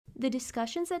The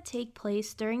discussions that take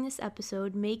place during this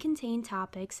episode may contain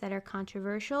topics that are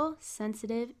controversial,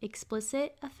 sensitive,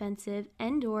 explicit, offensive,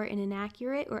 and/or an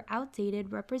inaccurate or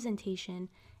outdated representation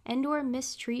and/or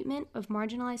mistreatment of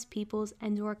marginalized peoples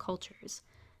and/or cultures.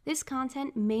 This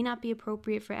content may not be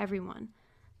appropriate for everyone.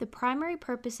 The primary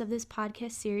purpose of this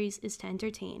podcast series is to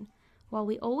entertain. While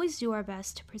we always do our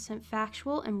best to present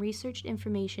factual and researched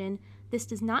information, this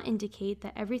does not indicate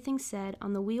that everything said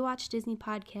on the We Watch Disney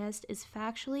podcast is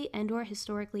factually and/or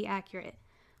historically accurate.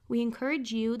 We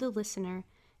encourage you, the listener,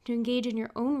 to engage in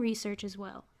your own research as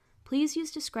well. Please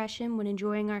use discretion when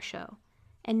enjoying our show.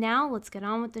 And now, let's get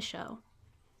on with the show.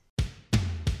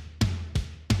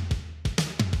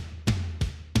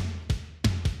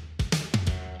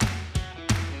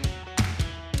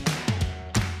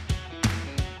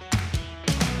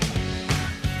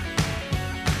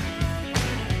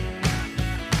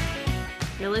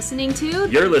 You're listening to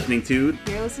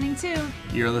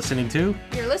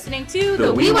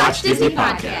the We Watch Disney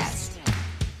podcast.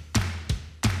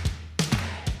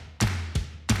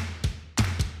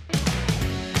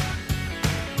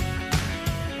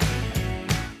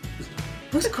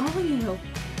 Who's calling you?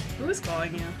 Who is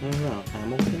calling you? I don't know.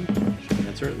 Hamilton? Should we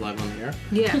answer it live on the air?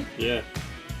 Yeah. Yeah.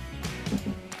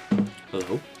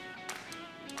 Hello?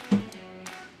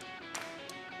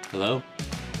 Hello?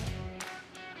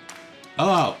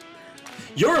 Hello!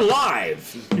 You're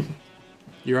live!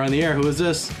 You're on the air. Who is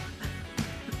this?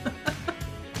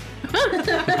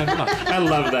 I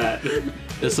love that.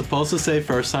 They're supposed to say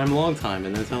first time, long time,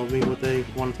 and then tell me what they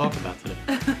want to talk about today.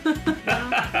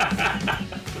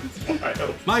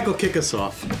 Michael, kick us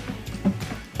off.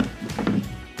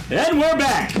 And we're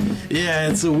back! Yeah,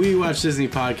 it's a We Watch Disney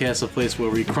podcast, a place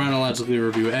where we chronologically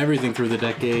review everything through the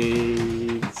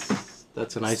decades.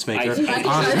 That's an ice maker.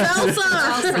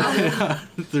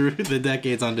 Through the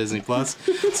decades on Disney Plus.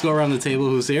 Let's go around the table.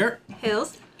 Who's here?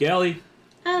 Hills. Gelly.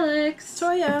 Alex.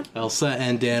 Toya. Elsa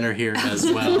and Dan are here as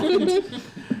well.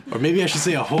 Or maybe I should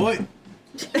say ahoy.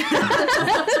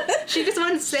 She just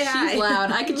wanted to say hi. She's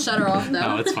loud. I can shut her off though.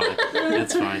 No, it's fine.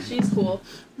 It's fine. She's cool.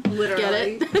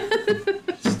 Literally. Get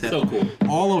it? So cool.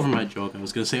 All over my joke, I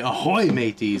was going to say ahoy,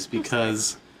 mateys,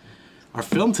 because our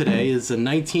film today is a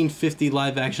 1950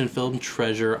 live-action film,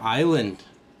 Treasure Island.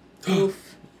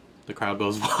 Oof. The crowd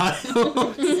goes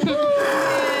wild.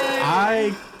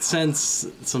 I sense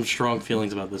some strong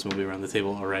feelings about this movie around the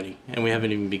table already, and we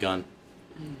haven't even begun.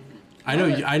 I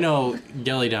know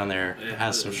Gelly down there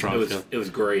has some strong feelings. It was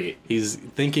great. He's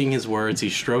thinking his words,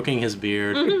 he's stroking his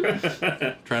beard,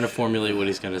 trying to formulate what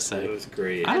he's going to say. It was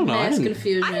great. I don't know. Mass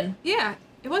confusion. Yeah.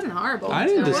 It wasn't horrible. I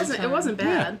didn't It wasn't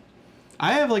bad.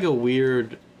 I have like a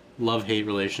weird love-hate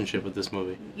relationship with this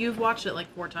movie. You've watched it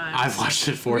like 4 times. I've watched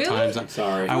it 4 Really? times. I'm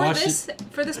sorry. I watched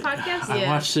for this podcast? I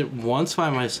watched it once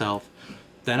by myself.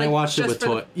 Then I watched it with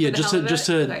Toy. Yeah, just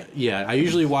to Okay. yeah. I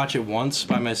usually watch it once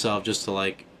by myself just to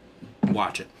like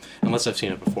watch it, unless I've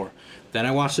seen it before. Then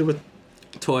I watched it with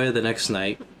Toya the next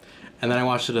night, and then I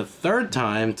watched it a 3rd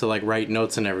time to like write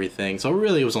notes and everything. So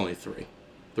really, it was only 3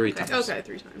 times. Okay,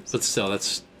 3 times. But still,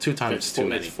 that's 2 times too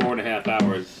many. It's 4.5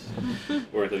 hours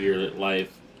worth of your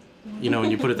life. You know,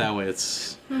 when you put it that way,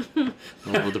 it's a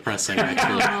little depressing,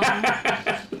 actually.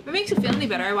 If it makes you feel any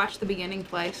better, I watched the beginning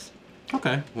twice.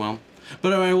 Okay, well,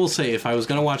 but I will say, if I was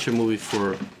gonna watch a movie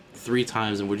for 3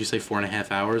 times, and would you say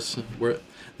 4.5 hours?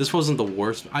 This wasn't the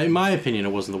worst. In my opinion, it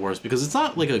wasn't the worst because it's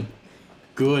not like a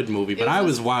good movie, but I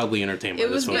was wildly entertained by It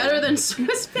this was movie. better than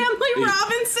Swiss Family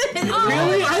Robinson.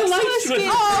 Really? I like Swiss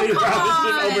Family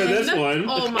Robinson over this one.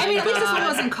 Oh my god. I mean, at least this one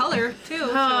was in color too.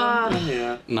 So.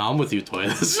 Yeah. No, I'm with you, Toy.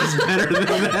 This is better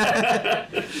than that.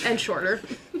 And shorter.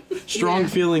 Strong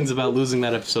feelings about losing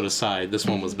that episode aside, this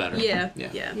one was better. Yeah.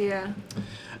 Yeah.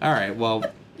 All right, well.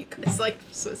 You guys like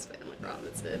Swiss Family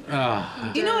Robinson.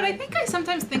 You know what? I think I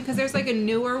sometimes think because there's like a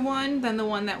newer one than the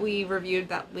one that we reviewed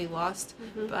that we lost,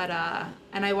 but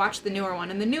and I watched the newer one,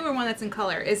 and the newer one that's in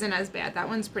color isn't as bad. That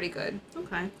one's pretty good.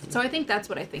 Okay. So I think that's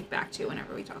what I think back to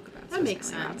whenever we talk about. That Swiss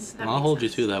makes Family sense. Robinson. I'll hold you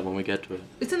to that when we get to it.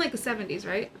 It's in like the 70s,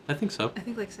 right? I think so. I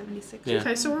think like 76. Yeah.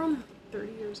 Okay, so we're on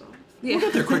 30 years off. Yeah. We'll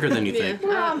get there quicker than you think.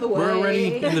 We're on the way. We're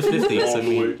already in the 50s. I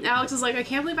mean, Alex is like, I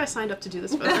can't believe I signed up to do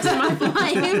this for the rest of my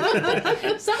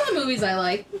life. Some of the movies I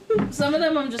like. Some of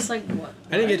them I'm just like, what?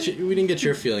 we didn't get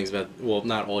your feelings about, well,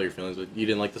 not all your feelings, but you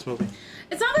didn't like this movie?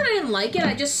 It's not that I didn't like it.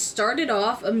 I just started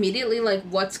off immediately like,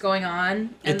 what's going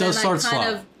on? And It does then start I kind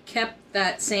slow. of kept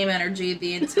that same energy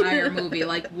the entire movie.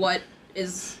 Like, what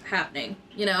is happening.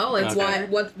 You know, like Okay.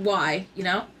 why? You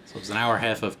know. So it was an hour and a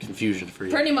half of confusion for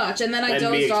you. Pretty much, and then I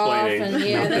And me dozed off,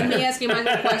 explaining. and then me asking my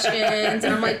questions,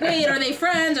 and I'm like, wait, are they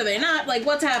friends? Are they not? Like,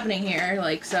 what's happening here?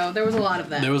 Like, so there was a lot of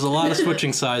that. There was a lot of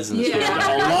switching sides in this movie. A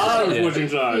lot of Yeah. switching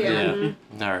sides.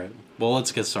 Yeah. All right. Well,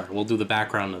 let's get started. We'll do the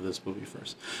background of this movie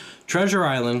first. Treasure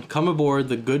Island, come aboard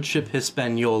the good ship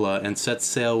Hispaniola and set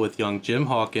sail with young Jim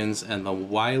Hawkins and the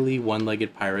wily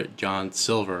one-legged pirate John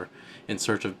Silver in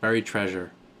search of buried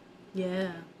treasure.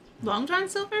 Yeah. Long John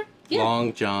Silver? Yeah.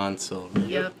 Long John Silver.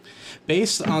 Yep.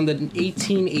 Based on the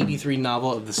 1883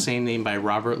 novel of the same name by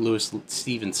Robert Louis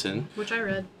Stevenson. Which I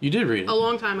read You did read it. a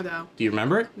long time ago. Do you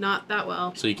remember it? Not that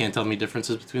well. So you can't tell me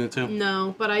differences between the two?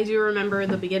 No, but I do remember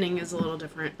the beginning is a little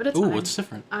different. But it's Ooh, fine. what's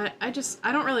different? I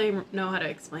don't really know how to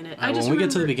explain it. I just when we get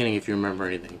to the remember- beginning, if you remember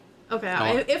anything.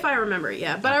 Okay, if I remember it,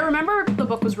 yeah. But I remember the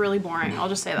book was really boring. I'll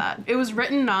just say that. It was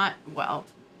written not well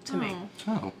to me.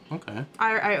 Oh, okay.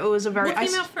 It was a very... What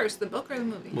came out first, the book or the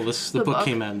movie? Well, the The book book.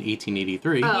 came out in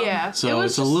 1883. Oh. Yeah. So it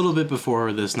was it's a just- little bit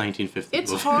before this 1950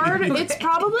 It's movie. hard. It's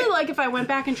probably like if I went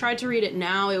back and tried to read it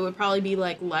now, it would probably be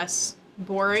like less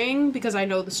boring because I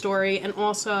know the story, and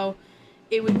also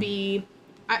it would be...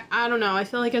 I don't know. I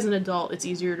feel like as an adult, it's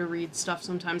easier to read stuff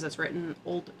sometimes that's written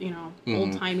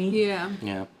old-timey. Yeah.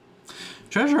 Yeah.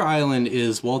 Treasure Island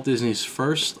is Walt Disney's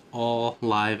first all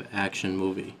live action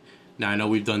movie. Now, I know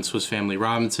we've done Swiss Family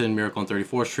Robinson, Miracle on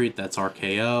 34th Street, that's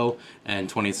RKO, and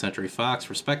 20th Century Fox,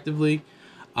 respectively.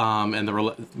 And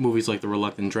the movies like The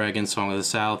Reluctant Dragon, Song of the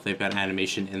South, they've got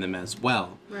animation in them as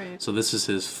well. Right. So this is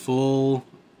his full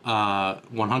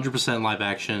 100% live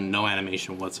action, no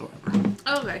animation whatsoever.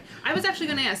 Okay. I was actually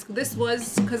going to ask, this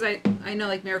was, because I know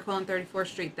like Miracle on 34th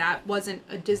Street, that wasn't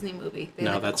a Disney movie. They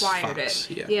No, like that's acquired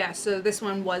Fox, it. yeah. So this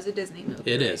one was a Disney movie.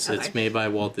 It is. Okay. It's made by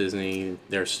Walt Disney,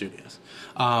 their studios.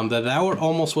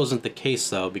 Almost wasn't the case,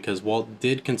 though, because Walt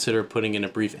did consider putting in a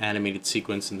brief animated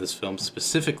sequence in this film,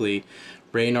 specifically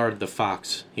Reynard the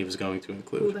Fox he was going to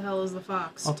include. Who the hell is the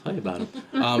fox? I'll tell you about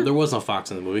him. There was no fox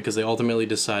in the movie because they ultimately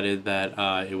decided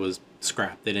that it was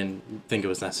scrapped. They didn't think it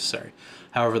was necessary.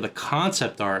 However, the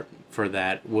concept art for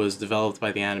that was developed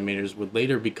by the animators, would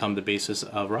later become the basis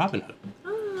of Robin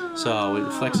Hood. So it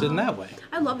reflects it in that way.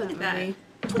 I love that that. movie.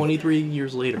 23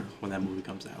 years later when that movie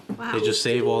comes out. Wow. They just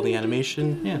save all the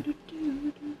animation. Yeah.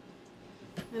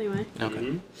 Anyway.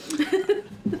 Okay.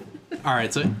 All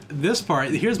right, so this part,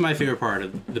 here's my favorite part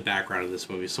of the background of this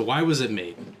movie. So why was it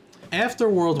made? After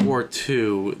World War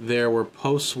II, there were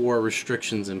post-war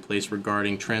restrictions in place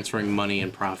regarding transferring money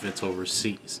and profits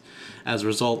overseas. As a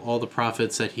result, all the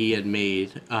profits that he had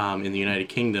made in the United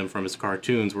Kingdom from his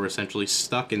cartoons were essentially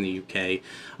stuck in the UK,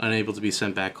 unable to be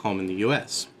sent back home in the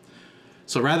US.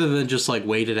 So rather than just like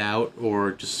wait it out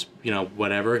or just,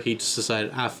 whatever, he just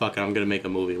decided, fuck it, I'm going to make a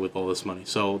movie with all this money.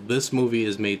 So this movie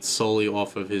is made solely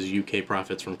off of his UK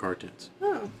profits from cartoons.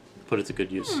 Oh. Put it to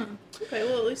good use. Okay,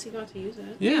 well at least he got to use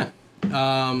it. Yeah.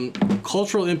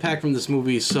 Cultural impact from this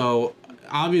movie. So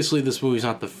obviously this movie's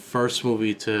not the first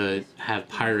movie to have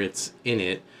pirates in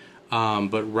it.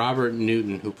 But Robert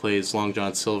Newton, who plays Long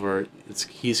John Silver,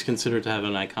 he's considered to have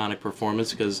an iconic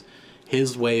performance because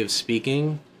his way of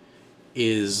speaking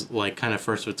is like kind of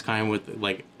first of its kind with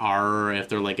like R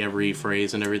after like every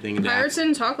phrase and everything. Pirates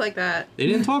didn't talk like that. They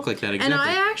didn't talk like that, exactly. And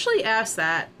I actually asked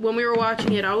that when we were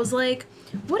watching it. I was like,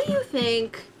 what do you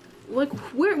think, like,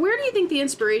 where do you think the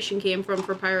inspiration came from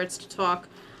for pirates to talk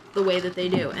the way that they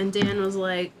do? And Dan was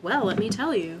like, well, let me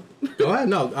tell you. Go ahead.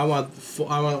 No, I want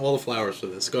all the flowers for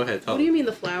this. Go ahead. Tell What do you mean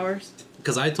the flowers?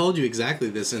 Because I told you exactly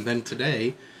this, and then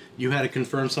today you had to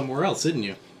confirm somewhere else, didn't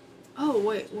you? Oh,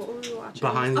 wait, what were we watching?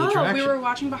 Behind the Attraction. We were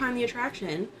watching Behind the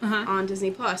Attraction on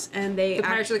Disney Plus, and they... The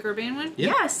Pirates of the Caribbean one? Yeah.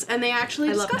 Yes, and they actually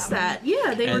I love discussed that that.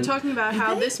 Yeah, they were And- talking about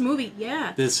how this movie...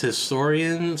 Yeah. This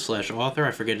historian / author,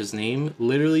 I forget his name,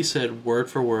 literally said word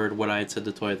for word what I had said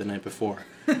to Toya the night before.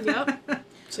 Yep.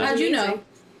 So How'd you amazing.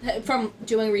 know? From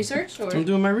doing research, or I'm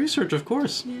doing my research, of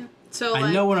course. Yeah. So, I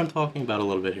like, know what I'm talking about a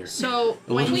little bit here. So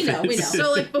little we know.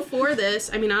 So like before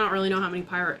this, I mean, I don't really know how many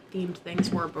pirate themed things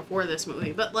were before this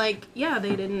movie, but like, yeah,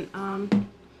 they didn't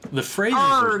The phrases.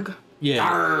 are- arg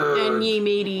Yeah. and ye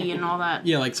matey and all that.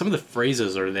 Yeah, like some of the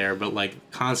phrases are there, but like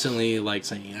constantly like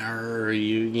saying "arr,"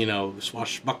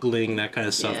 swashbuckling, that kind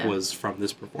of stuff Yeah. was from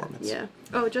this performance. Yeah.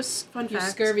 Oh, just fun you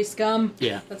fact. scurvy scum?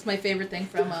 Yeah. That's my favorite thing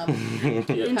from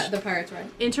the Pirates ride.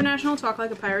 International Talk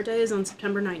Like a Pirate Day is on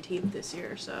September 19th this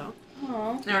year, so. Oh.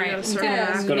 All right. gotta start Okay.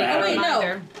 back. It's gonna Oh wait,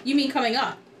 happen. no. You mean coming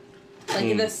up?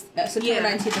 Like this September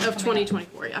 19th of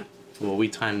 2024, yeah. Well, we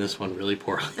timed this one really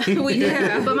poorly.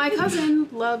 Yeah. But my cousin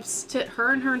loves to.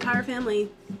 Her and her entire family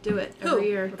do it every Who?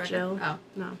 year. Rebecca? Jill. Oh.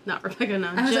 No, not Rebecca. No,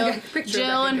 I was Jill. like, I could picture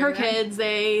Jill Rebecca and her doing that. kids.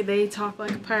 They talk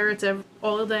like pirates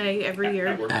all day, every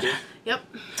year. Yep.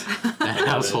 That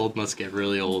household must get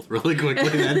really old really quickly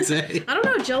that day. I don't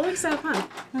know. Jill likes to have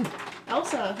fun.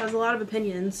 Elsa has a lot of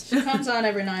opinions. She comes on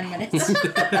every 9 minutes.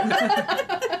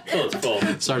 Oh, it's full.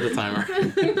 Start the timer.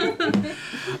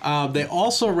 They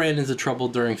also ran into trouble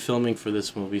during filming for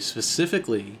this movie,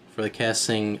 specifically for the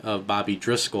casting of Bobby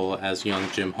Driscoll as young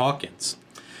Jim Hawkins.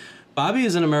 Bobby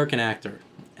is an American actor,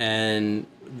 and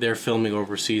they're filming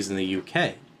overseas in the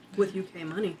UK. With UK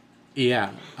money.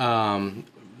 Yeah.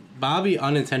 Bobby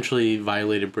unintentionally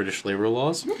violated British labor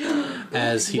laws,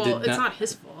 as he Well, did it's not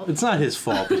his fault. It's not his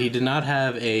fault, but he did not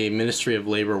have a Ministry of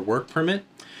Labor work permit.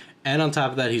 And on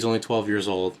top of that, he's only 12 years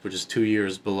old, which is 2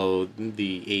 years below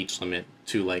the age limit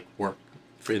to, like, work.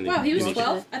 In the, Wow, he was in the-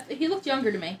 12? He looked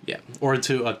younger to me. Yeah, or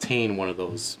to obtain one of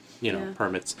those, Yeah.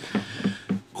 permits.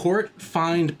 Court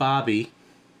fined Bobby,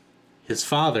 his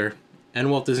father, and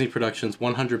Walt Disney Productions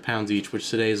 £100 each, which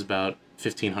today is about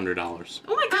 $1,500.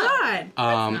 Oh my god!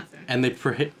 nothing. And they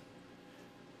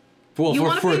Well, You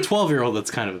wanna for a pay- 12-year-old, that's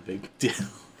kind of a big deal.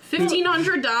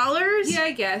 $1,500? Yeah,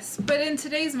 I guess. But in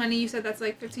today's money, you said that's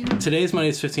like $1,500. Today's money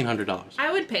is $1,500.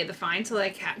 I would pay the fine to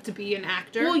like have to be an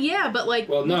actor. Well, yeah, but like,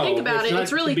 Well, no, think about it's it. not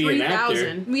It's really to be an actor.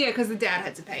 $3,000. Yeah, because the dad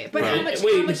had to pay it. But Right. how much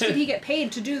Wait. did he get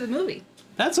paid to do the movie?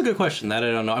 That's a good question. That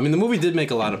I don't know. I mean, the movie did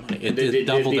make a lot of money. It Did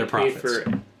doubled Disney their profits. pay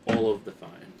for all of the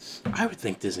fines? I would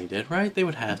think Disney did, right? They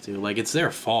would have to. Like, it's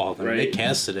their fault. I mean, they Right.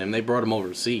 casted him. They brought him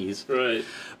overseas. Right.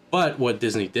 But what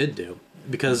Disney did do,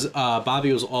 because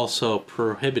Bobby was also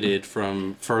prohibited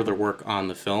from further work on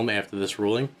the film after this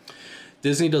ruling,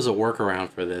 Disney does a workaround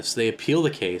for this. They appeal the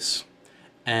case,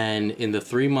 and in the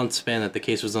 3-month span that the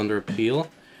case was under appeal,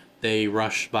 they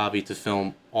rushed Bobby to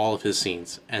film all of his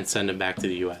scenes and send him back to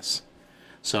the U.S.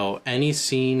 So any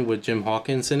scene with Jim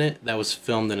Hawkins in it that was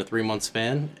filmed in a 3-month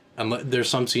span, there's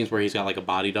some scenes where he's got like a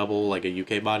body double, like a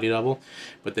UK body double,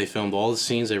 but they filmed all the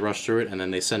scenes, they rushed through it, and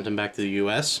then they sent him back to the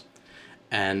U.S.,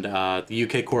 and the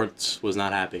UK courts was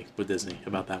not happy with Disney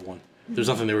about that one. There's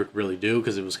nothing they would really do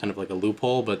because it was kind of like a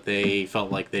loophole, but they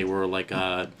felt like they were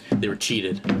they were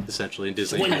cheated essentially, and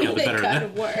Disney When got the They better of kind that.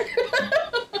 of were.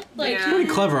 Like, Yeah. Pretty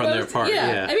clever on their those- part.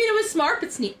 Yeah, I mean, it was smart,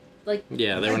 but sneak. Like,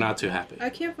 yeah, they were not too happy. I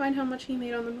can't find how much he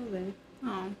made on the movie.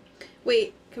 Oh.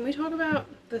 Wait, can we talk about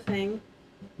the thing?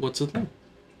 What's the thing?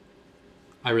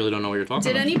 I really don't know what you're talking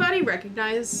Did about. anybody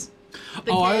recognize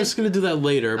the I kid? was gonna do that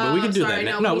later, but we can do sorry,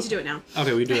 that now. No, we need to do it now.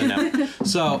 Okay, we do it now.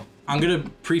 So I'm gonna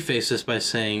preface this by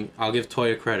saying I'll give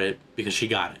Toya credit because she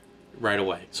got it right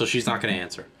away, so she's not gonna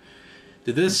answer.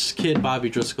 Did this kid Bobby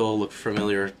Driscoll look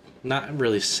familiar? Not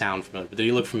really sound familiar, but did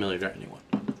he look familiar to anyone?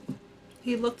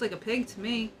 He looked like a pig to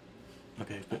me.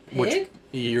 Okay, Pig?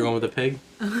 You're going with a pig?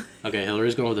 Okay,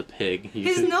 Hillary's going with a pig. You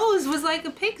His should- nose was like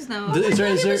a pig's nose. Is there,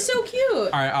 is it there, was so cute. all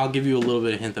right, I'll give you a little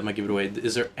bit of hint that might give it away.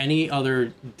 Is there any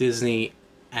other Disney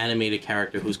animated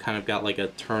character who's kind of got like a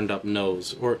turned up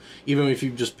nose? Or even if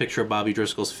you just picture Bobby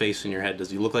Driscoll's face in your head,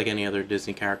 does he look like any other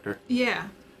Disney character? Yeah.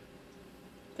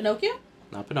 Pinocchio?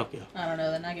 Not Pinocchio. I don't know,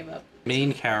 then I give up.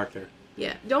 Main character.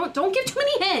 Yeah, don't give too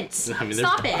many hints. I mean, there's-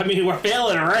 Stop it. I mean, we're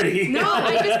failing already. No,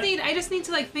 I just need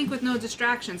to like think with no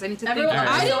distractions. I need to Everyone- think.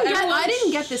 Alright. I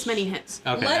didn't get this many hints.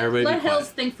 Okay, let everybody let be quiet. Hills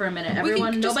think for a minute. can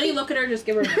Everyone, just nobody keep- look at her, just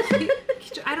give her a minute.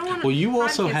 I don't want. Well, you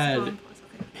also had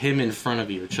him in front of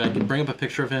you. Should I bring up a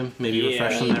picture of him? Maybe Yeah.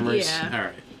 refresh some memories? Yeah. All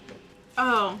right.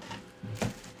 Oh.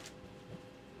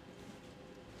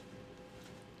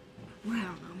 I don't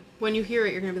know. When you hear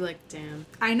it, you're gonna be like, damn.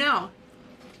 I know.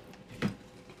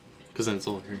 Because then it's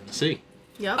all you're going to see.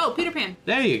 Yep. Oh, Peter Pan.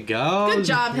 There you go. Good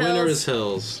job, Winner Hills. is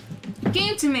Hills.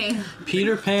 Game to me.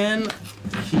 Peter Pan,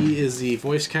 he is the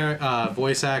voice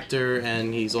actor,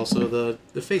 and he's also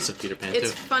the face of Peter Pan,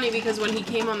 It's too. funny because when he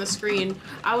came on the screen,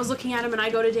 I was looking at him and I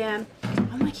go to Dan,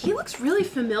 I'm like, he looks really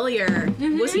familiar.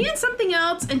 Was he in something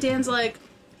else? And Dan's like,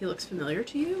 he looks familiar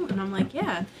to you? And I'm like,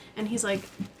 yeah. And he's like,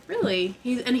 really?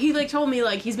 He like told me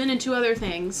like he's been in 2 other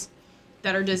things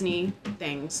that are Disney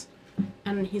things.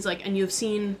 And he's like, and you've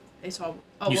seen I saw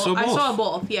You saw I both. saw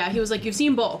both. Yeah, he was like, you've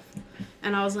seen both.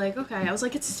 And I was like, okay. I was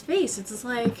like, it's his face. It's just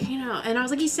like, you know. And I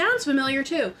was like, he sounds familiar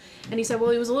too. And he said, well,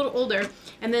 he was a little older.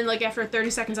 And then like after 30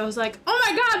 seconds, I was like, oh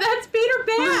my god, that's Peter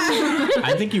Pan.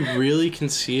 I think you really can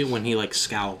see it when he, like,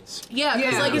 scowls. yeah,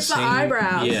 because Yeah. like it's the Same-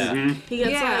 eyebrows. Yeah. He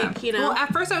gets Yeah. like, you know. Well,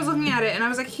 at first I was looking at it and I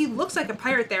was like, he looks like a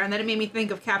pirate there, and then it made me think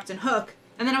of Captain Hook,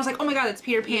 and then I was like, oh my god, it's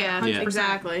Peter Pan. yeah, 100%.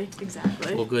 exactly.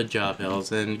 Exactly. Well, good job,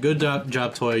 Hills. And good job,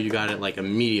 Toya. You got it, like,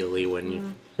 immediately when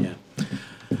you... Yeah.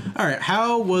 All right,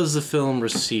 how was the film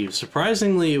received?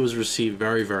 Surprisingly, it was received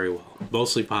very, very well.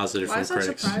 Mostly positive Why from is that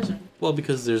critics. surprising? Well,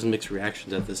 because there's mixed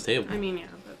reactions at this table. I mean, yeah,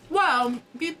 but Well,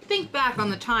 if you think back on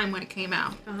the time when it came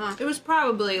out, it was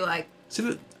probably like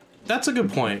See, that's a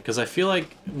good point, because I feel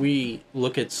like we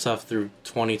look at stuff through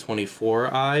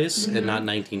 2024 eyes and not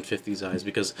 1950s eyes,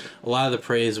 because a lot of the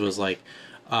praise was like,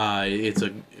 it's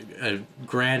a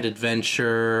grand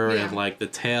adventure, and like the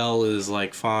tale is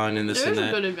like fun and this it and is a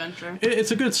that. good adventure.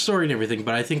 It's a good story and everything,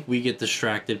 but I think we get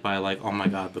distracted by like, oh my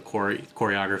god, the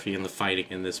choreography and the fighting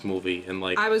in this movie, and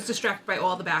like, I was distracted by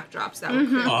all the backdrops that were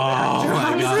clear. oh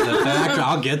my god, the backdrop.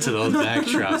 I'll get to those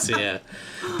backdrops, yeah.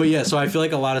 But yeah, so I feel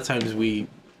like a lot of times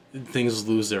things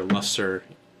lose their luster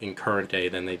in current day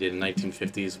than they did in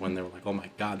 1950s when they were like, oh my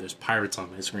god, there's pirates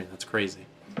on my screen. That's crazy.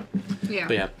 Yeah.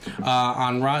 But yeah,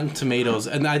 on Rotten Tomatoes,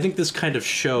 and I think this kind of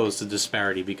shows the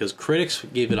disparity because critics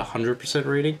gave it 100%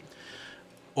 rating.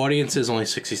 Audiences only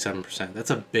 67%. That's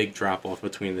a big drop off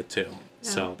between the two. Yeah.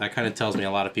 So that kind of tells me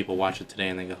a lot of people watch it today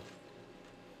and they go,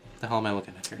 "What the hell am I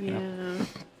looking at here?" You know?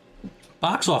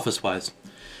 Box office wise,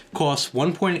 cost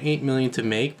 $1.8 million to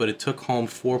make, but it took home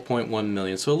 $4.1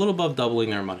 million, so a little above doubling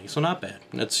their money. So not bad.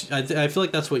 I feel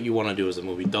like that's what you want to do as a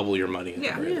movie: double your money. At the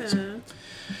very least.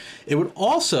 It would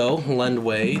also lend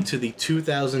way to the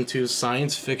 2002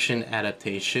 science fiction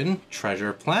adaptation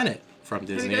Treasure Planet from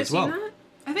Disney Have you guys as well. seen that?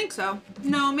 I think so.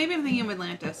 No, maybe I'm thinking of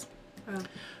Atlantis. Oh.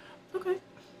 Okay.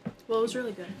 Well, it was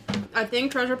really good. I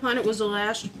think Treasure Planet was the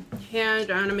last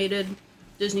hand-animated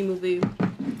Disney movie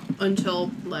until,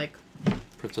 like...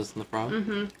 Princess and the Frog?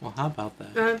 Mm-hmm. Well, how about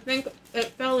that? I think it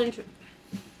fell into...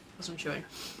 That's what I'm chewing.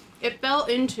 It fell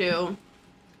into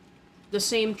the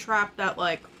same trap that,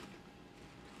 like,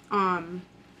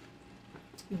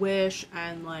 Wish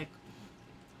and, like...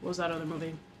 What was that other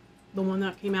movie? The one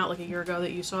that came out, like, a year ago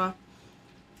that you saw?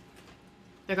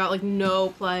 That got, like, no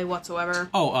play whatsoever.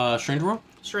 Oh, Strange World?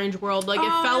 Strange World. Like, Oh,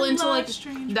 it fell I into, love like,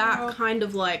 Strange that World. kind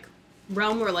of, like,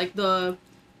 realm where, like, the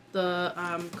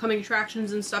coming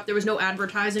attractions and stuff, there was no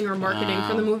advertising or marketing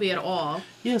for the movie at all.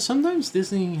 Yeah, sometimes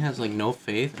Disney has, like, no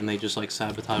faith, and they just, like,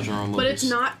 sabotage their own movies.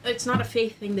 But it's not a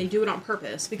faith thing. They do it on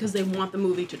purpose because they want the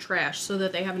movie to trash so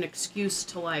that they have an excuse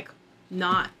to, like,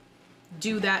 not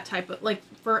do that type of, like,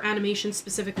 for animation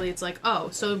specifically, it's like, oh,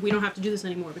 so we don't have to do this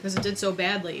anymore because it did so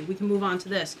badly. We can move on to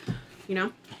this, you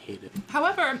know? I hate it.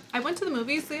 However, I went to the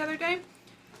movies the other day,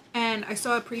 and I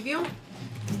saw a preview.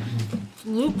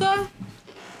 Luca.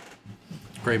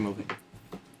 Great movie.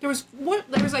 There was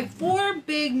like 4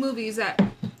 big movies that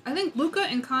I think Luca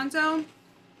and Encanto,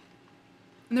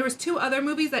 and there was 2 other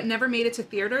movies that never made it to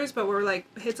theaters but were like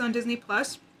hits on Disney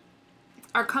Plus.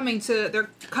 They're coming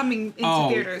into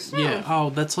theaters. Yeah.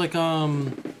 Oh, that's like,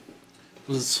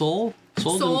 was it Soul?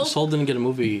 Soul? Soul didn't get a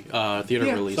movie theater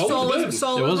Yeah. release. Soul was good.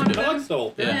 Soul It was was one good. of I them. like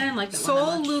Soul. Yeah. I didn't like that one Soul,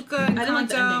 that much. Luca, I didn't like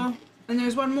the Encanto, ending. and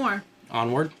there's one more.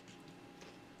 Onward?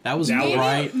 That was That was-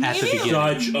 right at the maybe it beginning.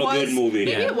 Such a was- good movie.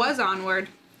 Maybe Yeah. it was Onward.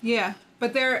 Yeah,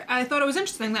 but I thought it was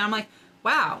interesting that I'm like,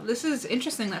 wow, this is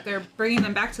interesting that they're bringing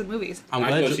them back to the movies. I'm I'd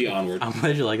glad go see you, Onward. I'm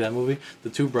glad you like that movie. The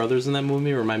 2 brothers in that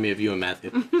movie remind me of you and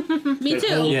Matthew. Me That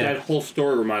too. whole, Yeah. that whole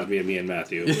story reminds me of me and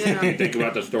Matthew. Yeah. You think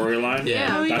about the storyline.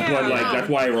 Yeah. Oh, That's yeah. what that's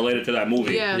why I related to that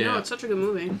movie. Yeah, Yeah. no, it's such a good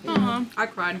movie. Aw. I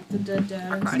cried. The dead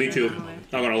dad. cried Me during too. that movie.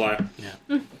 Not gonna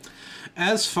lie.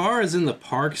 As far as in the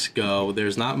parks go,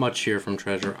 there's not much here from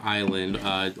Treasure Island.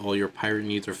 All your pirate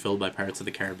needs are filled by Pirates of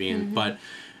the Caribbean, but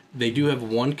they do have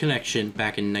one connection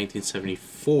back in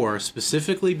 1974,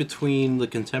 specifically between the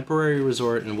Contemporary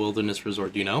Resort and Wilderness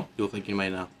Resort. Do you know? You look like you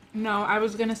might know. No, I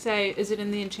was gonna say, is it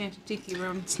in the Enchanted Tiki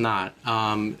Room? It's not.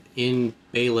 In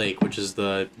Bay Lake, which is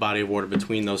the body of water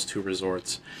between those 2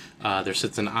 resorts, there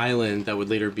sits an island that would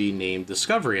later be named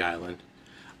Discovery Island.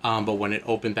 But when it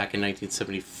opened back in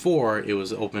 1974, it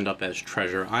was opened up as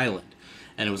Treasure Island.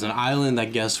 And it was an island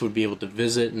that guests would be able to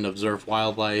visit and observe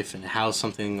wildlife and house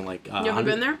something like... You ever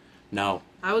been there? No.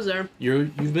 I was there.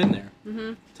 You've been there.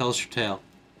 Mm-hmm. Tell us your tale.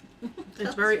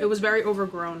 It was very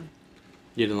overgrown.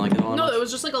 You didn't like it all No, enough? it was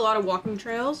just like a lot of walking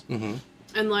trails. Mm-hmm.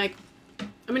 And like,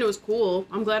 I mean, it was cool.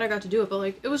 I'm glad I got to do it, but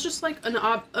like, it was just like an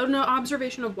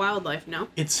observation of wildlife, no?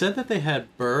 It said that they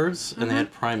had birds and they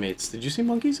had primates. Did you see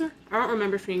monkeys there? I don't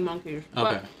remember seeing monkeys.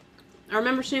 Okay. But I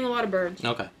remember seeing a lot of birds.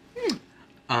 Okay.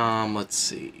 Let's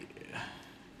see.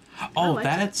 Oh, liked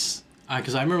that's...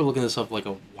 Because I remember looking this up like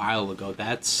a while ago.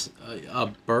 That's... a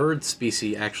bird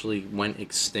species actually went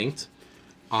extinct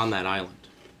on that island.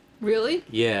 Really?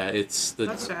 Yeah, it's the...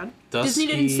 That's sad. Dusky, Disney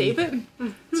didn't save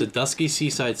it? It's a dusky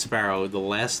seaside sparrow. The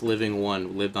last living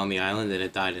one lived on the island, and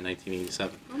it died in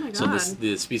 1987. Oh my god. So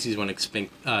the species went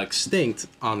extinct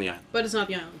on the island. But it's not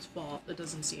the island's fault. It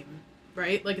doesn't seem.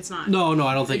 right? Like, it's not. No,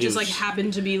 I don't It think just, was, like,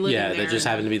 happened to be living yeah, there. that just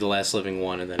happened to be the last living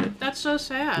one, and then it. That's so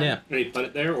sad. Yeah. Did he put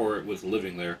it there, or it was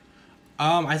living there?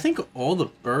 I think all the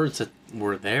birds that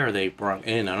were there they brought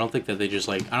in. I don't think that they just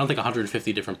like. I don't think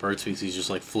 150 different bird species just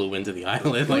like flew into the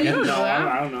island. Like, you don't know that.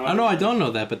 I don't know. I don't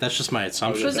know that, but that's just my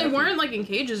assumption. Because they weren't, like, in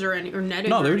cages or netted.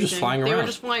 No, they or were just anything. flying They were around.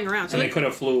 just flying around. So So they could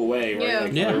have flew away, right? Yeah.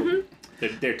 Like, Yeah.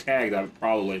 They're tagged,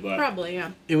 probably, but Probably, yeah.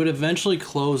 It would eventually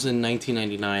close in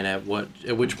 1999,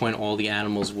 at which point all the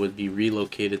animals would be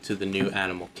relocated to the new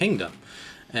Animal Kingdom.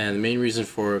 And the main reason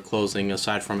for closing,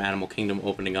 aside from Animal Kingdom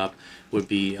opening up, would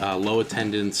be low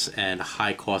attendance and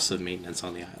high cost of maintenance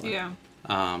on the island. Yeah.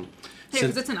 Um, Hey, since-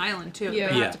 because it's an island too. Yeah.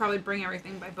 They Yeah. have to probably bring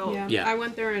everything by boat. Yeah. Yeah. I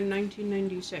went there in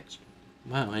 1996.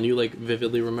 wow, and you like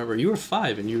vividly remember. You were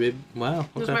 5, and you wow.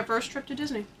 It was Okay. my first trip to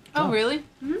Disney. Oh, really?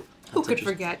 Mm-hmm. Who That's could interesting.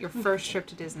 forget your first trip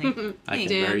to Disney? I Me.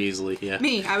 can very easily, yeah.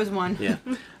 Me, I was one. Yeah.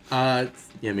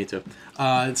 Yeah, me too.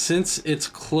 Since its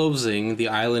closing, the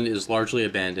island is largely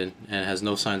abandoned and has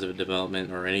no signs of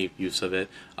development or any use of it.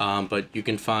 But you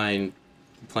can find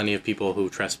plenty of people who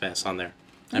trespass on there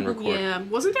and record. Yeah.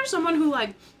 Wasn't there someone who,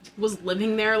 like, was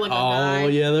living there, like, a guy? Oh,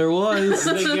 yeah, there was.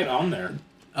 how did they get on there?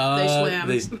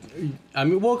 They swam. I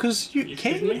mean, well, because you You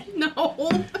can't. kidding me? No.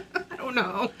 I don't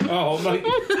know. Oh,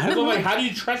 like how do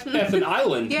you trespass an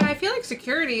island? Yeah, I feel like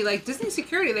security, like Disney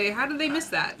security, how did they miss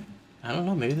that? I don't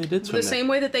know. Maybe they did swim The same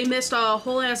way that they missed a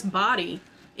whole ass body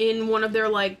in one of their,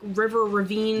 like, river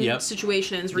ravine Yep.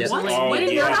 situations Yep. recently. Oh, When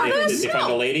did yeah, that happen? they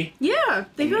found the lady. Yeah,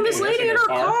 they found this And lady in that's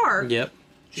her in her car. there. Yep.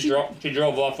 She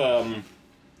drove off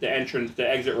the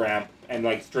exit ramp and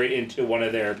like straight into one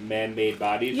of their man-made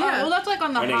bodies. Yeah. Oh, well, that's like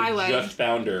on the And highway. they just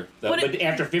found her. But But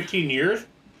after 15 years,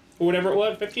 or whatever it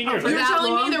was, 15 years. for You're that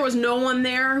telling long? me there was no one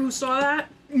there who saw that?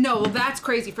 No, well, that's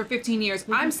crazy for 15 years.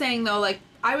 Mm-hmm. I'm saying, though, like,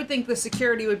 I would think the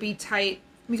security would be tight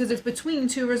because it's between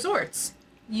two resorts.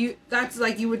 That's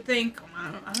like, you would think,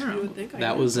 I don't know. You would think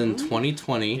That was in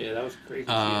 2020. Yeah, that was crazy.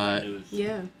 It was,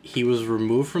 Yeah. He was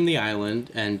removed from the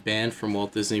island and banned from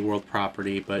Walt Disney World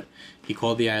property, but he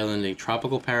called the island a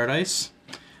tropical paradise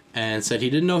and said he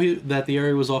didn't know that the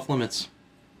area was off limits.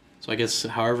 So I guess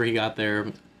however he got there,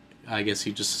 I guess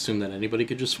he just assumed that anybody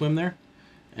could just swim there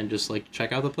and just like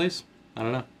check out the place. I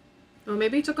don't know. Well,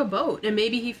 maybe he took a boat, and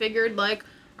maybe he figured, like,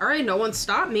 all right, no one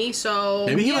stopped me, so...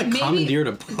 Maybe he yeah, like maybe- commandeered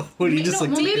a boat. He just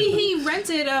like well, took maybe it. he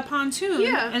rented a pontoon,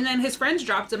 Yeah. and then his friends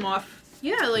dropped him off.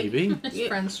 Yeah, like... Maybe. His Yeah.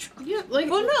 friends. Yeah,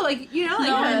 like... Well, no, like, you know, like,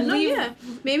 yeah, no, leave- yeah.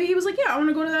 Maybe he was like, yeah, I want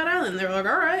to go to that island. They were like,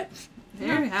 all right.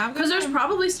 There, have a Because good there's time.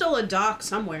 probably still a dock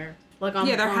somewhere. Like, on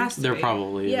Yeah, the there has to There be.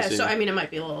 probably Yeah, is. so, I mean, it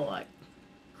might be a little, like,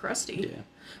 crusty. Yeah.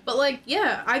 But, like,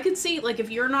 yeah, I could see, like,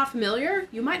 if you're not familiar,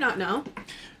 you might not know.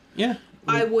 Yeah.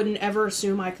 I wouldn't ever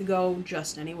assume I could go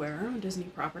just anywhere on Disney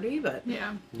property, but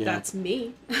Yeah. Yeah. that's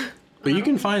me. But you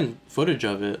can find footage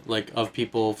of it, like of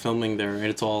people filming there, and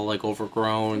it's all like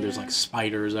overgrown. There's Yeah. like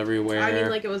spiders everywhere. I mean,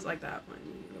 like, it was like that when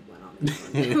you went on this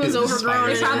one. It was overgrown.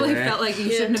 Spiders It probably everywhere. felt like you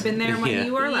Yeah. shouldn't have been there when Yeah.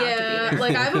 you were allowed to be Yeah, there.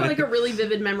 like I have like a really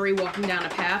vivid memory walking down a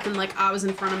path, and like I was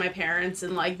in front of my parents,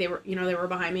 and like they were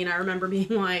behind me, and I remember being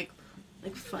like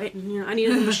fighting. You know, I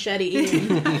needed a machete.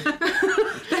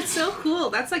 That's so cool.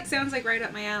 That's like, sounds like right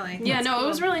up my alley. Yeah, That's no, cool. it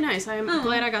was really nice. I'm Oh.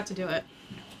 glad I got to do it.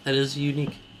 That is a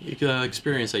unique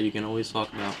experience that you can always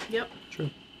talk about. Yep. True.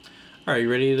 All right, you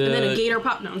ready to? And then a gator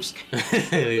pop. No, I'm just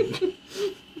kidding.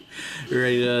 You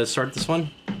ready to start this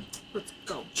one? Let's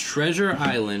go. Treasure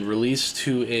Island released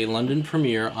to a London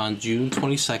premiere on June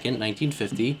 22nd,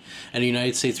 1950, and a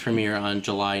United States premiere on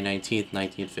July 19th,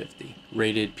 1950.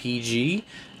 Rated PG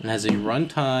and has a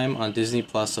runtime on Disney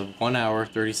Plus of 1 hour,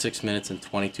 36 minutes, and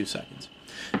 22 seconds.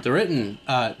 Directed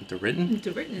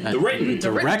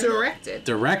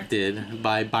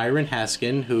by Byron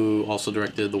Haskin, who also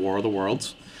directed The War of the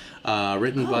Worlds.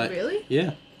 Written Oh, by really?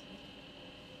 Yeah.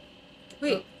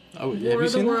 Wait, Oh, have War you of the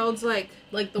seen that? Worlds, like,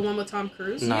 Like the one with Tom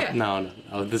Cruise. Not, Yeah.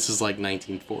 no. This is like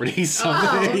 1940 something.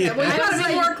 Oh, okay. Yeah. Well, you gotta was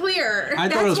be like- more clear. I thought it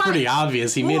That's was why- pretty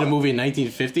obvious. He made a Well, movie in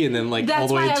 1950 and then like all that's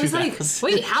the way why to I was 2000.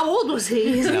 like, wait, how old was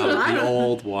he? No, I the don't-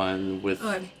 old one with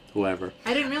Oh, whoever.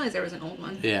 I didn't realize there was an old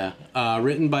one. Yeah.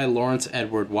 Written by Lawrence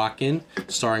Edward Watkin,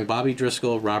 starring Bobby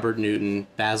Driscoll, Robert Newton,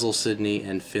 Basil Sidney,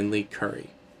 and Finley Curry.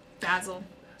 Basil.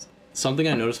 Something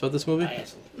I noticed about this movie,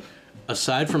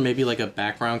 aside from maybe like a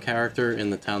background character in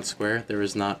the town square, there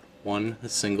is not one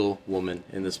single woman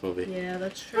in this movie. Yeah,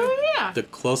 that's true. Oh, yeah. The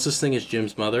closest thing is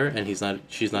Jim's mother, and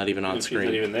she's not even on She's screen.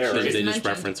 not even there, They- right? They She's just mentioned.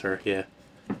 reference her. Yeah.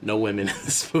 No women in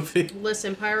this movie.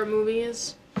 Listen, pirate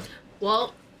movies.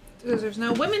 Well, Because there's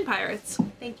no women pirates.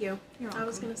 thank you. You're I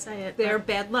was welcome. gonna say it. They're but-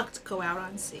 bad luck to go out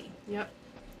on sea. Yep.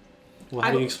 Well,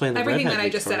 how do you explain the everything redhead that I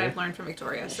just said Victoria? I've learned from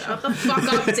Victoria. So Shut the fuck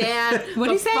up, Dad.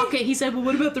 What'd he say? Fuck it. He said, well,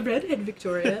 what about the redhead,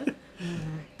 Victoria?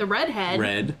 The redhead?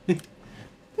 Red.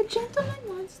 the gentleman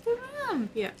wants the rum.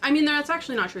 Yeah. I mean, that's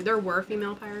actually not true. There were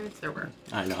female pirates. There were.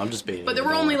 I know, I'm just baiting. But there you,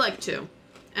 were don't only worry. like 2.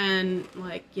 And,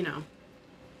 like, you know.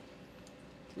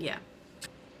 Yeah.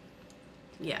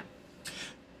 Yeah.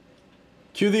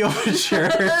 Cue the overture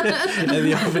and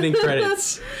the opening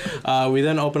credits. We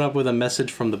then open up with a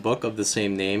message from the book of the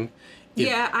same name. If-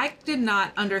 Yeah, I did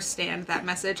not understand that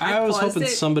message. I was paused hoping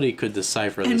it somebody could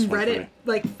decipher this and one read for it me.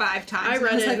 like 5 times. I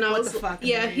read it like, and I what was the fuck?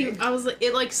 yeah, I was like,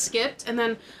 it like skipped and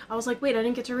then I was like, wait, I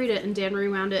didn't get to read it, and Dan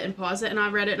rewound it and paused it and I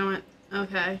read it and I went,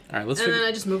 okay. All right, let's And then figure,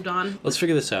 I just moved on. let's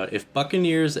figure this out. If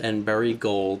Buccaneers and Bury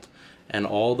Gold and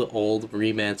all the old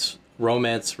romance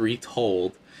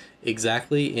retold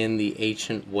exactly in the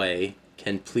ancient way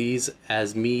can please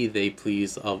as me they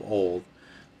pleased of old,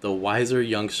 the wiser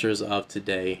youngsters of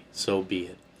today, so be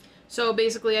it. So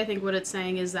basically, I think what it's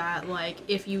saying is that, like,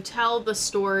 if you tell the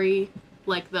story,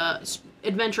 like the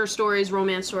adventure stories,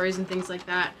 romance stories, and things like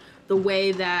that, the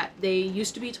way that they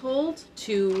used to be told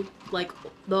to, like,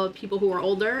 the people who are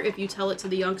older, if you tell it to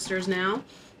the youngsters now,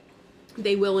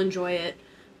 they will enjoy it.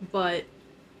 But,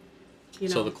 you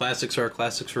know, So the classics are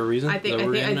classics for a reason? I Is that what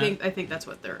we're getting at? think that's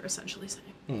what they're essentially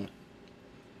saying.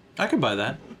 I could buy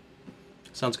that.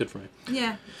 Sounds good for me.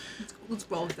 Yeah, let's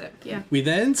roll with it. Yeah. We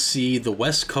then see the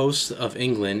west coast of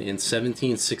England in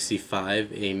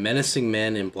 1765. A menacing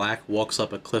man in black walks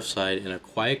up a cliffside in a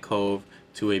quiet cove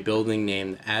to a building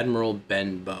named Admiral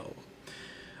Benbow.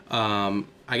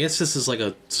 I guess this is like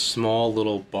a small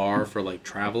little bar for like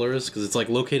travelers because it's like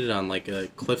located on like a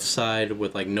cliffside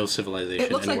with like no civilization.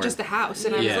 It looks like anywhere. just a house,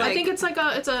 and I Yeah. was like, I think it's like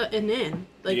an inn.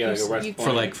 Like, Yeah, you like a s- rest you-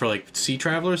 point. for like sea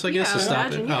travelers, I guess, Yeah, to I stop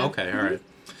imagine, it. yeah. Oh, okay, all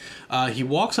right. He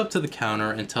walks up to the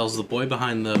counter and tells the boy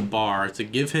behind the bar to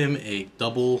give him a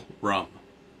double rum.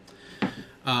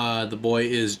 The boy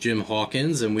is Jim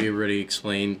Hawkins, and we already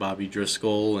explained Bobby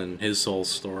Driscoll and his whole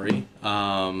story.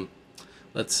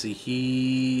 Let's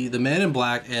see. The man in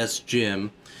black asks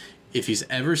Jim if he's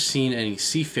ever seen any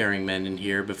seafaring men in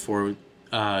here before,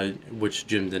 which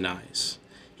Jim denies.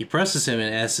 He presses him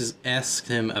and asks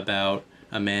him about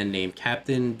a man named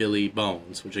Captain Billy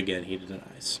Bones, which again he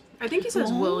denies. I think he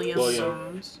says William.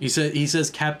 William. He says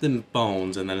Captain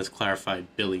Bones, and then it's clarified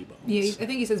Billy Bones. yeah, I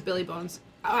think he says Billy Bones.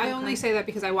 I Okay. only say that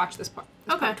because I watched this part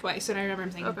Okay. twice, and I remember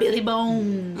him saying Okay. Billy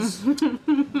Bones.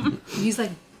 He's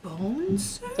like,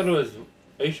 Bones? I thought it was.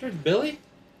 Are you sure it's Billy?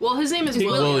 Well, his name is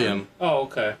William. William. Oh,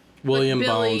 okay. William But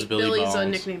Bones, Billy Billy's Bones. a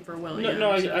nickname for William.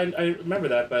 No, I remember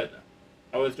that, but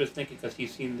I was just thinking because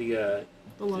he's seen the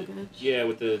The luggage. yeah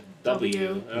with the W.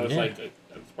 W. And I was Yeah. like,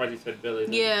 I'm surprised he said Billy.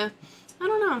 Yeah. I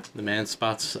don't know. The man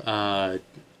spots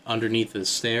underneath the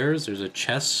stairs, there's a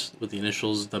chest with the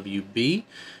initials WB,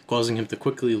 causing him to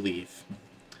quickly leave.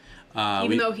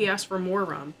 Even though he asked for more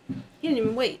rum. He didn't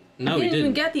even wait. No, he he didn't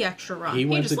even didn't. get the extra rum. he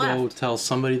went just to go left. tell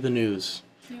somebody the news.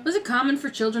 Was it common for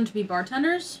children to be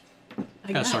bartenders?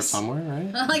 I Gotta start guess. somewhere,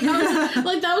 right? Like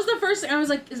that was the first thing I was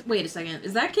like, wait a second,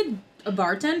 is that kid a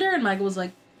bartender? And Michael was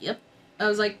like, yep. I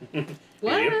was like,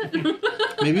 what?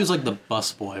 Maybe it was like the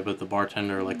bus boy, but the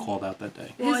bartender like called out that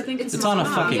day. Well, I think It's his on a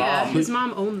mom- fucking- Yeah, his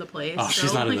mom owned the place. Oh, she's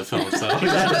so, not in the like- film,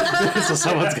 so so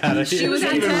someone's got it. She was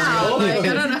in Even town. real? Like,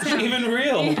 I don't know. Even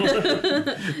real.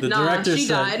 The Nah, director she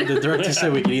said died. the director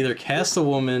said we could either cast a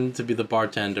woman to be the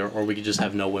bartender, or we could just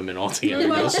have no women altogether.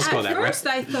 Well, Let's just go at that route. first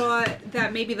I thought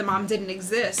that maybe the mom didn't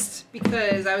exist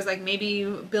because I was like, maybe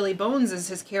Billy Bones is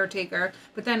his caretaker.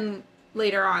 But then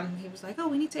later on, he was like, oh,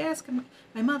 we need to ask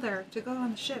my mother to go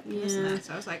on the ship. And this and Yeah. that.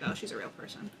 So I was like, oh, she's a real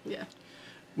person. Yeah.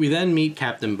 We then meet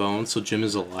Captain Bones, so Jim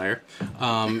is a liar.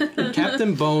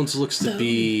 Captain Bones looks to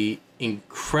be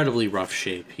incredibly rough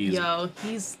shape. Yo,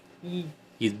 he's.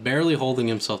 He's barely holding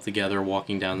himself together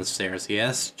walking down the stairs. He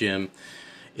asks Jim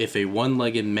if a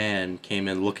one-legged man came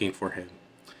in looking for him.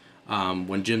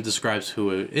 When Jim describes who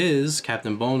it is,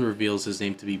 Captain Bones reveals his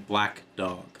name to be Black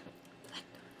Dog.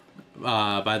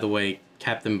 By the way,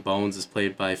 Captain Bones is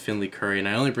played by Finley Curry, and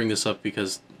I only bring this up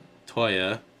because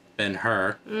Toya,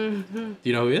 Ben-Hur, do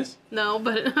you know who he is? No,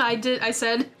 but I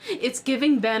said, it's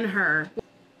giving Ben-Hur.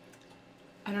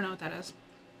 I don't know what that is.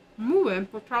 Movie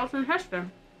with Charlton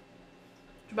Heston.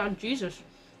 It's about Jesus.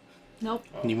 Nope.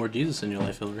 Need more Jesus in your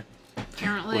life, Hillary.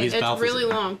 Apparently. Well, he's It's Balthazar. really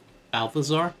long.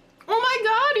 Balthazar? Oh my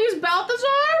god, he's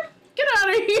Balthazar? Get out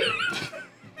of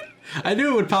here. I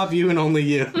knew it would pop you and only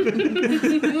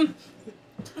you.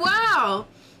 Wow.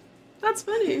 That's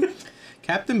funny.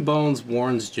 Captain Bones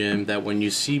warns Jim that when you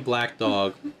see Black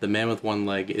Dog, the man with one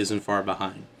leg isn't far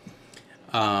behind.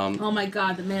 Oh my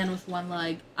god, the man with one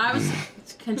leg. I was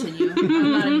continue.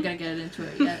 I'm not even gonna get into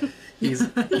it yet.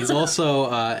 He's also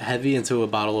heavy into a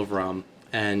bottle of rum,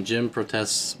 and Jim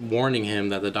protests, warning him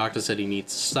that the doctor said he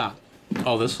needs to stop.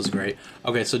 Oh, this was great.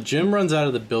 Okay, so Jim runs out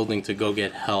of the building to go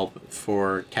get help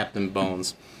for Captain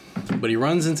Bones, but he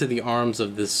runs into the arms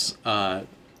of this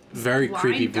very Blind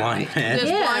creepy guy. blind man. This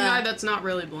Yeah. blind guy that's not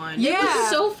really blind. It Yeah. was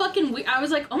so fucking weird. I was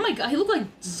like, oh my god, he looked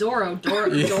like Zorro,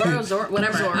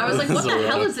 whatever. Zorro. I was like, what the Zorro.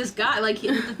 hell is this guy? Like, he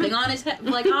had the thing on his head,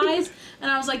 like eyes,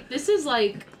 and I was like, this is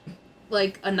like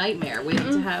a nightmare waiting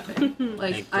to happen.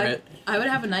 Like, Hey, I Brett. would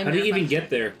have a How nightmare. did he if I- even get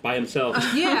there by himself?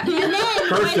 Yeah. And then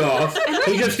First off,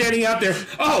 he's just standing out there.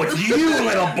 Oh, it's you,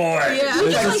 little boy. Yeah.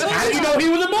 Just like- How do you know he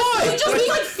was a boy? Just be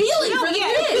like feeling for the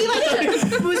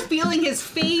kid. he was feeling his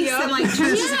face Yep. and like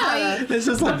turned his Yeah. eye. This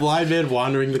is a blind man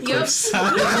wandering the cliffside.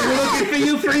 I've been looking for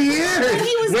you for years.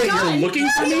 He was Wait, done. you're looking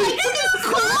for me? Took his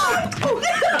cloak.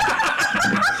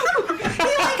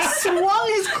 He like swung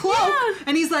his cloak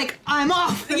and he's like, I'm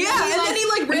off. Yeah, and then he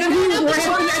like ran He out the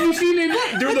ran and you seen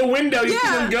him through the window. You Yeah.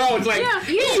 see him go. It's like Yeah.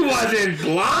 he wasn't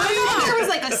blind. There was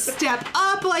like a step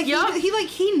up, like Yup.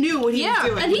 he knew what he Yeah,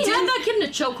 was doing. And he had that kid in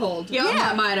a chokehold.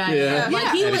 Yeah. Might I? Yeah. Like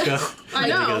Yeah. he And was. he goes, I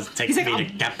know. He goes, take He's like, me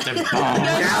to Captain Bones.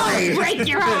 Golly. break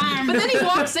your arm. But then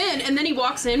he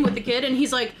walks in, with the kid, and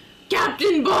he's like,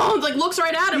 Captain Bones, like looks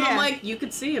right at him. I'm Yeah. like, you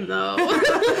could see him though.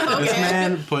 This Okay.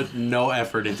 man put no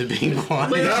effort into being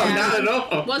blind. No, Yeah. not at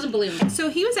all. Wasn't believable. So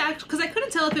he was actually, because I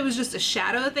couldn't tell if it was just a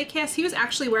shadow that they cast. He was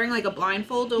actually wearing like a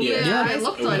blindfold over his Yeah. eyes. It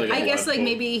looked It was like. like I a guess like blindfold.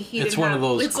 maybe he It's didn't one have, of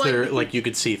those It's clear, like- like you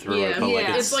could see through Yeah. it, but like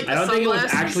Yeah. It's like I the don't think it was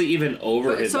sunglasses. actually even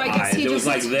over his So I guess eyes. he It was just-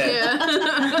 like this.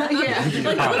 Yeah. yeah,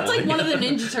 Like it looked like one of the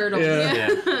Ninja Turtles. Yeah.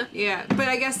 yeah. yeah. But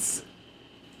I guess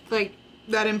like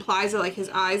that implies that like his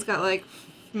eyes got like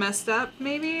messed up,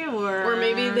 maybe, Or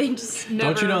maybe they just never.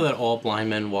 Don't you know that all blind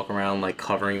men walk around like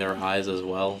covering their eyes as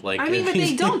well? Like I mean, but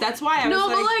they don't. That's why I was No,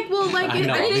 like, but like, I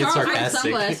know, I I'm think being it's Charles had sarcastic.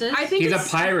 sunglasses. I think He's a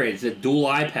it's, pirate. It's a dual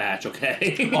eye patch,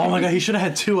 okay? Oh my god, he should have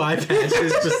had 2 eye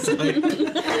patches. Just like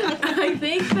I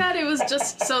think that it was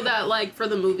just so that like for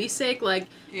the movie's sake, like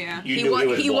yeah. You he knew was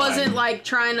was he blind. wasn't like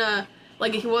trying to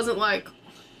like he wasn't like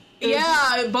It was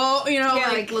yeah, you know, Yeah,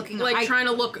 like like, looking- like I- trying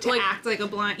to look To like act like a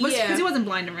blind. Yeah. Because he wasn't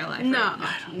blind in real life. no,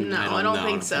 right? no, I I don't don't know.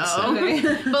 think I so. don't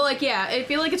Okay. But like yeah, I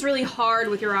feel like it's really hard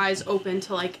with your eyes open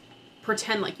to like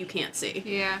pretend like you can't see.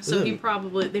 Yeah. So Ugh.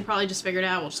 they probably just figured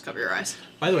out we'll just cover your eyes.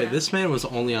 By the way, Yeah. this man was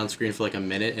only on screen for like a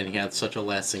minute, and he had such a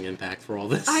lasting impact for all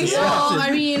this. I know. Well, I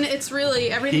mean, it's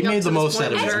really everything. He up made to the this most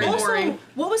point out of was it. very And also, boring.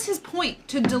 what was his point?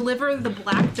 To deliver the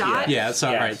black dot? Yeah, so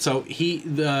Yes. right. So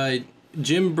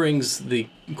Jim brings the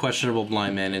questionable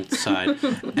blind man inside,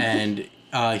 and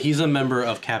he's a member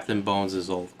of Captain Bones'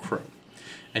 old crew.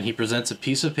 And he presents a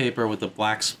piece of paper with a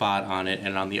black spot on it,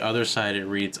 and on the other side it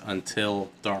reads "Until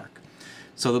Dark."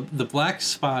 So the black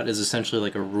spot is essentially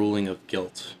like a ruling of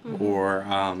guilt or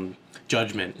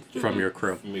judgment from your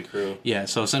crew. Me crew. Yeah,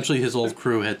 so essentially his old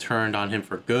crew had turned on him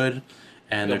for good,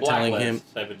 and The they're telling him,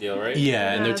 blacklist type of deal, right?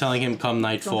 yeah, and they're Yes. telling him come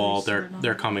nightfall, Don't be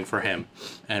they're coming for him,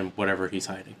 and whatever he's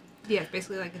hiding. Yeah,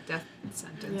 basically like a death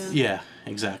sentence. Yeah.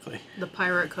 Yeah, exactly. The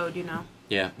pirate code, you know.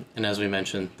 Yeah, and as we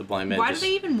mentioned, the blind man Why just... did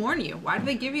they even warn you? Why did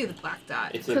they give you the black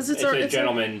dot? It's a, 'Cause it's it's a a-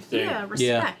 gentleman's thing. Yeah,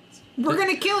 respect. We're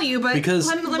gonna kill you, but Because-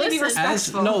 let me be Listen, As,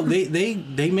 respectful. no,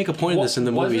 they make a point of this in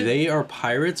the Was movie. it- They are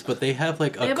pirates, but they have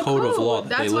like They a have code of law that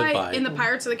That's they live why by. in the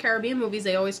Pirates of the Caribbean movies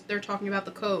they're talking about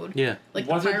the code. Yeah. Like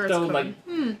Was the it pirates though code.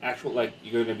 like actual like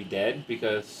you're gonna be dead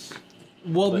because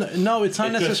Well, But no, it's not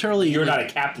it's just necessarily you're not a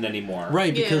captain anymore.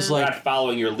 right because Yeah. You're like not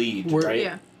following your lead, We're- right?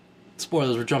 Yeah.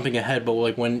 spoilers. We're jumping ahead, but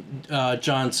like when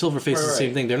John Silver faces the Right, same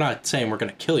right. thing, they're not saying we're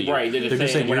gonna kill you. Right, they're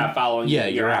just saying we're you're- not following you, Yeah,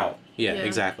 you're you're out. out. Yeah,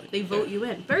 exactly. They vote you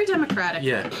in. Very democratic.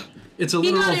 Yeah, it's a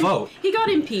He literal got vote. He got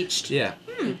impeached. Yeah.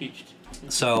 Impeached.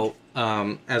 So,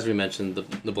 as we mentioned,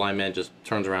 the blind man just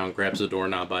turns around, grabs the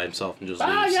doorknob by himself, and just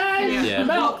Bye leaves. guys. Yeah.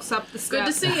 walks up the Good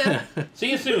steps. to see you.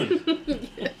 See you soon.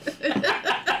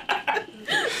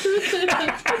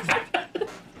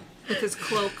 With his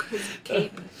cloak, his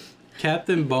cape.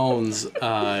 Captain Bones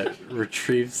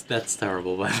retrieves. That's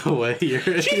terrible, by the way. You're,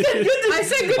 I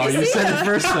said good oh, to you see said you. it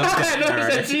first. Okay, No, all I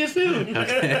said right. see you soon.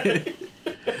 Okay.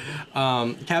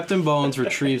 Captain Bones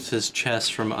retrieves his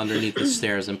chest from underneath the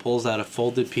stairs and pulls out a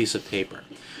folded piece of paper.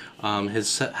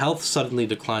 His health suddenly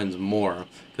declines more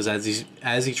because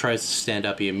as he tries to stand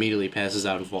up, he immediately passes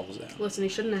out and falls down. Listen, he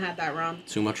shouldn't have had that rum.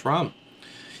 Too much rum.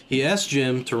 He asks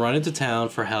Jim to run into town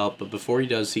for help, but before he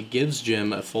does, he gives Jim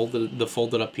the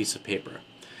folded up piece of paper.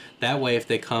 That way, if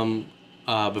they come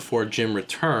before Jim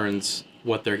returns,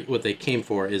 what they came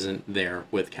for isn't there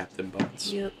with Captain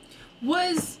Bones. Yep.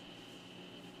 Was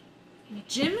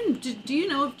Do you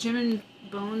know if Jim and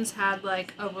Bones had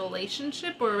like a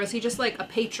relationship, or was he just like a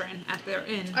patron at their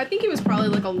inn? I think he was probably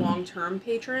like a long-term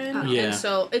patron. Yeah. And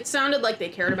so it sounded like they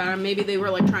cared about him. Maybe they were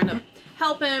like trying to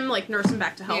help him, like nurse him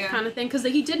back to health kind of thing. Because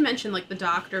he did mention like the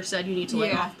doctor said you need to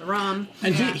lay off the rum.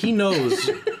 And he knows.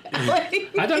 Like,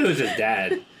 I thought it was his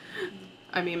dad.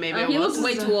 I mean, maybe He it looks was.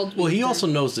 way too old. to Well, be he dead. also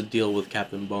knows the deal with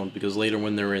Captain Bones because later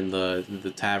when they're in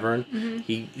the tavern,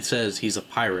 he says he's a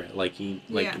pirate. Like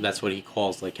that's what he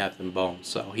calls like Captain Bones.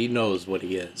 So he knows what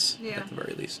he is at the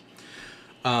very least.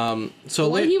 So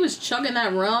when he was chugging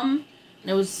that rum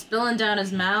and it was spilling down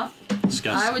his mouth,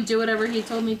 disgusting. I would do whatever he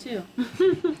told me to.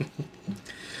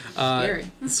 Scary.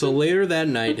 So later that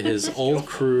night, his old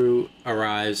crew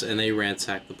arrives and they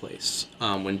ransack the place.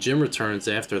 When Jim returns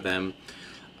after them,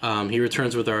 he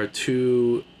returns with our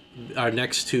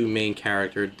next two main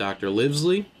character, Dr.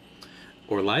 Livesley,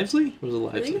 or Livesley? Was it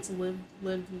Livesley? I think it's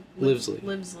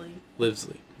Livesley.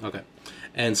 Livesley. Okay.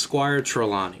 And Squire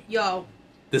Trelawney. Yo,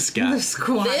 This guy.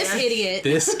 this idiot.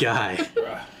 This guy.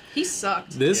 He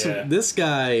sucked. This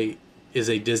guy is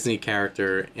a Disney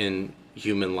character in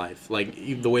human life. Like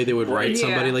the way they would write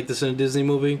somebody like this in a Disney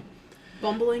movie.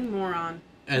 Bumbling moron.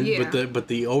 And but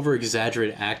the over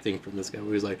exaggerated acting from this guy,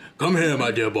 where he's like, "Come here,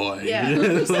 my dear boy." Yeah.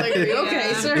 It's like, are you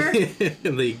okay, sir?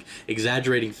 And the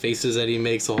exaggerating faces that he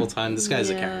makes the whole time. This guy's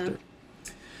a character.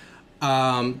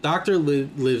 Dr.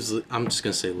 Livesley. I'm just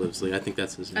gonna say Livesley. I think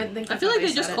that's his name. I feel like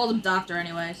they just called him Doctor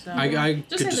anyway. So I Just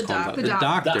could say just the call doc. him The the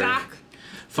doc. doctor.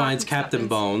 Finds Captain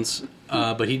Bones,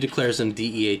 but he declares him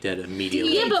DEA dead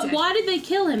immediately. Yeah, but why did they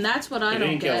kill him? That's what I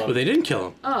don't didn't kill get. him. But they didn't kill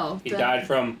him Oh, He died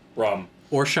from rum.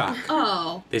 or shock.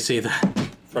 Oh, They say that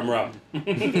From rum.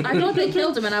 I thought they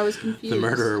killed him, and I was confused. the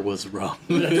murderer was rum.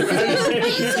 So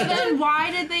then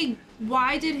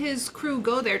why did his crew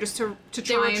go there just to They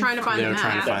try were and trying to find They the were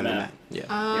trying to map. find the map. Yeah.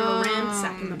 They were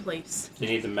ransacking the place. You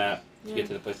need the map to get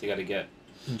to the place you gotta get.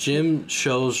 Jim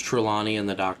shows Trelawney and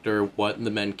the doctor what the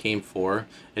men came for,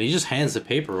 and he just hands the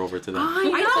paper over to them. I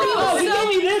know. Oh, he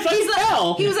gave me this. I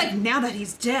tell. He was like, now that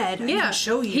he's dead, I Yeah, can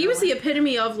show you. He was the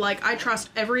epitome of like, I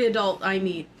trust every adult I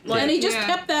meet. Like, And he just Yeah.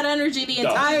 kept that energy the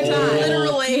entire whole- time.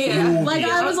 literally. Like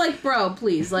I was like, bro,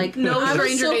 please, like No I was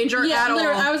stranger danger yeah, at all.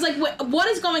 literally, I was like, what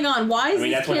is going on? Why is I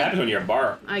mean, this that's what kid? happens when you're a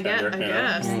bar. I guess.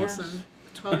 Yeah. Listen.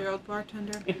 12-year-old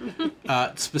bartender.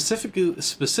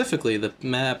 Specifically,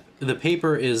 the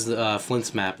paper is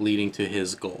Flint's map leading to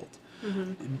his gold.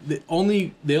 They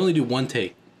only do one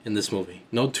take in this movie,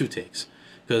 no two takes,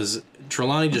 because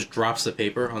Trelawney just drops the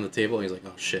paper on the table and he's like,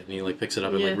 "Oh shit!" and he like picks it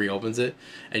up and like reopens it,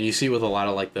 and you see with a lot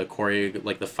of like the choreo,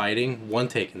 like the fighting, one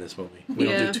take in this movie. We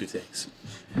don't do two takes.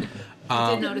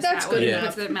 I did notice that's that when good he enough.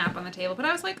 puts the map on the table, but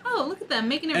I was like, oh, look at them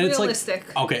making it And it's realistic.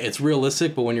 like, okay, it's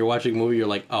realistic, but when you're watching a movie, you're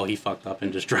like, "Oh, he fucked up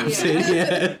and just drops Yeah.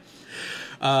 it."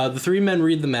 Yeah. The three men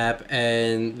read the map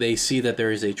and they see that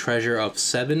there is a treasure of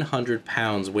 700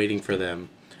 pounds waiting for them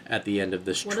at the end of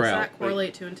this What trail. does that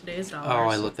correlate to in today's dollars? Oh,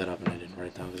 I looked that up and I didn't write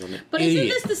it down because I'm an But idiot.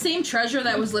 isn't this the same treasure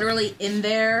that was literally in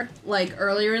there like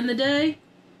earlier in the day,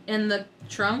 in the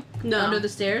trunk No. under the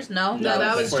stairs? No, No, that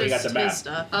that's was where you got just the map. his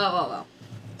stuff. Oh.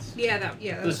 Yeah, that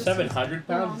It was was 700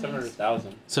 pounds?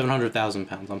 700,000. 700,000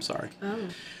 pounds, I'm sorry. Oh.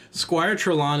 Squire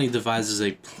Trelawney devises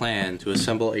a plan to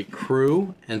assemble a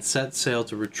crew and set sail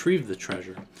to retrieve the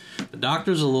treasure. The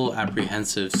doctor's a little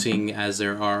apprehensive, seeing as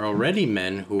there are already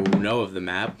men who know of the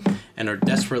map and are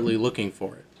desperately looking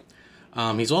for it.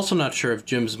 He's also not sure if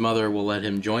Jim's mother will let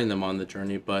him join them on the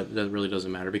journey, but that really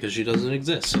doesn't matter because she doesn't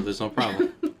exist, so there's no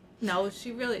problem. No,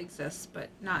 she really exists, but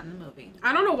not in the movie.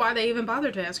 I don't know why they even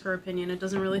bothered to ask her opinion. It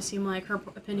doesn't really seem like her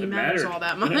opinion It matters mattered. all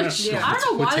that much. Yeah. I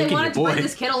don't know We're why they taking wanted your to bring boy.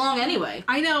 this kid along anyway.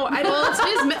 I know. Well, it's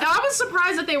his. I was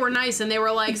surprised that they were nice and they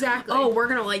were like, Exactly. "Oh, we're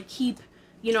gonna like keep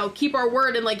our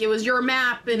word and like it was your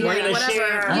map and We're like gonna whatever."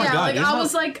 share. Oh my Yeah, God, like you know-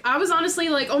 I was honestly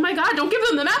like, "Oh my God, don't give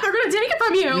them the map. They're gonna take it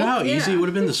from you." You know how Yeah. easy it would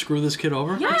have been to screw this kid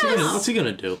over? Yes. What's he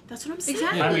gonna do? That's what I'm saying.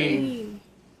 Exactly. I mean,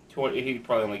 he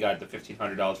probably only got the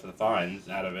 $1,500 for the fines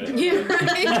out of it. Yeah.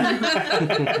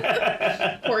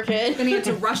 Poor kid. Then he had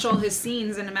to rush all his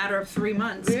scenes in a matter of 3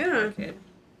 months. Yeah. Poor kid.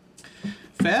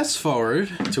 Fast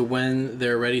forward to when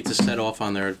they're ready to set off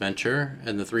on their adventure,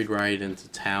 and the three ride into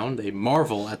town. They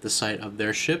marvel at the sight of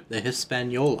their ship, the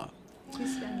Hispaniola.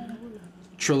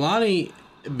 Trelawney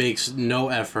makes no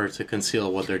effort to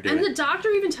conceal what they're doing. And the doctor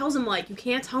even tells him like, "You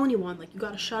can't tell anyone. Like, you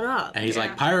gotta shut up." And he's Yeah.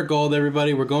 like, "Pirate gold,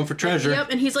 everybody, we're going for treasure." Yep,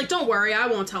 and he's like, "Don't worry, I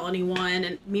won't tell anyone."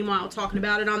 And meanwhile, talking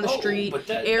about it on the street, But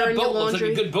that airing your boat looks like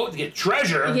laundry. a good boat to get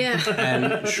treasure. Yeah.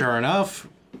 And sure enough,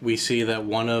 we see that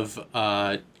one of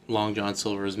Long John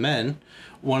Silver's men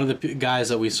one of the guys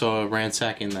that we saw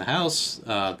ransacking the house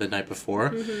the night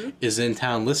before is in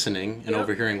town listening and Yep.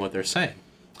 overhearing what they're saying.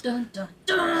 Dun, dun,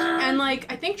 dun. And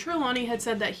like I think Trelawney had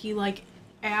said that he like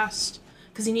asked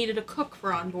because he needed a cook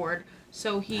for on board,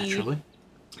 so he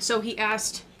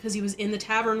asked because he was in the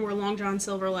tavern where Long John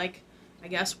Silver like I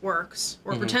guess works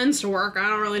or pretends to work. I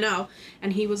don't really know.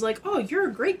 And he was like, "Oh, you're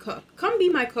a great cook. Come be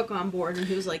my cook on board." And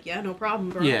he was like, "Yeah, no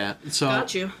problem, bro. Yeah, so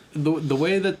Got you." the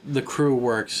way that the crew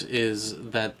works is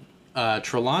that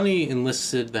Trelawney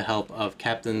enlisted the help of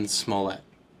Captain Smollett.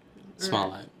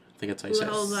 Smollett, I think that's how you Who say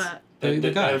the it. hell's that?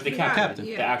 The guy. The captain.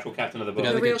 Yeah. The actual captain of the boat. guy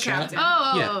The that real gets shot? captain.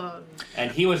 Oh. Yeah.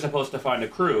 And he was supposed to find a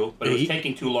crew, but it was He-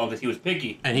 taking too long because he was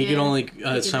picky. And he could Yeah. only did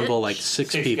assemble it. like six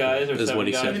Six people, guys or is seven what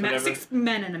he guys. said. Whatever. 6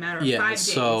 men in a matter of Yeah, 5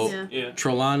 days. so Yeah. Yeah.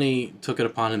 Trelawney took it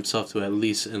upon himself to at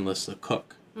least enlist a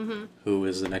cook, who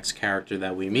is the next character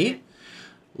that we meet,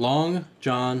 Long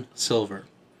John Silver.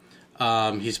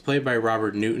 He's played by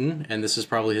Robert Newton, and this is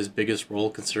probably his biggest role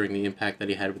considering the impact that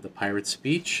he had with the pirate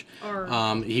speech. Or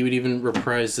He would even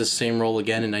reprise this same role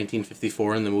again in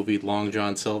 1954 in the movie Long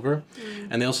John Silver,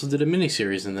 and they also did a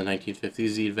miniseries in the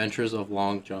 1950s, The Adventures of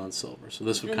Long John Silver. So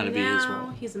this would and kind of be his now role.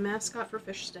 he's a mascot for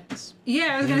fish sticks.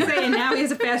 Yeah, I was gonna say, and now he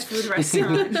has a fast food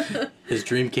restaurant. His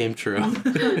dream came true.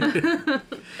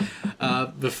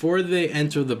 Before they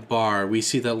enter the bar, we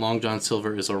see that Long John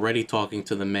Silver is already talking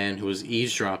to the man who is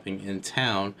eavesdropping in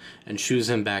town and shoos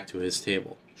him back to his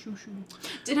table.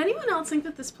 Did anyone else think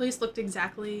that this place looked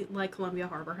exactly like Columbia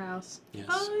Harbor House? Yes.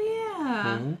 Oh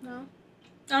yeah. Mhm. No,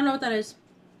 I don't know what that is.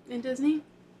 in Disney,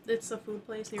 it's a food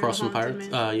place near Across the from Haunted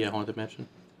Pirates? Mansion. Yeah, Haunted Mansion.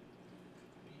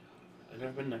 I've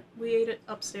never been there. We ate it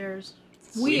upstairs.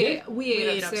 We did? ate, we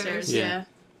ate upstairs. Yeah.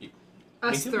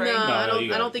 Us Me three. No, No, I don't.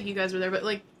 you I don't guys. think you guys were there, but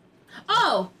like,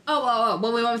 Oh.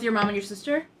 When we went with your mom and your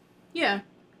sister? yeah,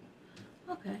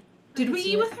 Okay. Did I we can see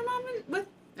eat it. with her mom? With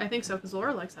I think so because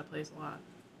Laura likes that place a lot.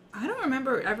 I don't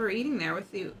remember ever eating there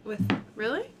with you. With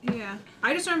Really? yeah,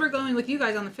 I just remember going with you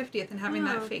guys on the 50th and having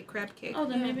that Oh. fake crab cake. Oh,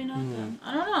 then Yeah. maybe not Mm. then.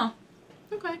 I don't know.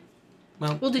 Okay.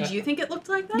 Well, Well, did you think it looked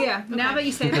like that? Yeah. Now Okay. that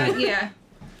you say that, yeah.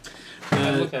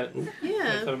 I look at it.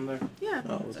 Yeah. There. Yeah.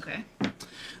 oh, It's okay.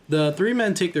 the three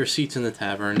men take their seats in the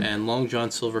tavern, and Long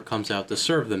John Silver comes out to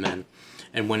serve the men.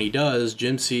 And when he does,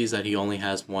 Jim sees that he only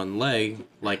has one leg,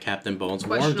 like Captain Bones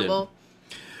warned him. Questionable.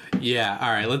 Yeah, all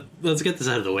right. Let's get this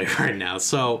out of the way right now.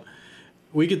 So,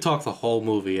 we could talk the whole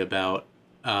movie about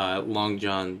Long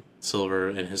John Silver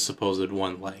and his supposed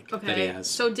one leg that he Okay. has.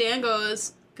 So Dan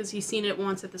goes because he's seen it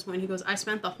once at this point. He goes, "I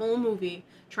spent the whole movie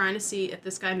trying to see if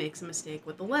this guy makes a mistake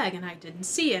with the leg, and I didn't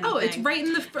see anything." Oh, it's right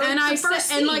in the, And the I first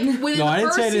said, and like scene. within No, the I didn't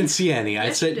first say I didn't scene- see any. I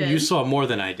Yes, said you you did. saw more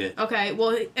than I did. Okay,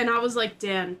 well, and I was like,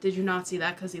 Dan, did you not see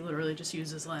that? Because he literally just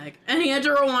used his leg. And he had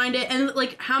to rewind it. And,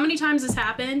 like, how many times this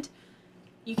happened?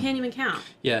 You can't even count.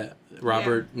 Yeah,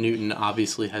 Robert Newton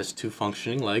obviously has two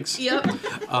functioning legs. Yep.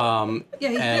 Yeah, he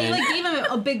and- like gave him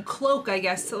a big cloak, I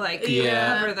guess, to like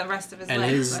Yeah. cover the rest of his And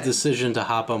legs. his but- decision to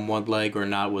hop on one leg or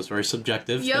not was very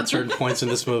subjective Yep. at certain points in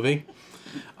this movie.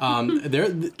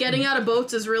 Getting out of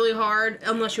boats is really hard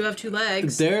unless you have two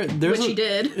legs. there's Which he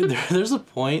did. There's a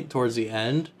point towards the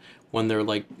end when they're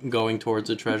like going towards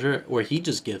the treasure where he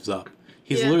just gives up.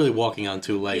 He's Yeah. literally walking on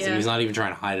two legs, and Yeah. he's not even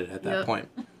trying to hide it at that Yep. point.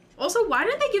 Also, why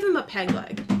didn't they give him a peg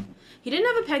leg? He didn't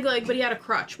have a peg leg, but he had a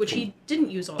crutch, which he didn't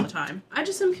use all the time. I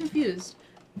just am confused.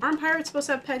 Aren't pirates supposed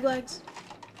to have peg legs?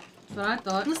 That's what I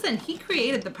thought. Listen, he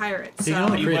created the pirates, He so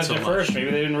only You create went so there much. first.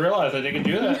 Maybe they didn't realize that they could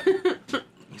do that.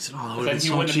 He said, "Oh, that would Then have he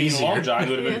been so wouldn't much have been easier." Long John. He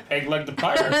would have been peg-legged the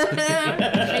pirate.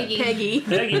 Peggy.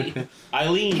 Peggy.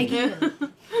 Eileen.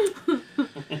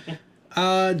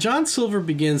 John Silver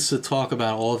begins to talk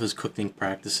about all of his cooking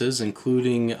practices,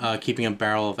 including keeping a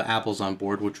barrel of apples on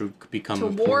board, which would become To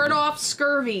important. ward off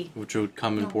scurvy. Which would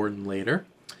come important later.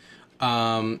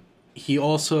 He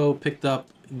also picked up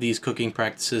these cooking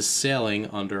practices sailing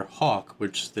under Hawk,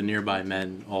 which the nearby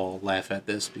men all laugh at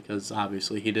this because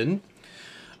obviously he didn't.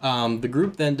 The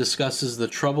group then discusses the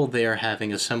trouble they are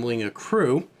having assembling a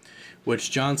crew,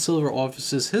 which John Silver offers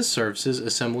his services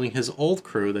assembling his old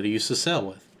crew that he used to sail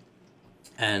with.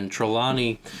 And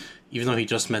Trelawney, even though he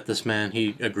just met this man,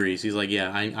 he agrees. He's like,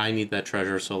 yeah, I need that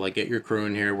treasure, so like get your crew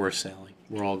in here, we're sailing.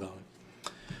 We're all going.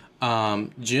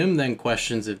 Jim then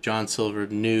questions if John Silver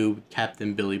knew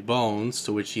Captain Billy Bones,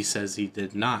 to which he says he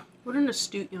did not. What an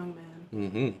astute young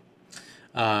man.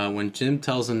 When Jim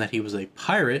tells him that he was a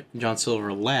pirate, John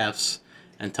Silver laughs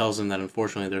and tells him that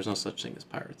unfortunately there's no such thing as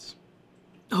pirates.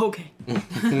 Okay.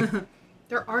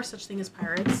 There are such thing as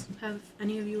pirates. Have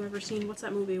any of you ever seen, what's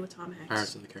that movie with Tom Hanks?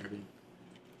 Pirates of the Caribbean.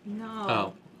 no.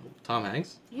 Oh, Tom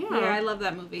Hanks? Yeah. Yeah, I love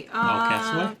that movie.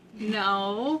 Castaway?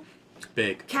 No.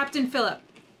 Big. Captain Phillip.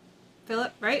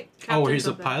 Phillip, right? Oh, where he's the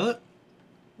something. pilot?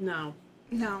 No.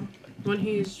 No. When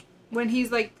he's When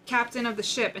he's like captain of the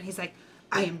ship and he's like,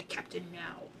 I am the captain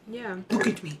now. yeah. Look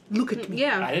at me. Look at me.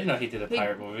 Yeah. I didn't know he did a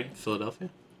pirate movie. Philadelphia?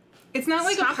 It's not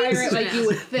like Stop a pirate being like you so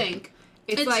would think.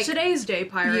 It's, It's like today's day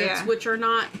pirates, Yeah. which are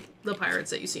not the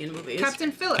pirates that you see in movies.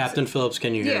 Captain Phillips. Captain Phillips,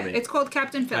 can you hear Yeah, me? it's called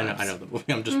Captain Phillips. I know the movie.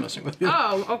 I'm just messing with you.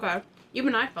 Oh, okay.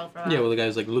 Even I fell for that. Yeah, well, the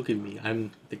guy's like, look at me.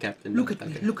 I'm the captain. Look at me.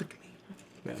 Okay. Look at me.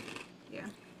 Yeah. Yeah.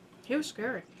 He was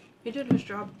scary. He did his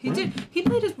job. He did. He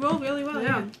played his role really well.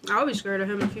 Yeah. I would be scared of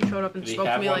him if he showed up and Did he spoke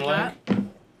to have me one like leg? that. You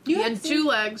He haven't had seen, 2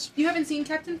 legs. You haven't seen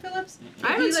Captain Phillips? I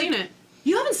haven't He, like- seen it.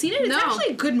 You haven't seen it? It's No. actually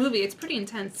a good movie. It's pretty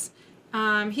intense.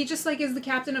 He just like is the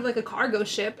captain of like a cargo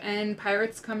ship, and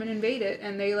pirates come and invade it,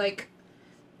 and they like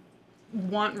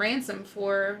want ransom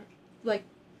for like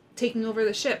taking over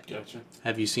the ship. Gotcha.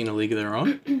 Have you seen A League of Their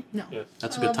Own? No. Yes.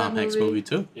 That's a I good love Tom that Hanks movie. movie,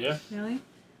 too. Yeah. Really?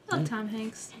 I love Tom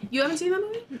Hanks. You haven't seen that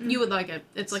movie? You would like it.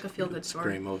 It's like a feel-good story.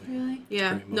 Great movie. Really?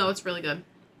 Yeah. Great No, movie. it's really good.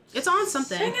 It's on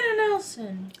something. Singing a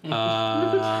Nelson.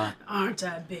 Aren't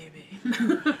that baby?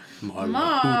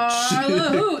 Marla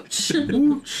Hooch.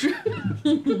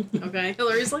 Okay.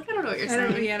 Hillary's like, I don't know what you're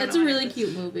saying. It's a really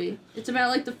cute movie. It's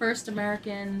about like the first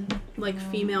American. Like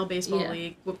female baseball Yeah.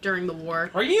 league during the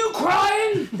war. Are you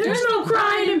crying? There's no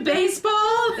crying in baseball.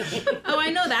 Oh,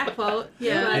 I know that quote.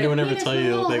 Yeah. Anyone ever Penis tell with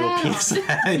you a they'll little go penis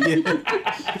hat?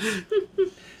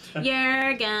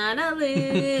 You're gonna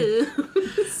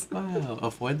lose. Wow,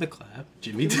 avoid the clap.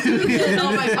 Jimmy too.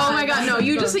 Oh my god, no,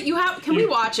 you have, can we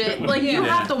watch it? Like, you Yeah.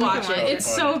 have to watch We it. can watch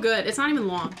It's so good. It's not even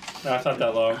long. No, it's not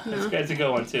that long. No. It's a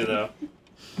good one too, though.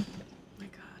 Oh my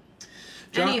god.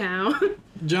 John- Anyhow.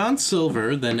 John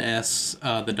Silver then asks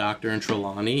the doctor and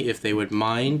Trelawney if they would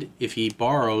mind if he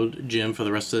borrowed Jim for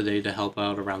the rest of the day to help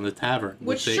out around the tavern.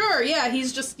 Which, they- sure, yeah,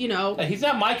 he's just, Hey, he's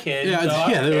not my kid. Yeah, so I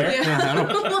yeah, don't they were- care. yeah, I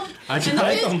don't. I, And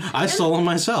the kid- I stole him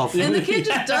myself. and the kid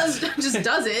just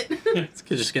does it. This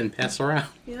kid's just getting passed around.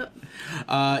 Yep.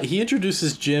 He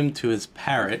introduces Jim to his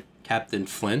parrot, Captain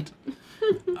Flint.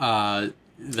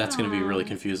 That's going to be really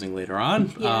confusing later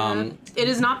on. Yeah. It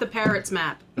is not the parrot's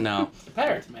map. No. The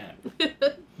pirates, man.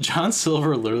 John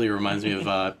Silver literally reminds me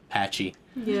of Patchy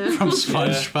Yeah. from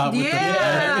SpongeBob with the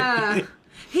Yeah.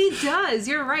 He does.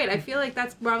 You're right. I feel like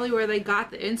that's probably where they got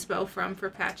the inspo from for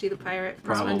Patchy the Pirate.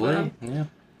 from Probably. SpongeBob. Yeah.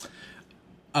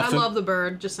 I love the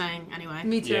bird, just saying, anyway.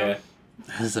 Me too. Yeah.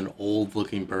 That is an old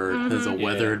looking bird. That is a Yeah.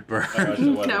 weathered I watched bird.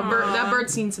 the weather. That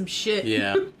bird's seen some shit.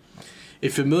 Yeah. A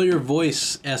familiar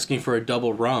voice asking for a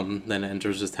double rum then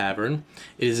enters the tavern.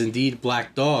 It is indeed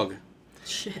Black Dog,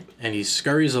 Shit. and he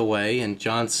scurries away, and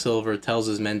John Silver tells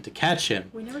his men to catch him.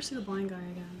 We never see the blind guy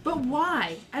again. But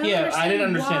why? I don't Yeah, I understand didn't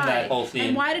understand why. that whole scene.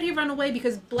 And why did he run away?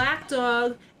 Because Black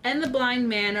Dog and the Blind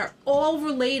Man are all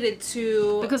related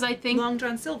to Because I think Long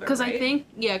John Silver. Because right? I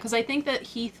think that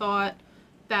he thought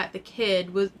that the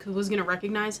kid was gonna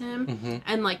recognize him Mm-hmm.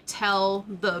 and like tell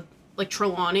the like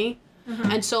Trelawney,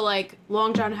 and so like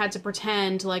Long John had to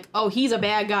pretend like, oh, he's a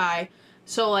bad guy,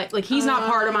 so like he's not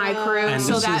part of my crew, And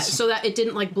so this that is- so that it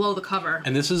didn't like blow the cover.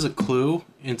 And this is a clue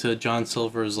into John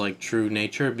Silver's like true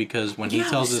nature, because when he Yeah, I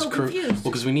tells was his so crew, confused.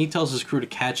 because when he tells his crew to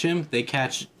catch him, they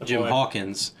catch Jim boy.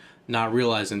 Hawkins, not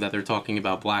realizing that they're talking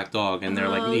about Black Dog, and they're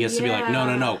like, he has to be like, no,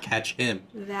 yeah. catch him.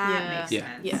 That makes Yeah.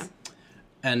 sense. Yeah,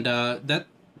 And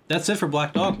that's it for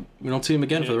Black Dog. We don't see him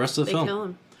again for the rest of the they film. kill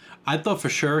him. I thought for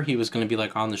sure he was going to be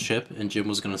like on the ship, and Jim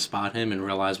was going to spot him and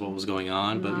realize what was going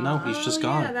on, but no, he's just Oh,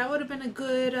 gone. Yeah, that would have been a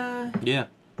good. Yeah. Yeah.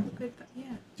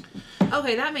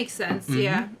 Okay, that makes sense. Mm-hmm.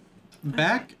 Yeah.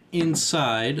 Back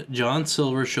inside, John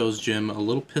Silver shows Jim a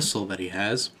little pistol that he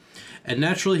has, and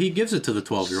naturally he gives it to the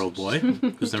 12-year-old boy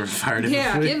who's never fired it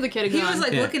Yeah, before. Give the kid a He gun. was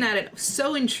like Yeah. looking at it,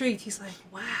 so intrigued. He's like,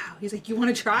 "Wow." He's like, "You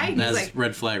want to try?" And he's That's like,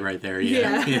 red flag right there.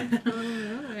 Yeah. "Yeah."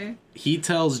 Yeah. Okay. He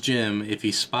tells Jim if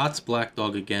he spots Black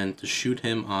Dog again to shoot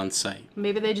him on sight.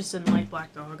 Maybe they just didn't like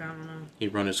Black Dog. I don't know.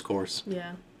 He'd run his course.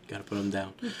 Yeah. Gotta put him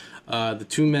down. The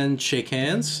two men shake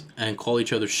hands and call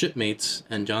each other shipmates,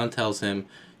 and John tells him,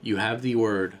 "You have the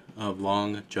word of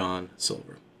Long John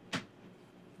Silver."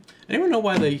 Anyone know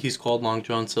why he's called Long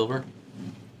John Silver?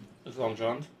 It's Long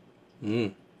John.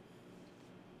 Do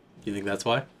you think that's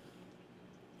why?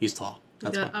 He's tall.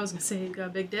 That's why. I was gonna say he got a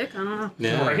big dick. I don't know.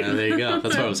 Yeah, Right. there you go.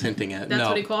 That's what I was hinting at. That's no,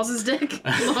 what he calls his dick.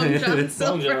 Long John Long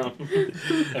Silver. John.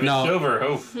 If No. it's over,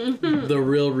 oof. the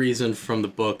real reason from the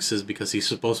books is because he's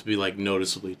supposed to be like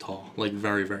noticeably tall, like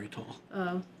very, very tall.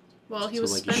 Oh. Well, he So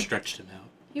was like you stretched him out.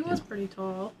 He was pretty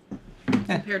tall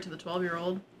compared to the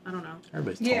 12-year-old. I don't know.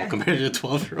 Everybody's Yeah. tall compared to a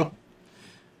 12-year-old.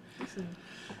 Awesome.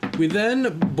 We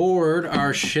then board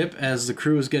our ship as the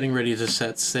crew is getting ready to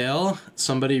set sail.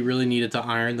 Somebody really needed to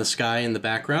iron the sky in the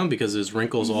background because there's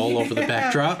wrinkles all over the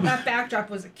backdrop. That backdrop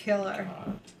was a killer.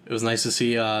 It was nice to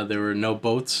see there were no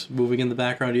boats moving in the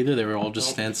background either. They were all just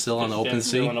standstill on the open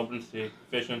sea. On open sea,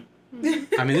 fishing.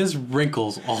 I mean, there's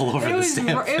wrinkles all over this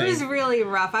damn thing. It was really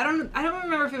rough. I don't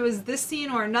remember if it was this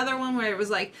scene or another one where it was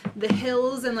like the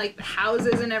hills and like the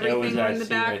houses and everything were in the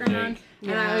background.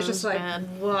 And I was just like,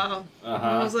 whoa.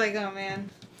 I was like, oh man.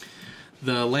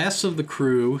 The last of the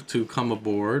crew to come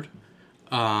aboard,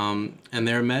 and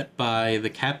they're met by the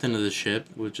captain of the ship,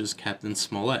 which is Captain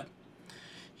Smollett.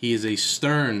 He is a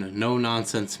stern,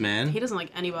 no-nonsense man. He doesn't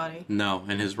like anybody. No,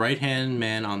 and his right-hand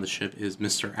man on the ship is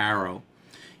Mr. Arrow.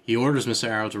 He orders Mr.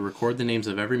 Arrow to record the names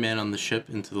of every man on the ship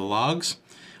into the logs,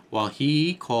 while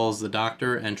he calls the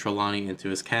doctor and Trelawney into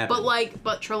his cabin.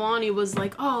 But Trelawney was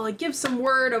like, oh, like, give some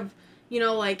word of,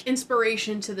 like,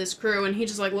 inspiration to this crew, and he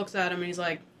just, like, looks at him and he's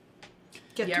like,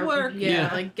 Get to work. Yeah,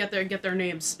 like, get their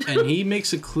names. And he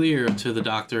makes it clear to the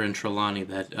doctor and Trelawney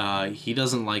that he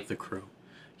doesn't like the crew.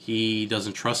 He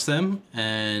doesn't trust them,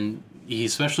 and he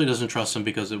especially doesn't trust them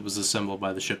because it was assembled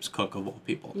by the ship's cook of all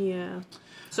people. Yeah.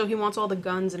 So he wants all the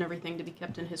guns and everything to be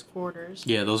kept in his quarters.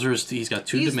 Yeah, those are he's got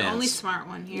two He's demands. the only smart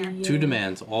one here. Yeah. Two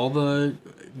demands. All the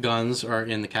guns are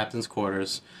in the captain's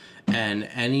quarters, and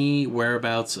any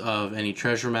whereabouts of any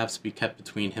treasure maps be kept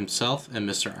between himself and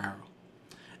Mr. Arrow.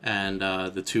 And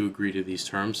the two agree to these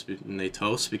terms, and they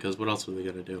toast, because what else are they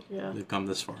going to do? Yeah. They've come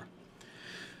this far.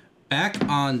 Back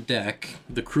on deck,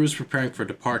 the crew's preparing for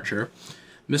departure.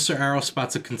 Mr. Arrow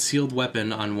spots a concealed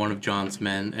weapon on one of John's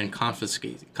men and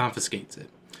confiscates it.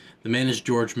 The man is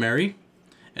George Merry,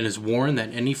 and is warned that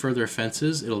any further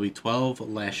offenses, it'll be 12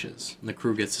 lashes. And the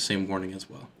crew gets the same warning as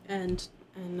well. And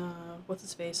what's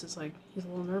his face is like, he's a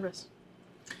little nervous.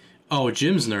 Oh,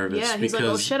 Jim's nervous Yeah, he's like,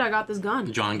 oh shit, I got this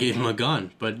gun. John gave him a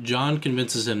gun, but John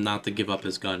convinces him not to give up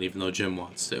his gun, even though Jim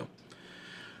wants to.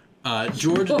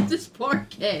 George... Oh, this poor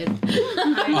kid.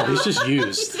 Oh, he's just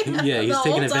used. Yeah, he's The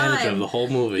taking whole advantage time. of the whole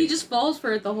movie. He just falls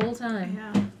for it the whole time.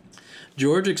 Yeah.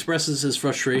 George expresses his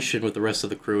frustration with the rest of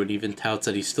the crew and even touts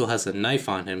that he still has a knife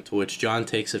on him, to which John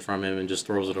takes it from him and just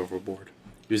throws it overboard.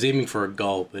 He was aiming for a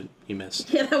gull, but he missed.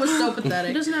 Yeah, that was so He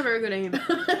pathetic. doesn't have very good aim.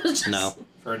 No.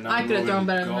 For a I could have thrown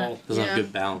better than that. Doesn't Yeah. have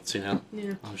good balance, you know?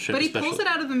 Yeah. Oh, shit, But he especially- pulls it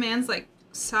out of the man's like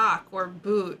sock or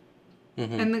boot.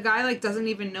 Mhm. And the guy like doesn't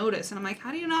even notice, and I'm like,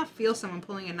 how do you not feel someone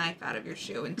pulling a knife out of your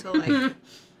shoe until like, I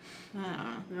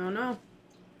don't know. No.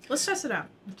 Let's test it out.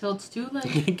 Until it's too late.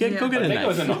 Go I get a think it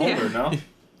was in the knife. holder, no?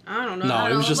 I don't know. No, I it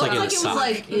don't was know. just like in a It was sock.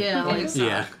 like, yeah, like,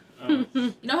 Yeah.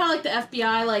 you know how like the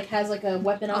FBI like has like a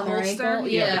weapon on their holster? ankle?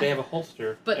 Yeah, but they have a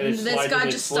holster. But and it this slides guy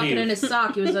in just his stuck it in sleeve. his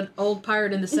sock. He was an old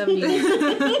pirate in the 70s.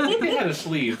 I think they had a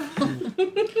sleeve.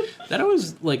 That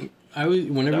always, like,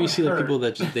 whenever That you would see like hurt. people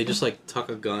that they just like tuck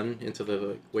a gun into the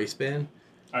like, waistband.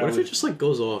 I What if it was- just like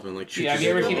goes off and like shoots? Yeah, have you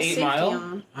ever seen Little 8 safety Mile?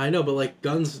 on. I know, but like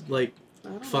guns like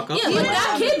fuck up. Yeah, look,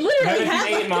 that kid literally Haven't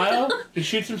seen 8 had Mile? He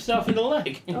shoots himself in the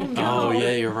leg. Oh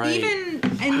yeah, you're right. Even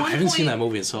in I one haven't point, seen that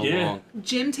movie in so Yeah. long.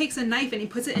 Jim takes a knife and he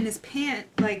puts it in his pant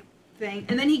like thing,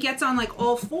 and then he gets on like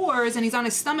all fours and he's on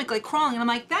his stomach like crawling, and I'm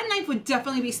like, that knife would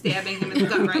definitely be stabbing him in the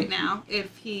gut right now if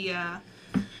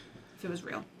it was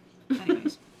real.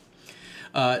 Anyways.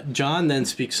 John then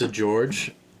speaks to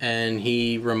George, and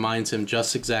he reminds him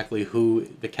just exactly who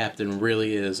the captain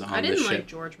really is on I the didn't ship. like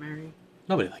George Mary.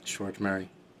 Nobody likes George Mary.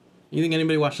 You think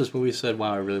anybody watched this movie and said,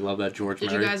 "Wow, I really love that George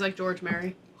Did Mary"? you guys like George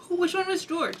Mary? Which one was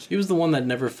George? He was the one that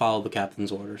never followed the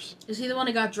captain's orders. Is he the one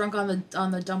who got drunk on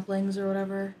the dumplings or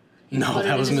whatever? No, Put it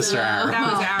that was in his- Mr. Arrow.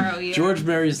 That was Arrow, yeah. George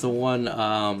Mary's the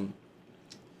one.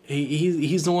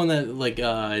 He's the one that like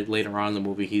later on in the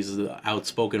movie he's the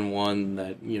outspoken one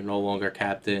that you're no longer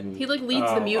captain. He like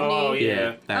leads the mutiny. Oh,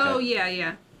 yeah. that Oh, guy.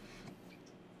 yeah.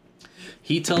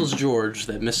 He tells George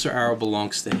that Mr. Arrow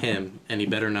belongs to him and he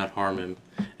better not harm him.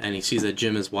 And he sees that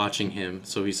Jim is watching him,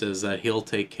 so he says that he'll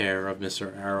take care of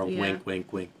Mr. Arrow. Yeah. Wink,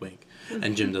 wink, wink, wink.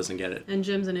 And Jim doesn't get it. And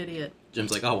Jim's an idiot.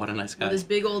 Jim's like, "Oh, what a nice guy." With his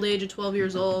big old age of 12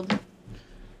 years old.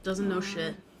 Doesn't know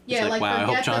shit. Yeah, like, like, wow, I hope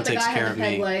forget John that the takes guy care had of a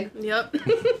peg me. leg. Yep.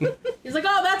 He's like,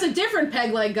 oh, that's a different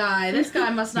peg leg guy. This guy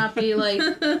must not be like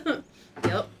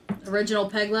Yep. original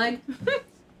peg leg.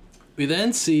 We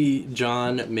then see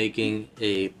John making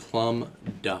a plum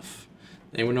duff.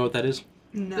 Anyone know what that is?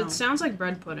 No. It sounds like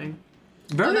bread pudding.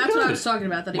 Very Oh, that's good. what I was talking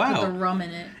about. That he Wow. put the rum in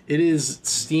it. It is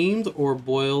steamed or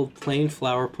boiled plain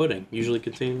flour pudding, usually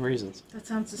containing raisins. That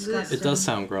sounds disgusting. It does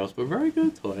sound gross, but very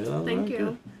good, Toy. Thank you.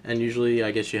 Good. And usually,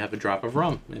 I guess you have a drop of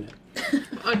rum in it.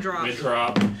 A drop. Mid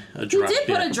drop. A He drop. did put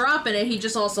yeah. a drop in it. He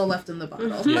just also left in the bottle.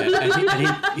 Yeah,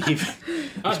 and he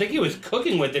I think he was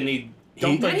cooking with it and he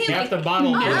dumped like Then he, half like, the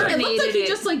bottle. Yeah, in. it looked like Marinated he it.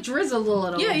 just like drizzled a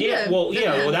little. Yeah, he Yeah, did. well,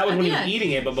 that was when he was Yeah.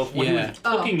 eating it, but before he Yeah. was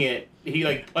cooking it, he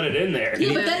like put it in there.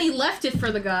 Yeah, but then he left it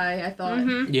for the guy. I thought.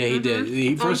 Mm-hmm. Yeah, he did. He,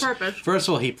 On purpose. First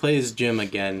of all, he plays Jim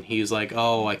again. He's like,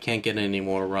 "Oh, I can't get any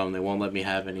more rum. They won't let me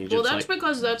have any." Well, Jim's that's like,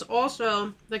 because that's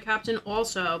also the captain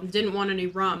also didn't want any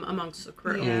rum amongst the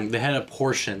crew. Yeah. They had a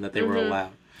portion that they were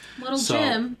allowed. Little So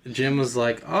Jim. Jim was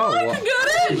like, "Oh, well."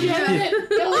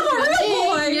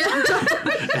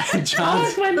 And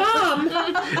John's, my mom.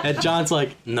 and John's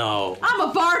like, "No." I'm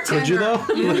a bartender. Would you though?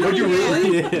 Would you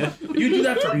really? Yeah. You do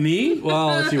that for me?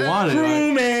 Well, if you wanted. I-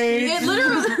 Roommate. It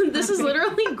literally, this is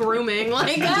literally grooming.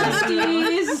 Like,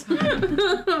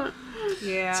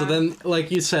 Yeah. So then,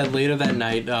 like you said, later that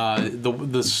night,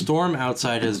 the storm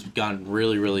outside has gotten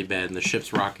really, really bad, and the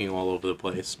ship's rocking all over the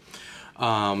place.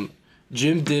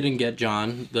 Jim didn't get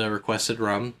John the requested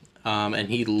rum, and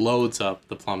he loads up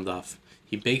the plum duff.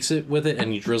 He bakes it with it,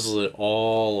 and he drizzles it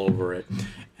all over it.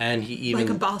 And he even... like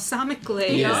a balsamic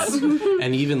glaze. Yes.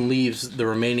 And he even leaves the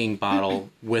remaining bottle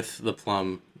with the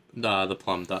plum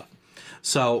duff.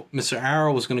 So Mr.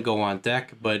 Arrow was going to go on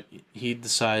deck, but he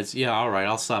decides, yeah, all right,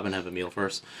 I'll stop and have a meal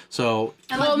first. So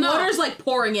And like Well, no. water's like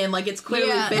pouring in, like it's clearly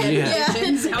Yeah. bad Yeah.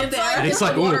 conditions out It's there. like- and he's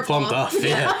like, ooh, waterfall. plum duff,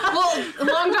 yeah. well,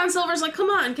 Long John Silver's like,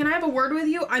 come on, can I have a word with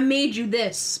you? I made you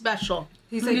this special.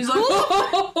 He's like,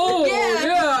 oh,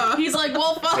 Yeah. He's like,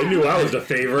 well, fuck. I knew I was the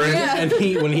favorite. Yeah. And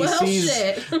when he Well, sees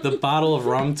shit. the bottle of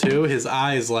rum too, his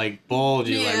eyes like bulge.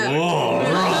 You're Yeah. like,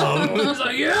 whoa, rum. He's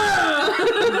like,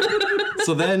 yeah.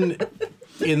 So then,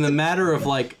 in the matter of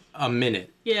like a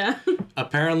minute, Yeah.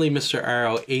 apparently Mr.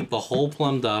 Arrow ate the whole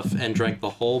plum duff and drank the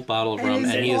whole bottle of rum,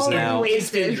 and he is now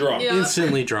Instant drunk. Yeah.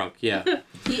 instantly drunk. Yeah.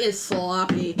 He is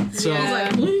sloppy. So,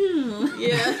 Yeah. He's like,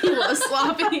 Yeah, he was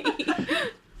sloppy.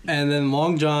 and then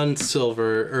Long John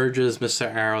Silver urges Mr.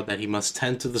 Arrow that he must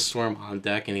tend to the storm on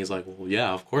deck, and he's like, well, yeah,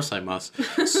 of course I must.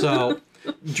 So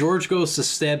George goes to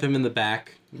stab him in the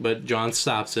back, but John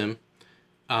stops him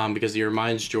because he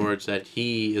reminds George that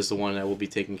he is the one that will be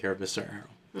taking care of Mr. Arrow.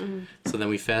 Mm-hmm. So then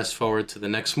we fast forward to the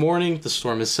next morning. The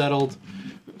storm is settled.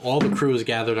 All the crew is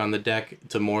gathered on the deck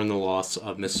to mourn the loss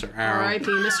of Mr. Arrow. R.I.P.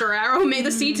 Mr. Arrow, may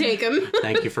the sea take him.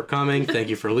 Thank you for coming. Thank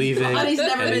you for leaving. Body's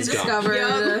never And been he's gone. discovered.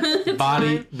 Yup.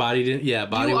 Body didn't. Yeah,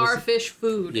 body You was. are fish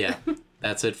food. Yeah,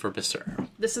 that's it for Mr. Arrow.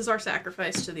 This is our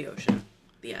sacrifice to the ocean.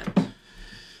 The end.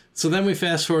 So then we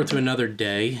fast forward to another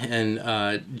day,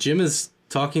 and Jim is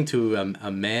talking to a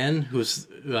man who's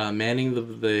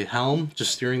manning the helm,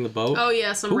 just steering the boat. Oh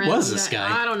yeah, some Who random was this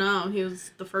guy? I don't know. He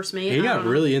was the first mate. He I got don't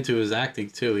know. really into his acting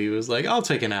too. He was like, "I'll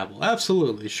take an apple,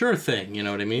 absolutely, sure thing." You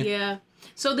know what I mean? Yeah.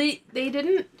 So they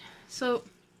didn't. So,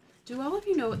 do all of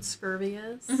you know what scurvy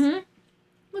is? Mm-hmm.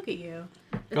 Look at you.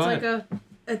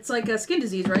 It's like a skin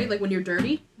disease, right? Like when you're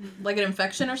dirty, like an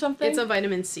infection or something. It's a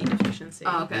vitamin C deficiency.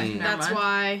 Oh, okay. Mm. Never That's mind.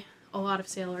 why a lot of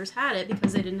sailors had it,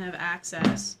 because they didn't have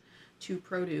access to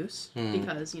produce Hmm.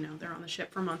 because, you know, they're on the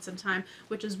ship for months at a time,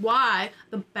 which is why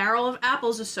the barrel of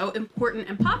apples is so important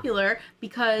and popular,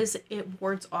 because it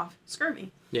wards off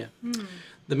scurvy. Yeah.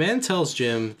 The man tells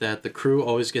Jim that the crew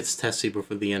always gets testy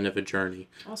before the end of a journey.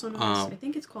 Also known as, I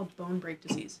think it's called bone break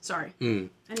disease. Sorry. Mm.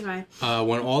 Anyway.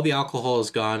 When all the alcohol is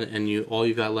gone and all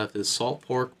you've got left is salt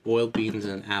pork, boiled beans,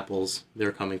 and apples,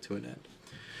 they're coming to an end.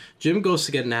 Jim goes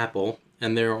to get an apple,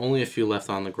 and there are only a few left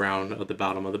on the ground at the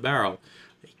bottom of the barrel.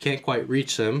 He can't quite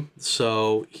reach them,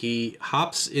 so he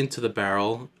hops into the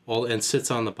barrel and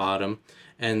sits on the bottom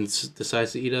and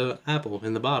decides to eat an apple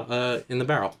in the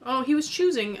barrel. Oh, he was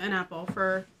choosing an apple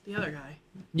for the other guy.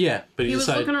 Yeah, but He was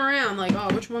decided looking around like,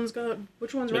 oh, which one's I rotten,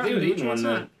 think he was which eating one's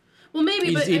one not. then. Well, maybe,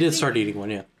 he but did start eating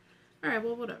one. Yeah. All right,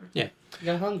 well, whatever. Yeah. He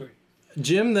got hungry.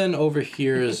 Jim then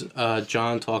overhears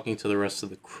John talking to the rest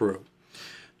of the crew.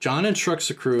 John instructs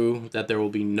the crew that there will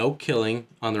be no killing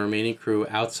on the remaining crew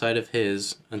outside of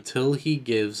his until he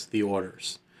gives the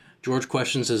orders. George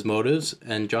questions his motives,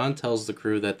 and John tells the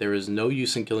crew that there is no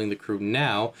use in killing the crew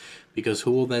now, because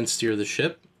who will then steer the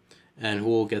ship, and who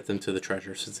will get them to the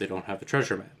treasure, since they don't have a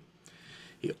treasure map.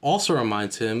 He also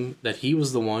reminds him that he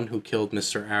was the one who killed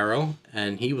Mr. Arrow,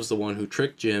 and he was the one who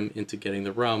tricked Jim into getting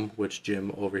the rum, which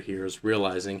Jim overhears,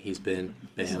 realizing he's been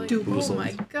It's like, bamboozled. oh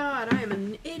my god, I am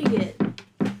an idiot.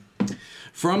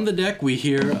 From the deck, we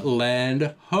hear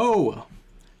land ho.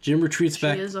 Jim retreats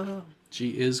back. She is a hoe. She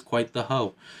is quite the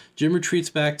hoe. Jim retreats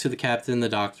back to the captain, the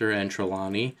doctor, and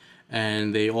Trelawney,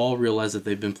 and they all realize that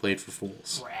they've been played for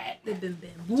fools. They've been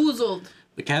bamboozled.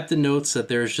 The captain notes that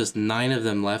there's just 9 of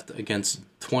them left against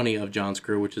 20 of John's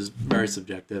crew, which is very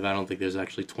subjective. I don't think there's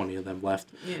actually 20 of them left.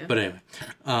 Yeah. But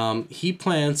anyway, he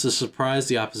plans to surprise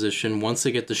the opposition once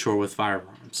they get to shore with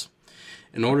firearms.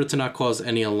 In order to not cause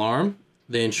any alarm,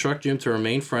 they instruct Jim to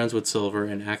remain friends with Silver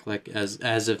and act like as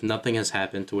if nothing has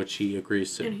happened, to which he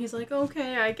agrees to. And he's like,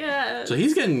 okay, I guess. So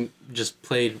he's getting just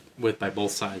played with by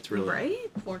both sides, really.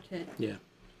 Right? Poor kid. Yeah.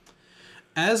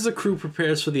 As the crew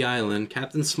prepares for the island,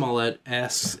 Captain Smollett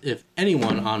asks if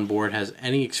anyone on board has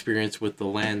any experience with the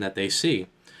land that they see.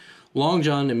 Long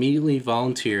John immediately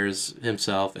volunteers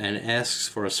himself and asks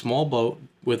for a small boat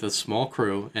with a small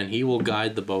crew, and he will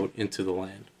guide the boat into the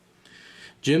land.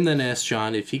 Jim then asks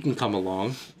John if he can come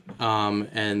along,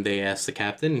 and they ask the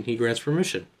captain, and he grants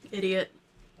permission. Idiot.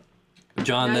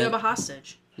 John Now you then... have a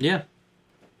hostage. Yeah.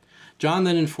 John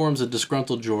then informs a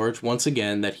disgruntled George once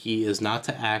again that he is not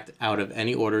to act out of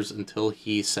any orders until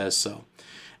he says so.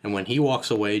 And when he walks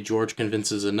away, George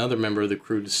convinces another member of the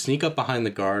crew to sneak up behind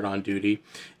the guard on duty,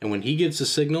 and when he gives the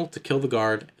signal, to kill the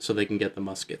guard so they can get the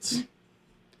muskets.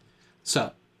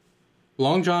 So,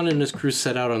 Long John and his crew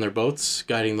set out on their boats,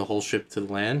 guiding the whole ship to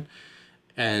the land.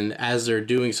 And as they're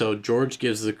doing so, George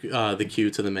gives the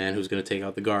cue to the man who's going to take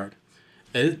out the guard.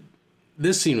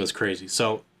 This scene was crazy.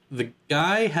 So, the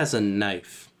guy has a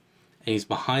knife, and he's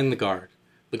behind the guard.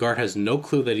 The guard has no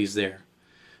clue that he's there.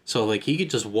 So, like, he could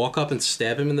just walk up and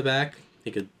stab him in the back.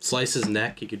 He could slice his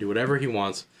neck. He could do whatever he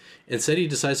wants. Instead, he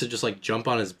decides to just, like, jump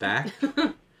on his back,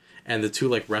 and the two,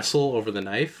 like, wrestle over the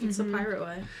knife. It's the pirate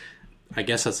way. I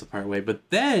guess that's the pirate way. But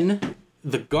then,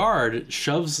 the guard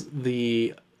shoves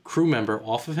the crew member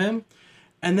off of him,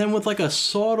 and then with, like, a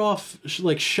sawed-off,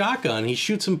 like, shotgun, he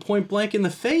shoots him point blank in the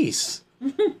face.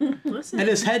 Listen. And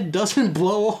his head doesn't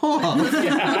blow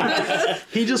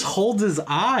off. He just holds his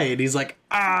eye and he's like,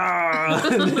 ah,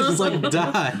 and just like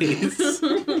dies.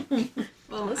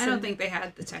 Well, I don't think they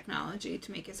had the technology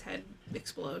to make his head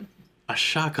explode. A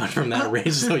shotgun from that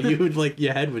range, so you would like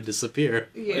your head would disappear.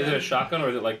 Yeah. Is it a shotgun or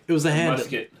is it like It was a hand.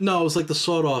 musket? No, it was like the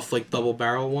sawed off like double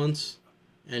barrel ones,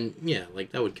 and yeah,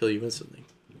 like that would kill you instantly.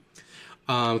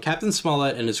 Captain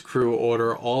Smollett and his crew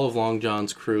order all of Long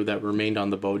John's crew that remained on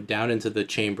the boat down into the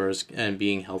chambers and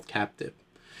being held captive.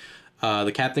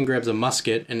 The captain grabs a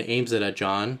musket and aims it at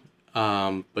John,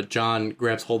 but John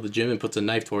grabs hold of Jim and puts a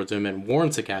knife towards him and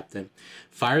warns the captain,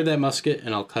 "Fire that musket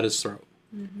and I'll cut his throat."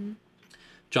 Mm-hmm.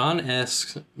 John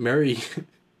asks, Mary,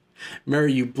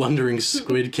 you blundering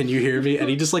squid, can you hear me? And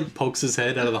he just like pokes his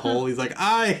head out of the hole. He's like,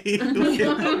 aye!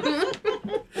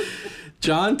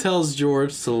 John tells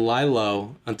George to lie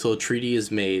low until a treaty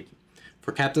is made.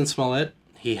 For Captain Smollett,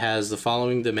 he has the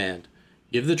following demand.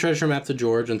 Give the treasure map to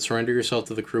George and surrender yourself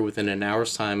to the crew within an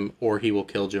hour's time, or he will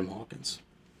kill Jim Hawkins.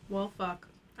 Well, fuck.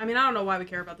 I mean, I don't know why we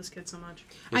care about this kid so much.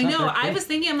 I know. I I was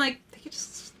thinking, I'm like, they could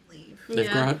just leave. They've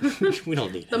Yeah. grown. We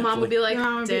don't need The mom would be like,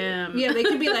 damn. Yeah, they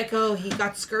could be like, oh, he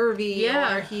got scurvy.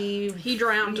 Yeah. Or he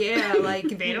drowned. Yeah,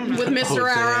 like, they don't know. With Mr.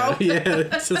 Arrow.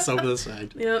 Yeah, it's just over the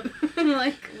side. Yep.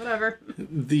 Like, whatever.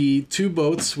 The two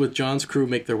boats with John's crew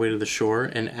make their way to the shore,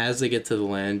 and as they get to the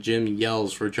land, Jim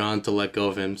yells for John to let go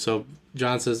of him. So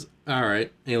John says, all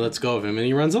right, and he lets go of him, and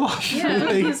he runs off.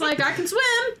 Yeah. He's like, I can swim.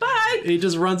 Bye. He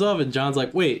just runs off, and John's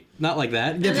like, wait, not like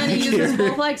that. Get And then back he uses here.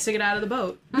 both legs to get out of the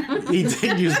boat. He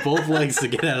did use both legs to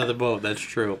get out of the boat. That's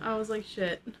true. I was like,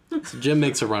 shit. So Jim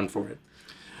makes a run for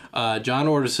it. John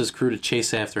orders his crew to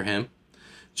chase after him.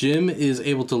 Jim is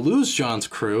able to lose John's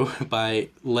crew by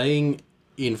laying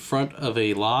in front of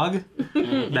a log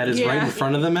that is right in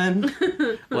front of the men.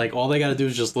 Like, all they gotta do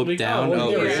is just look Like, down.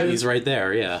 oh, Oh, yeah. he's right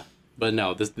there, yeah. But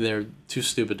no, they're too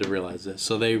stupid to realize this.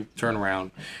 So they turn around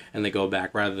and they go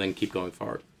back rather than keep going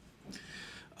forward.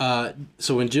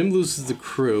 So when Jim loses the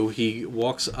crew, he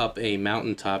walks up a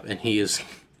mountaintop and he is...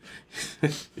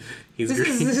 This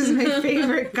is my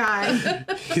favorite guy.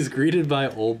 He's greeted by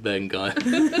old Ben Gunn.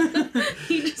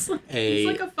 He just like, he's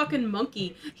like a fucking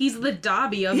monkey. He's the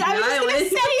Dobby of the I was just island. gonna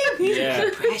say him. Yeah.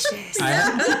 Precious.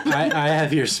 I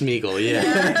have your Smeagol,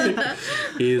 yeah.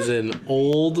 He's an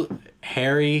old,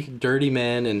 hairy, dirty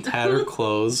man in tattered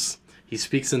clothes. He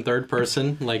speaks in third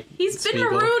person, like He's been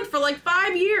Smeagol. marooned for like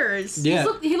 5 years. Yeah.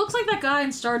 He looks like that guy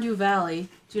in Stardew Valley.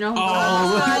 Do you know who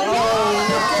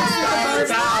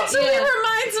That's what he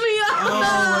reminds me of.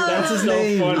 Oh, that's his So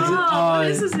name. funny. What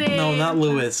is his name? No, not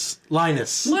Lewis.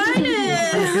 Linus.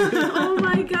 Linus! Oh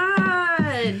my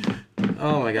god.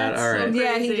 Oh my god, That's alright. so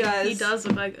Yeah, he crazy. does. He does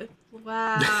look like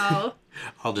wow.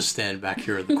 I'll just stand back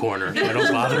here in the corner so I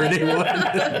don't bother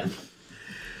anyone.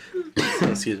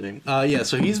 Excuse me. Yeah,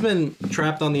 so he's been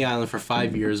trapped on the island for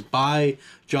 5 years by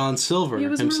John Silver He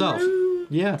was himself. marooned.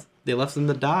 Yeah, they left him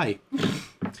to die.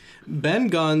 Ben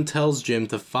Gunn tells Jim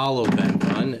to follow Ben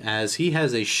Gunn as he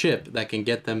has a ship that can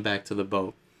get them back to the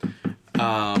boat.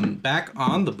 Back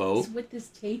on the boat. What's with this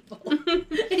table?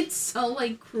 It's so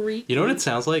like creepy. You know what it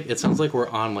sounds like? It sounds like we're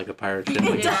on like a pirate ship. Like,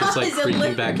 It it's just like does. It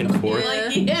creaking back and forth.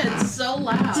 Yeah, it's so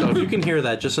loud. So if you can hear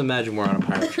that, just imagine we're on a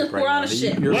pirate ship right We're now. on a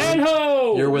ship. Land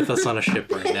ho! You're with us on a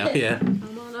ship right now. Yeah.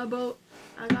 I'm on a boat.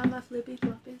 I got my flippy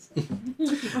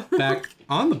floppies. Back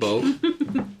on the boat,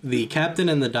 the captain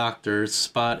and the doctor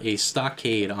spot a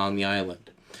stockade on the island.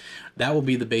 That will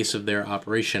be the base of their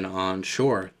operation on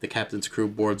shore. The captain's crew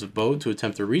boards a boat to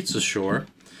attempt to reach the shore,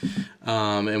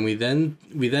 and we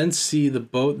then see the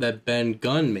boat that Ben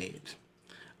Gunn made.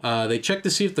 They check to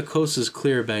see if the coast is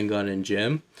clear, Ben Gunn and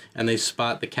Jim, and they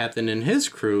spot the captain and his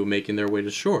crew making their way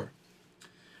to shore.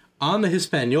 On the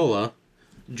Hispaniola,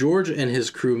 George and his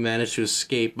crew manage to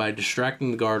escape by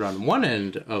distracting the guard on one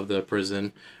end of the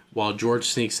prison, while George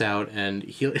sneaks out and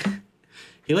he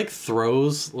like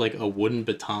throws like a wooden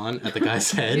baton at the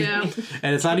guy's head. Yeah.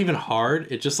 And it's not even hard.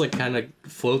 It just like kind of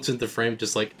floats into frame,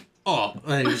 just like, oh,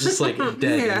 and he's just like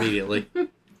dead Yeah. immediately.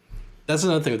 That's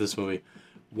another thing with this movie.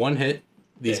 One hit,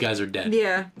 these guys are dead.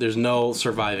 Yeah. There's no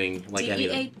surviving like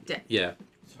anything. dead. Yeah.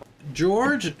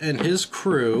 George and his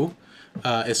crew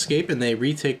escape and they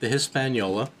retake the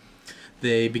Hispaniola.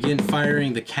 They begin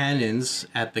firing the cannons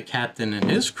at the captain and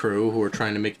his crew who are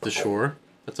trying to make it to shore.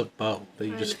 That's a bow that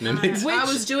you just mimicked. I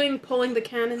was pulling the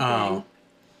cannon Oh.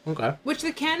 thing. Okay. Which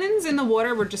the cannons in the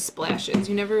water were just splashes.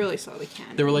 You never really saw the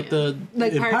cannon. They were like the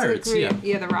like in Pirates of the Caribbean.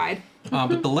 yeah. Yeah, the ride.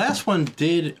 But the last one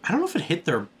did, I don't know if it hit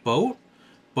their boat,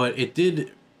 but it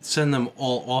did send them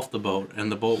all off the boat,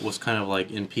 and the boat was kind of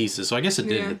like in pieces. So I guess it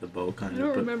did Yeah. hit the boat, kind I of. don't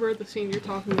but- remember the scene you're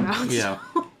talking about. Yeah.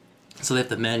 So they have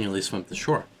to manually swim to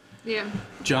shore. Yeah.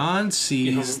 John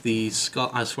sees the skull.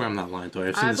 I swear I'm not lying to you.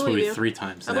 I've seen I this believe movie you. 3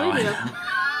 times I now. believe you.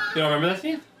 You don't remember that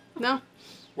scene? No.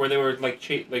 Where they were like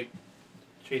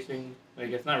chasing. I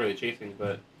guess not really chasing,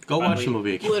 but Go watch finally- the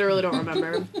movie again. Literally don't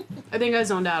remember. I think I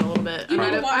zoned out a little bit. You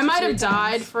need to watch I it might 3 have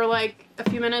died times. for like a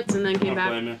few minutes and then came Don't back.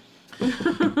 blame you.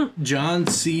 John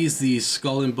sees the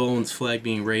skull and bones flag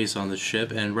being raised on the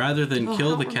ship, and rather than Oh,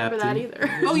 kill I the don't remember captain. that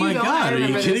either. Oh, you my don't? God, I are you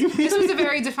remember kidding this. me? This was a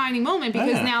very defining moment because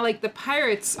Yeah. now, like, the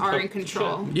pirates are in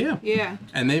control. Yeah. Yeah.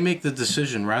 And they make the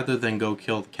decision, rather than go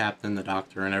kill the captain, the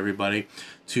doctor, and everybody,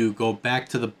 to go back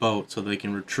to the boat so they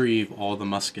can retrieve all the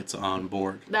muskets on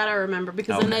board. That I remember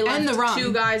because Okay. then they And left the rum.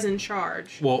 2 guys in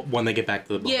charge. Well, when they get back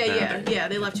to the boat. Yeah, then- yeah.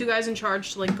 They left 2 guys in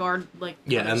charge to like guard like.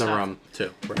 Yeah, other and the stuff. rum,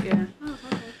 too. Right. Yeah.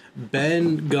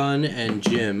 Ben Gunn and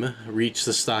Jim reach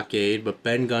the stockade, but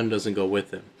Ben Gunn doesn't go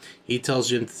with him. He tells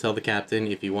Jim to tell the captain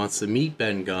if he wants to meet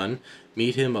Ben Gunn,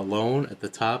 meet him alone at the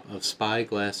top of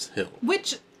Spyglass Hill.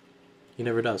 Which He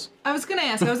never does. I was gonna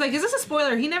ask. I was like, is this a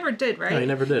spoiler? He never did, right? No, he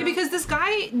never did. Yeah, because this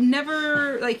guy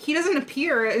never, like, he doesn't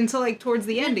appear until, like, towards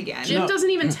the end again. Jim No. doesn't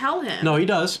even tell him. No, he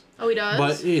does. Oh, he does.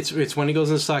 But it's when he goes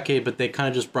in the stockade, but they kind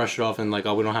of just brush it off and like,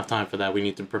 oh, we don't have time for that. We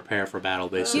need to prepare for battle,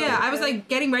 basically. Yeah, I was, like,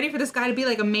 getting ready for this guy to be,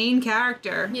 like, a main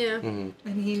character. Yeah. And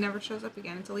he never shows up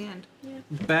again until the end.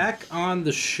 Back on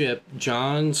the ship,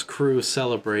 John's crew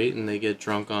celebrate and they get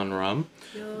drunk on rum.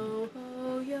 Yo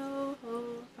ho,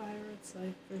 pirates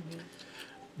life for me.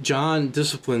 John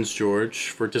disciplines George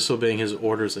for disobeying his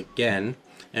orders again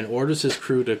and orders his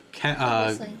crew to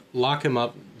lock him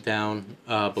up down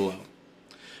below.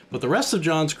 But the rest of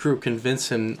John's crew convince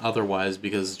him otherwise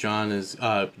because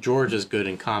George is good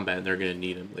in combat and they're going to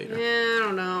need him later. Yeah, I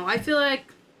don't know. I feel like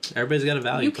Everybody's got a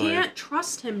value you player. can't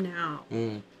trust him now.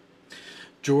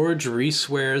 George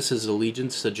re-swears his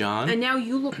allegiance to John. And now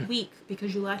you look weak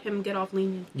because you let him get off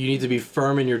lenient. You need to be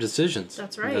firm in your decisions.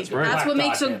 That's right. That's right. That's what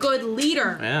makes a Black good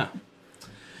leader. Yeah.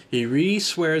 He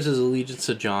re-swears his allegiance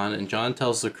to John, and John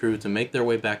tells the crew to make their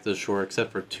way back to the shore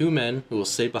except for 2 men who will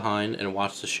stay behind and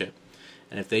watch the ship.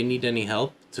 And if they need any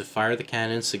help, to fire the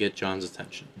cannons to get John's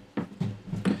attention.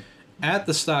 At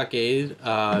the stockade,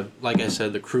 like I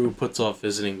said, the crew puts off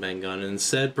visiting Ben Gunn and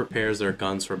instead prepares their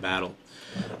guns for battle.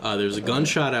 There's a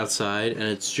gunshot outside, and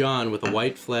it's John with a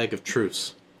white flag of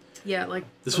truce. Yeah, like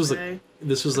This was okay.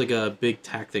 this was like a big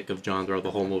tactic of John throughout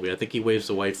the whole movie. I think he waves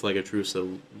the white flag of truce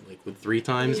like 3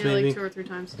 times yeah, maybe, like 2 or 3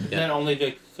 times. Yeah. Then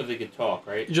only so they could talk,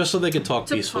 right? just so they could talk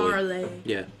To peacefully. parlay.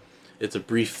 Yeah, it's a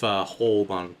brief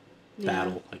hold on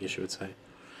battle, I guess you would say.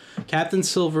 Captain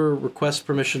Silver requests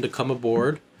permission to come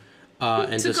aboard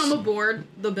and To come aboard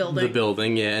the building. the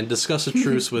building, yeah, and discuss a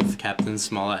truce with Captain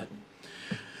Smollett.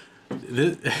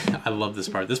 I love this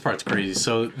part. This part's crazy.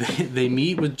 So they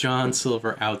meet with John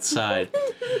Silver outside.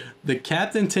 The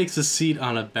captain takes a seat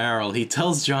on a barrel. He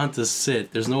tells John to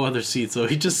sit. There's no other seat, so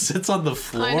he just sits on the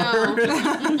floor.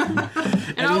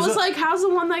 I know. And I was like, how's the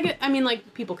one that get... I mean,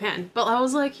 like, people can. But I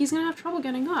was like, he's going to have trouble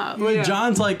getting up. When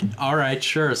John's like, all right,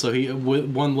 sure. So he, with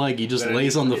one leg, he just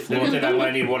lays on the floor. I'm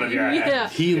gonna need one of your Yeah.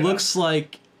 He looks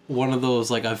like one of those,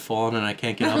 like, I've fallen and I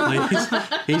can't get up ladies.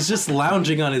 He's just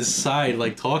lounging on his side,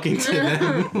 like, talking to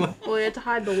them. Well, you had to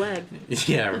hide the leg.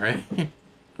 Yeah, right?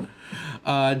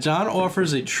 John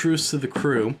offers a truce to the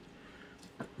crew.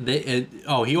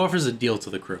 He offers a deal to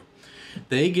the crew.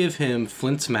 They give him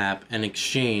Flint's map. In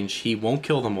exchange, he won't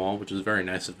kill them all, which is very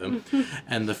nice of him.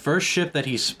 And the first ship that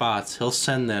he spots, he'll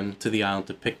send them to the island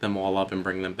to pick them all up and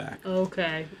bring them back.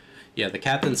 Okay. Yeah, the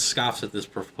captain scoffs at this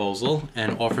proposal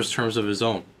and offers terms of his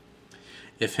own.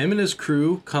 If him and his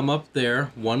crew come up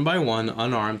there one by one,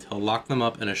 unarmed, he'll lock them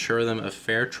up and assure them a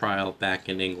fair trial back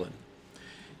in England.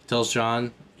 He tells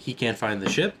John he can't find the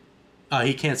ship.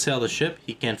 He can't sail the ship,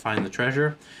 he can't find the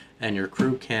treasure, and your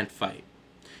crew can't fight.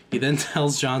 He then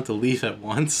tells John to leave at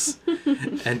once,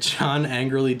 and John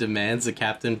angrily demands the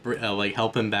captain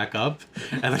help him back up,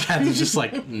 and the captain's just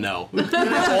like, no. They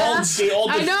all just stare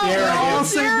at him.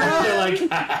 They're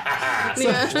like,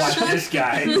 watch this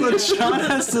guy. So John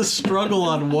has to struggle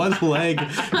on one leg,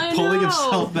 pulling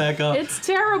himself back up. It's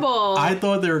terrible. I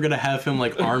thought they were gonna have him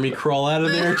like army crawl out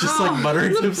of there, just like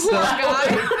muttering to himself.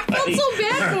 I felt so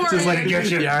bad for Just him. like, get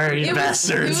you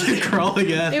bastards,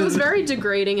 crawling at him. It was very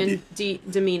degrading and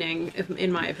demeaning,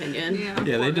 in my opinion.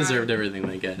 Yeah, they deserved everything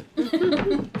they get.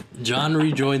 John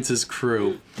rejoins his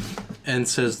crew and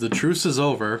says the truce is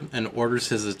over and orders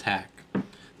his attack.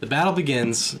 The battle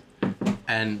begins,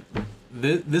 and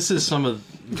this is some of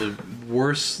the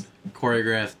worst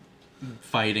choreographed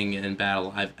fighting in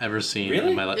battle I've ever seen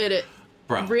in my life.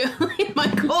 Bro. Really,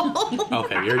 Michael?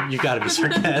 Okay, you gotta be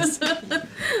sarcastic.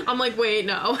 I'm like, wait,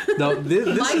 no. No,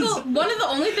 this Michael, is... one of the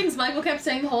only things Michael kept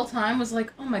saying the whole time was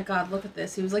like, "Oh my God, look at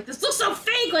this." He was like, "This looks so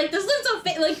fake. Like this looks so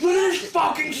fake. Like Look at this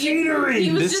fucking scenery.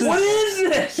 He was This just, is- What is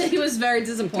this? He was very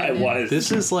disappointed. I was.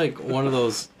 This is like one of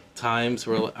those times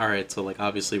where, all right, so like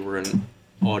obviously we're in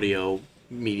audio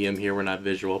medium here, we're not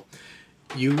visual.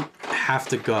 You have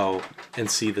to go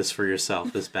and see this for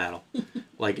yourself, this battle.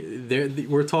 Like,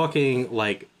 we're talking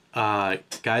like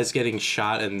guys getting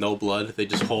shot and no blood. They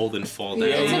just hold and fall down.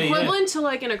 It's equivalent to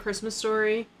like in A Christmas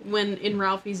Story when in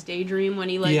Ralphie's Daydream when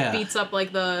he like beats up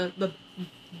like the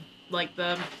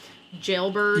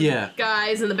jailbird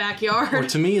guys in the backyard. Or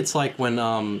to me, it's like when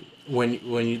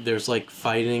there's like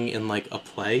fighting in like a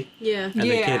play. Yeah. And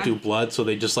they can't do blood, so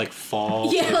they just like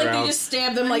fall. Yeah, to the like ground. they just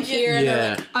stab them like here. And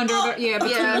they're like,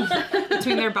 Under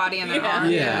between their body and their arm.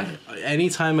 Yeah.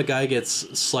 Anytime a guy gets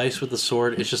sliced with a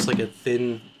sword, it's just like a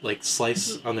thin like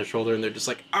slice on their shoulder, and they're just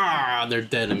like and they're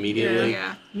dead immediately.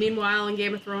 Yeah. Meanwhile, in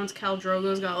Game of Thrones, Khal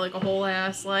Drogo's got like a whole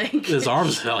ass like His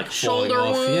arms are like falling shoulder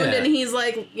off. wound, Yeah. and he's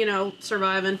like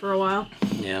surviving for a while.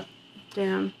 Yeah.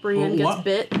 Damn, Brienne gets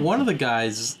bit. One of the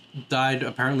guys died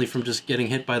apparently from just getting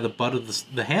hit by the butt of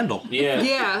the handle. Yeah.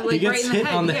 Yeah, like He gets right in the hit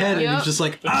head. on the head, and he's just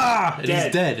like and Dead.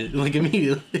 he's dead like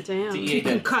immediately. Damn. He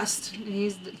concussed, and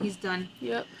he's done.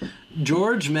 Yep.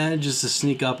 George manages to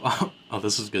sneak up. Oh,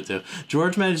 this is good too.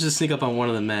 George manages to sneak up on one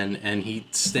of the men, and he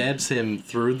stabs him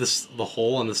through the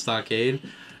hole in the stockade.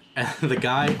 And the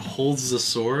guy holds the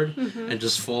sword and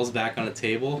just falls back on a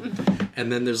table. And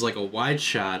then there's like a wide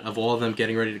shot of all of them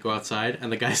getting ready to go outside,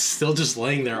 and the guy's still just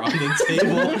laying there on the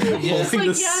table holding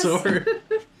the sword.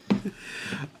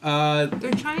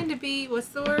 They're trying to be, what's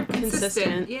the word?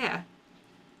 Consistent. Yeah.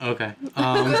 Okay. Good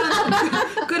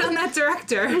on that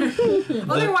director.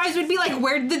 Otherwise, we'd be like,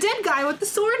 where'd the dead guy with the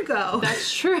sword go?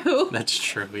 That's true. That's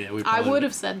true. Yeah, I would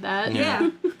have said that. Yeah.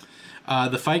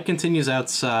 The fight continues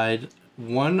outside.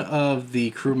 One of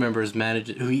the crew members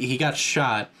he got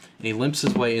shot, and he limps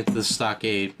his way into the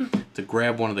stockade to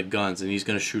grab one of the guns, and he's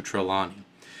going to shoot Trelawney.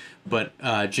 But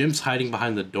Jim's hiding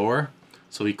behind the door,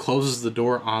 so he closes the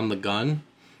door on the gun,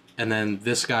 and then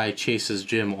this guy chases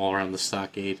Jim all around the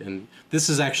stockade. And this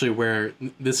is actually where,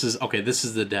 this is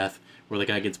the death, where the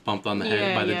guy gets bumped on the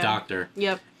head by the doctor.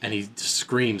 Yep. And he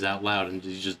screams out loud, and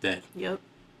he's just dead. Yep.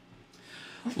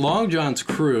 Long John's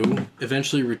crew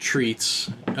eventually retreats,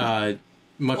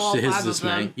 much All to his 5 of dismay.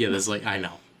 them. Yeah, there's like, I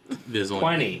know. There's only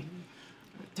 20.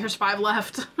 There's 5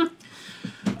 left.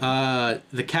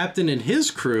 The captain and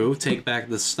his crew take back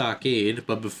the stockade,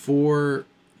 but before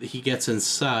he gets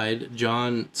inside,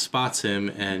 John spots him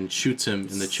and shoots him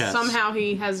in the chest. Somehow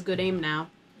he has good aim now.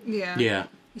 Yeah. Yeah.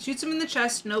 He shoots him in the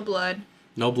chest, no blood.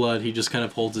 No blood, he just kind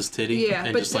of holds his titty Yeah,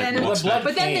 and but just like then- walks Blood back.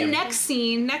 But then the Came. next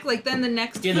scene, Yeah,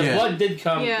 the Yeah. blood did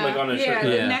come like on his shirt.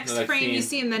 the Yeah. next Like frame you scene.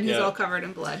 see him, then he's Yeah. all covered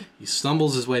in blood. He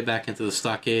stumbles his way back into the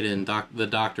stockade, and the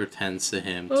doctor tends to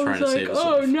him, I trying was to like, save his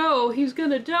oh life. no, he's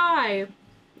gonna die.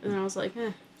 And I was like,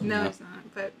 No, No. it's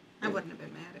not. But I wouldn't have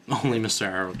been mad if Only Mr.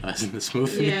 Arrow dies in this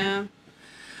movie. Yeah.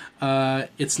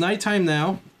 It's nighttime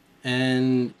now,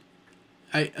 and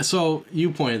so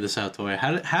you pointed this out, Toya.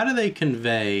 How do they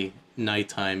convey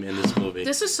nighttime in this movie?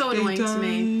 This is so annoying to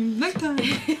me. Nighttime.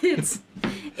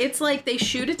 It's like they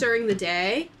shoot it during the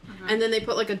day, and then they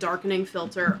put like a darkening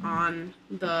filter on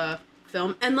the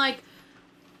film, and like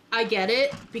I get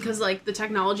it because like the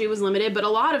technology was limited, but a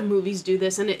lot of movies do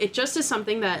this, and it just is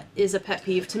something that is a pet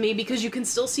peeve to me because you can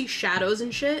still see shadows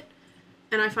and shit,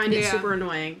 and I find it super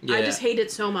annoying. I Yeah. just hate it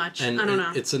so much. And I don't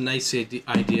know. It's a nice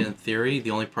idea in theory.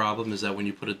 The only problem is that when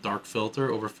you put a dark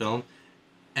filter over film,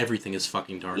 everything is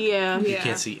fucking dark. Yeah. You Yeah.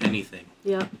 can't see anything.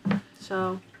 Yep.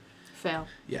 So, fail.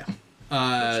 Yeah.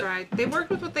 Tried. They worked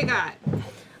with what they got.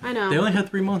 I know. They only had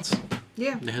 3 months.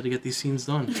 Yeah. They had to get these scenes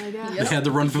done. I guess. They had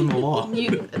to run from the law.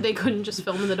 They couldn't just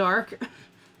film in the dark.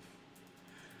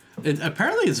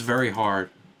 Apparently, it's very hard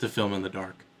to film in the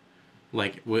dark.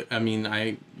 Like,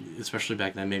 especially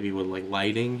back then, maybe with like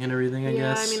lighting and everything. I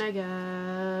guess. I mean, I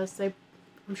guess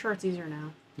I'm sure it's easier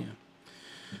now.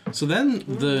 So then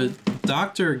the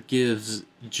doctor gives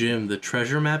Jim the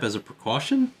treasure map as a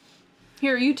precaution.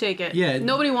 Here, you take it. Yeah.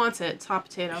 Nobody wants it. It's hot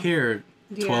potato. Here,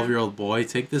 Yeah. 12-year-old boy,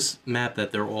 take this map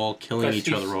that they're all killing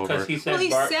each other over. Because he said, Well,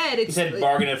 he said he it's said like-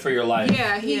 bargain it for your life.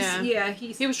 Yeah,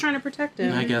 He was trying to protect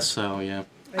him. I guess so, yeah.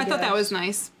 I thought that was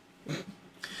nice.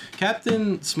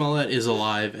 Captain Smollett is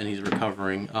alive and he's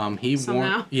recovering.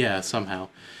 Somehow? Somehow.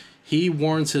 He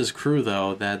warns his crew,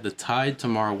 though, that the tide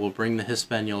tomorrow will bring the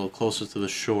Hispaniola closer to the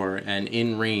shore and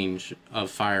in range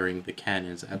of firing the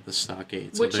cannons at the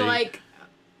stockade. So Which,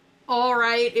 all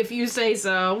right, if you say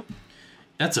so.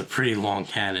 that's a pretty long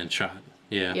cannon shot.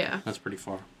 Yeah. Yeah. That's pretty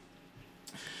far.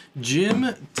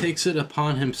 Jim takes it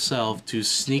upon himself to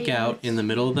sneak out in the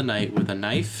middle of the night with a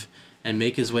knife and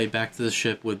make his way back to the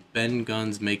ship with Ben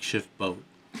Gunn's makeshift boat.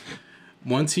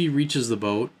 Once he reaches the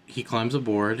boat, he climbs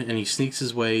aboard and he sneaks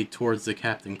his way towards the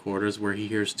captain quarters where he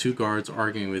hears 2 guards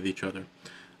arguing with each other.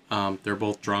 They're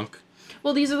both drunk.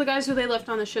 Well, these are the guys who they left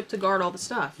on the ship to guard all the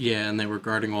stuff. Yeah, and they were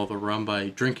guarding all the rum by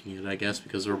drinking it, I guess,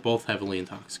 because they were both heavily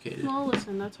intoxicated. Well,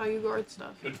 listen, that's how you guard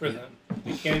stuff. Good for them.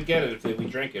 You can't get it if we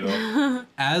drink it all.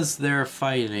 As they're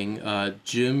fighting,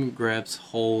 Jim grabs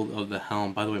hold of the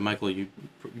helm. By the way, Michael, you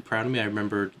proud of me? I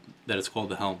remembered that it's called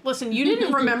the helm. Listen, you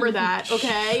didn't remember that,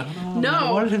 okay? I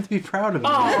No. wanted him to be proud of me.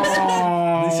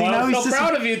 Oh, See, now I'm he's so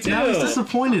proud of you too. Now he's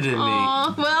disappointed in me.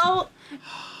 Aw, well,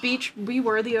 be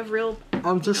worthy of real...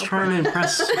 I'm just trying to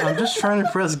impress. I'm just trying to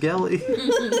impress Gelly.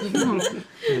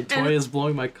 And Toya's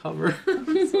blowing my cover.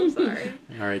 I'm so sorry.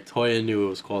 All right, Toya knew it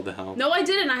was called the helm. No, I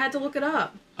didn't. I had to look it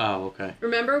up. Oh, okay.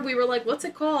 Remember? We were like, what's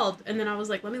it called? And then I was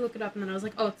like, let me look it up. And then I was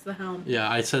like, oh, it's the helm. Yeah,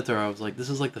 I said to her, I was like, this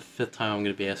is like the 5th time I'm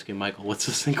going to be asking Michael, what's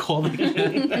this thing called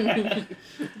again?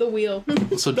 The wheel.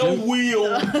 So The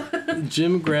wheel.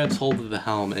 Jim grabs hold of the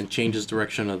helm and changes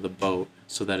direction of the boat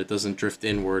so that it doesn't drift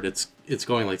inward. It's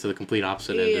going like to the complete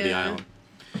opposite end of the Yeah.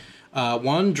 island.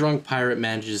 One drunk pirate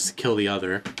manages to kill the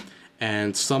other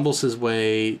and stumbles his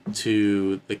way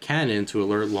to the cannon to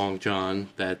alert Long John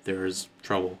that there's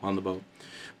trouble on the boat.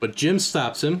 But Jim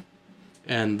stops him,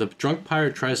 and the drunk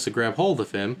pirate tries to grab hold of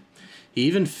him. He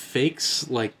even fakes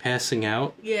like passing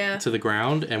out Yeah. to the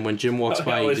ground, and when Jim walks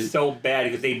by, That was so bad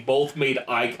because they both made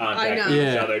eye contact know. with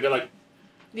each Yeah. other. They're like,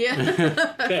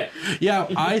 Yeah. okay. yeah,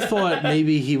 I thought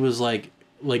maybe he was like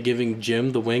giving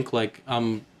Jim the wink, like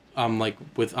I'm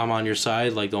on your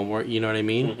side, like don't worry, you know what I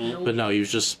mean? Mm-hmm. But no, he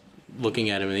was just looking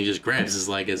at him, and he just grabs his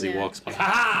leg as he Yeah. walks by.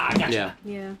 Ha! Gotcha. Yeah.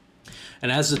 Yeah.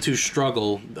 And as the two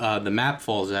struggle, the map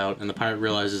falls out, and the pirate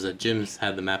realizes that Jim's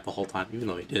had the map the whole time, even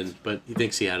though he didn't, but he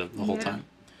thinks he had it the whole time.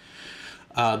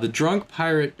 The drunk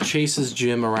pirate chases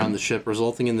Jim around the ship,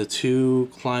 resulting in the two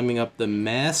climbing up the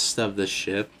mast of the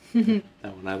ship. That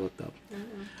one I looked up.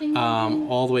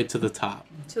 All the way to the top,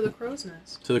 To the crow's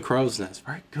nest. to the crow's nest.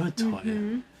 Very good,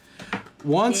 Toya.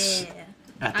 Once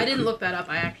at the I didn't cr- look that up.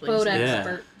 I actually Boat just-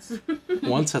 Yeah. experts.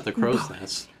 Once at the crow's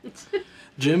nest,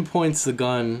 Jim points the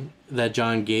gun that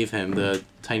John gave him, the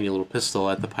tiny little pistol,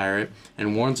 at the pirate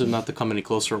and warns him not to come any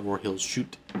closer or he'll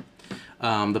shoot.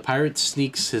 The pirate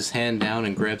sneaks his hand down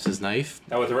and grabs his knife.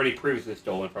 That was already previously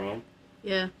stolen from him.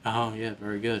 Yeah. Oh, yeah,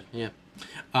 very good, yeah.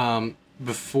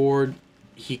 Before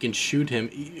he can shoot him,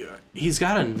 he's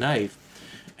got a knife,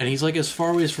 and he's like as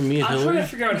far away from me and I'm trying Hillary. to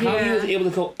figure out how he Yeah. was able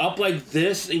to go up like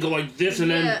this and go like this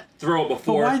and Yeah. then throw it But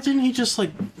before. why didn't he just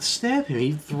like stab him?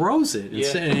 He throws it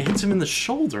Yeah. and it hits him in the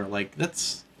shoulder. Like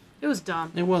It was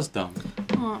dumb. it was dumb.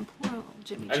 Oh, poor little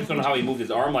Jimmy. I just don't know how he moved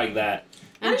his arm like that.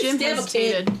 And How do you Jim stab a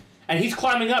hesitated. And he's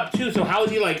climbing up too, so how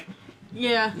is he like,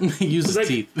 Yeah. He uses Like-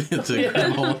 teeth to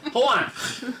grab hold. hold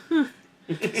on.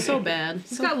 So bad.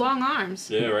 He's got long arms.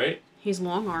 Yeah, right? He's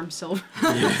long arm Silver.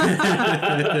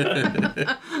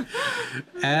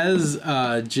 As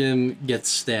Jim gets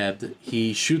stabbed,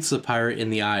 he shoots the pirate in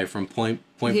the eye from point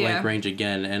blank range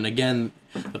again. And again,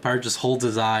 the pirate just holds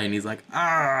his eye and he's like,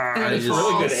 ah! And It's he really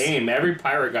falls. good aim. Every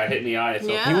pirate got hit in the eye. So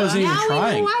Yeah. He wasn't even Now we know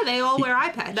trying. why they all wear eye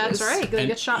patches. That's right. They And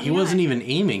get shot in he the wasn't eye. even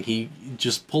aiming. He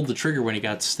just pulled the trigger when he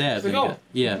got stabbed. Like, and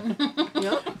he oh. got- yeah.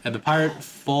 Yep. And the pirate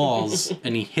falls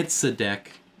and he hits the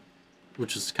deck,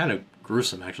 which is kind of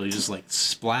gruesome actually. He just like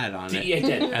splat on it. Yeah, he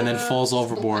did. And then falls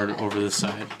overboard over the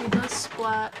side. He does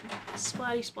splat.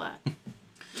 Splatty splat.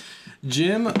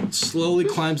 Jim slowly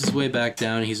climbs his way back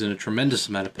down. He's in a tremendous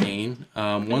amount of pain.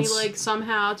 And Once, he like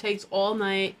somehow takes all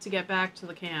night to get back to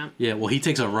the camp. yeah, well, he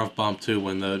takes a rough bump too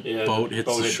when the Yeah, boat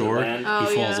hits the shore. land. Oh,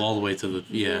 He falls yeah. all the way to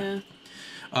the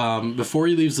Before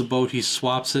he leaves the boat, he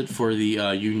swaps it for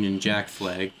the Union Jack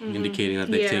flag, indicating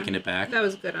that they've Yeah. taken it back. That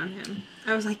was good on him.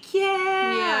 I was like,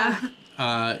 yeah.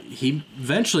 He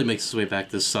eventually makes his way back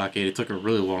to the stockade. It took a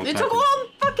really long It time. took all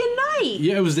fucking night.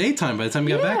 Yeah, it was daytime by the time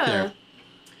he got back Yeah. there.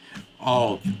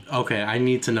 Oh, okay. I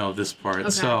need to know this part. Okay.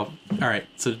 So, all right.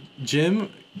 So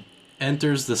Jim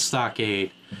enters the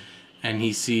stockade, and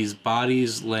he sees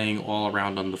bodies laying all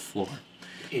around on the floor.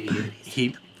 Idiot.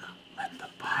 He let the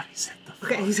bodies hit the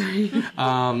floor. Okay,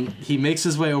 sorry. He makes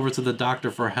his way over to the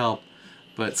doctor for help,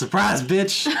 but surprise,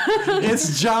 bitch!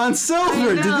 It's John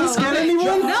Silver. Did this get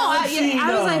anyone? No,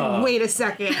 I was like, wait a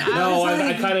second. No, was I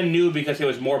like, kind of knew because there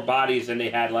was more bodies than they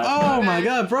had last Oh time. my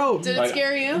god, bro! Did it Like-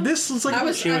 scare you? This was like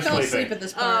I She was fell asleep sleeping. at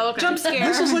this part. Oh, okay. jump scare.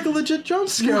 this was like a legit jump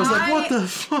scare. I was like, what the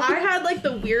fuck? I had like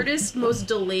the weirdest, most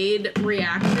delayed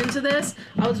reaction to this.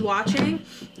 I was watching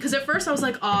because at first I was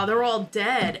like, "Oh, they're all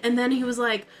dead," and then he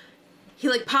like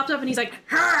popped up and he's like,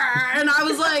 "Arr!" And I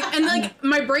was like, and like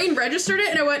my brain registered it,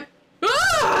 and I went,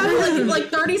 "Ah!" like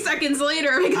 30 seconds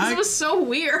later because it was so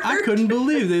weird. I couldn't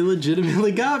believe they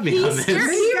legitimately got me on this. He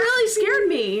really scared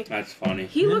me. That's funny.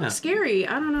 He Yeah. looked scary.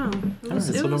 I don't know. It Alright, was,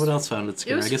 so it no was- one else found it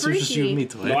scary. was I guess it was just you and me,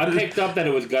 Toy. No, I picked up that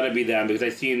it was gonna be them because I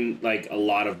seen like a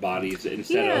lot of bodies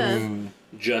instead Yeah.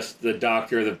 of just the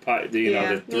doctor, the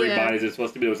Yeah. the three Yeah. bodies it's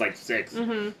supposed to be. There was like 6.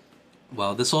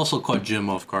 Well, this also caught Jim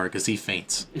off guard because he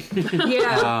faints.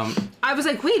 yeah. I was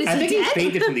like, wait, is I he think he dead?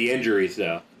 fainted from the injuries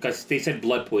though, because they said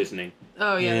blood poisoning,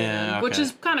 Oh yeah, Yeah, which okay.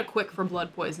 is kind of quick for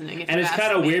blood poisoning. If and you it's ask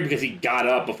kind of me. weird because he got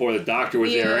up before the doctor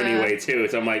was there Yeah. anyway too.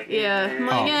 So I'm like, Yeah, I'm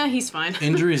like, Oh. yeah, he's fine.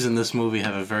 Injuries in this movie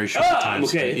have a very short time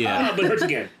okay, span. Yeah, but it hurts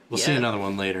again. we'll see Yeah. another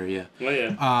one later. Yeah. Well,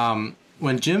 yeah.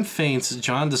 When Jim faints,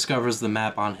 John discovers the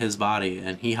map on his body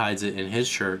and he hides it in his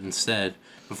shirt instead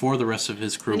before the rest of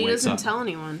his crew And he wakes doesn't up. tell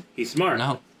anyone. He's smart.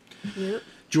 No. Yep.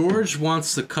 George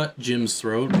wants to cut Jim's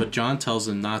throat, but John tells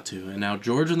him not to. And now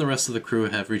George and the rest of the crew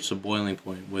have reached a boiling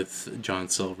point with John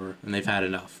Silver, and they've had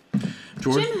enough.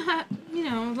 George, Jim had,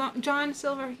 John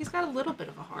Silver, he's got a little bit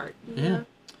of a heart. yeah,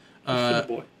 Good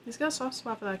boy. He's got a soft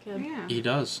spot for that kid. Yeah. he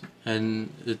does,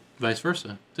 and vice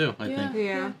versa too. I think.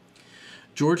 Yeah.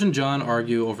 George and John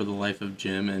argue over the life of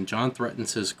Jim, and John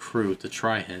threatens his crew to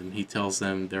try him. He tells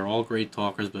them they're all great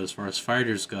talkers, but as far as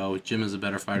fighters go, Jim is a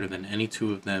better fighter than any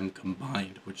two of them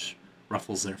combined, which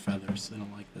ruffles their feathers. They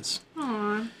don't like this.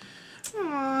 Aww.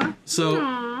 Aww. So,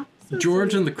 Aw.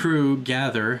 George and the crew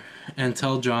gather and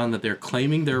tell John that they're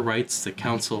claiming their rights to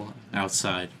counsel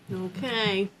outside,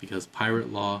 Okay, because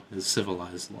pirate law is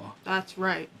civilized law. that's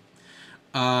right.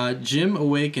 Jim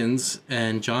awakens,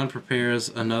 and John prepares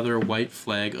another white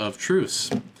flag of truce.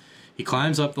 He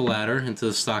climbs up the ladder into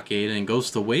the stockade and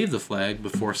goes to wave the flag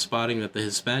before spotting that the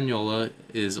Hispaniola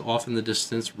is off in the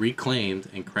distance, reclaimed,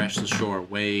 and crashed ashore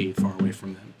way far away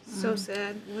from them. So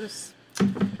sad. What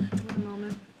a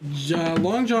moment.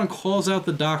 Long John calls out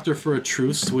the doctor for a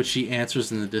truce, to which he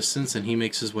answers in the distance, and he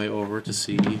makes his way over to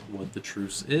see what the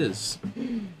truce is.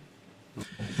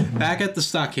 Back at the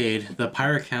stockade, the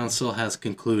Pirate Council has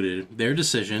concluded their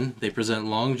decision. They present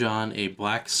Long John a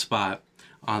black spot.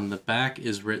 On the back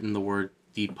is written the word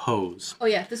depose. Oh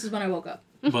yeah, this is when I woke up.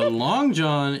 But Long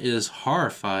John is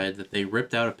horrified that they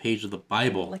ripped out a page of the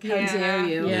Bible. Like, how Yeah. dare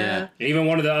you? Yeah. And even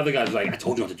one of the other guys was like, I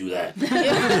told you not to do that.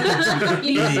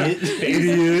 Idiot.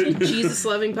 Idiot. Jesus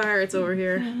loving pirates over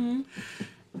here.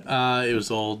 It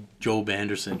was old Job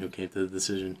Anderson who came to the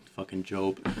decision. Fucking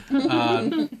Job.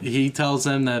 He tells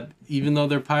them that even though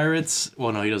they're pirates,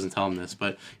 well, no, he doesn't tell them this,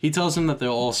 but he tells them that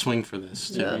they'll all swing for this,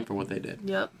 too, Yeah. for what they did.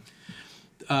 Yep.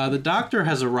 The doctor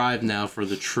has arrived now for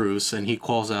the truce, and he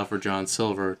calls out for John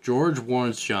Silver. George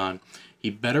warns John he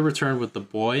better return with the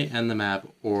boy and the map,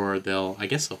 or I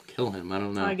guess they'll kill him. I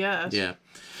don't know. I guess. Yeah.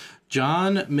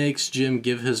 John makes Jim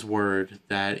give his word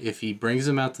that if he brings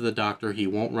him out to the doctor, he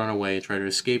won't run away and try to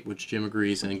escape, which Jim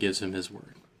agrees and gives him his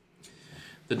word.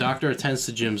 The doctor attends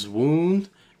to Jim's wound,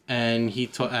 and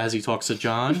as he talks to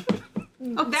John.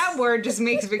 Oh, that word just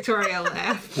makes Victoria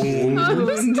laugh. I'm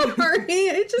sorry.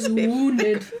 It just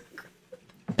Wounded.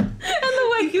 and the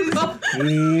way you go.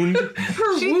 Wound.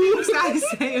 Her She wound. thinks I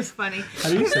say it's funny. How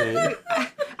do you say it?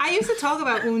 I used to talk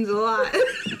about wounds a lot.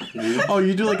 Oh,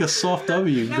 you do like a soft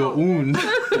W. You go No. wound.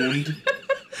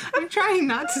 I'm trying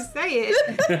not to say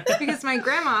it because my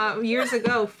grandma years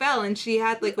ago fell and she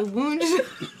had like a wound.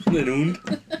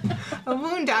 A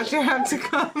wound doctor had to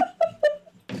come.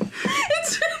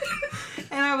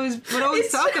 And I would always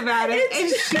talk about it, and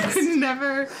she could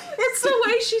never. It's the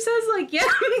way she says, like, yeah,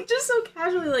 just so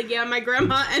casually, like, yeah, my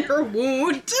grandma and her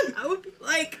wound. I would be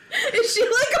like, is she,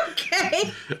 like,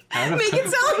 okay? Make it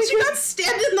sound like she got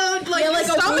stabbed in the, like, Yeah, like a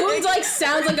stomach. wound like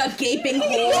sounds like a gaping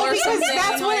hole or Because something.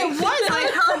 that's what like- it was.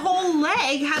 Like her whole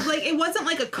leg had like it wasn't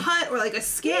like a cut or like a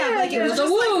scab. Yeah, like it was a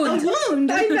just wound. like a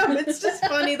wound. I know, it's just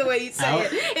funny the way you say Out-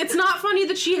 it. It's not funny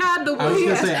that she had the wound. I was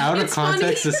gonna say, out of It's funny-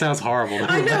 context, it sounds horrible.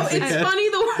 I know, it's funny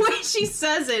the way she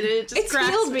says it. It just It's cracks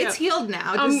healed. me It's up. healed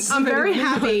now. I'm Just very so you know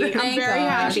happy. that. I'm Thank very God.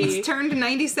 happy. She's turned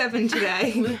 97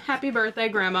 today. Happy birthday,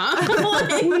 Grandma.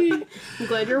 I'm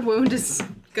glad your wound is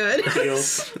good.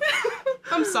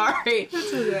 I'm sorry.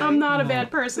 I'm not a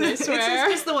bad person, I It's swear.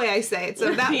 just the way I say it.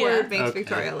 So that Yeah. word makes Okay.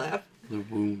 Victoria laugh. The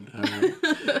wound.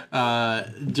 All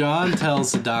right. John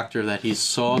tells the doctor that he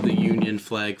saw the Union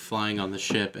flag flying on the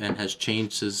ship and has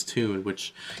changed his tune,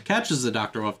 which catches the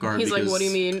doctor off guard. He's like, because, what do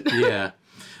you mean? Yeah.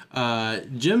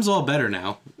 Jim's all better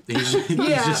now. He's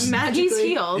He's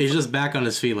healed. He's just back on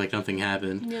his feet like nothing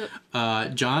happened.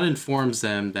 Yep. John informs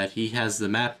them that he has the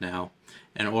map now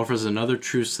and offers another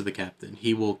truce to the captain.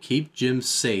 He will keep Jim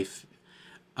safe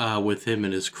with him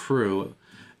and his crew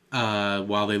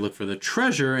while they look for the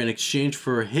treasure in exchange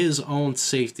for his own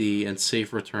safety and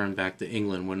safe return back to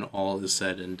England when all is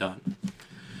said and done.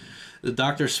 The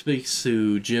doctor speaks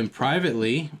to Jim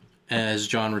privately as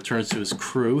John returns to his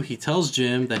crew. He tells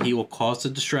Jim that he will cause a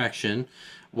distraction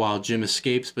while Jim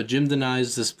escapes, but Jim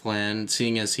denies this plan,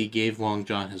 seeing as he gave Long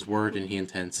John his word and he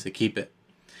intends to keep it.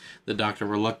 The doctor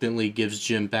reluctantly gives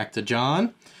Jim back to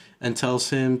John and tells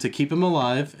him to keep him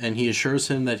alive, and he assures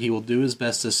him that he will do his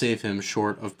best to save him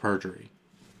short of perjury.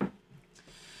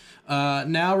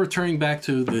 Now returning back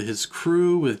to his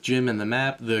crew with Jim and the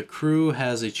map, the crew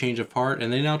has a change of heart,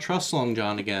 and they now trust Long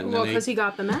John again. Well, and because he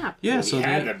got the map. yeah, He so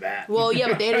had they, the bat. Well, yeah,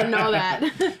 but they didn't know that.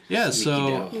 yeah,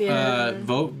 so Sneaky Yeah.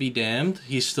 vote be damned.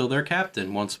 He's still their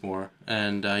captain once more,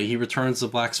 and he returns the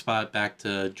black spot back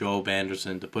to Job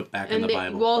Anderson to put back in And the they,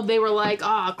 Bible. well, they were like,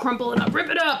 crumple it up, rip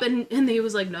it up. And he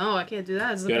was like, no, I can't do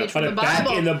that. It's the You gotta page put from the it back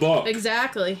Bible. in the book.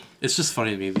 Exactly. It's just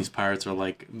funny to me. These pirates are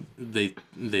like they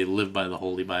live by the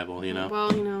Holy Bible, you know.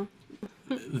 Well, you know.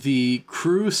 The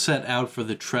crew set out for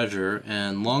the treasure,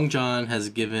 and Long John has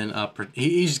given up.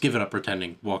 He's given up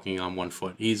pretending, walking on one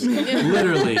foot. He's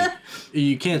literally,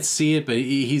 you can't see it, but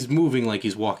he's moving like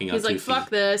he's walking on He's 2 like, feet. fuck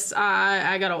this.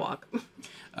 I gotta walk.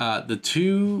 The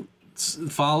two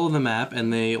follow the map,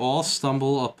 and they all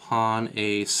stumble upon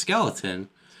a skeleton.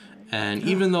 And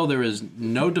even though there is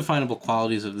no definable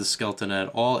qualities of the skeleton at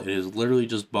all, it is literally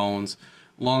just bones.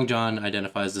 Long John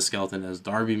identifies the skeleton as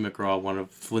Darby McGraw, one of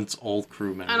Flint's old crew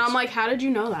members. And I'm like, how did you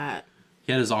know that?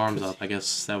 He had his arms up. I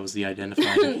guess that was the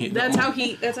identifying. That's how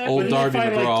he. Old Didn't they Darby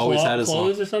find, McGraw always cloth- had his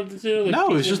clothes or something too. Like No,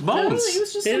 it was pieces- just bones. It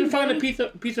was just They didn't some find a bone.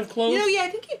 piece of clothes. You know, yeah, I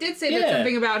think he did say Yeah.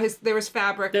 something about there was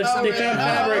fabric. They found really?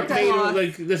 fabric Oh, okay. made of,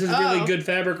 like, this is really Oh. good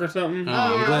fabric or something. Oh,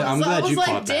 I'm glad, I'm So glad I was you like,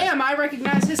 caught that. damn, I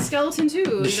recognize his skeleton too. You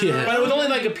know? Yeah. But it was only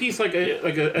like a piece, like a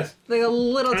like a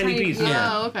little Tiny tiny piece. Yeah.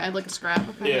 Oh, okay, like a scrap.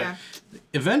 Okay. Yeah.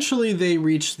 Eventually, they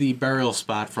reach the burial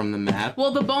spot from the map.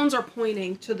 Well, the bones are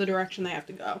pointing to the direction they have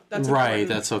to go. That's Right, important.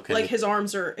 that's okay. Like his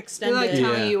arms are They're extended. like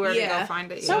telling Yeah. you where to Yeah. go find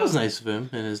it. That was nice of him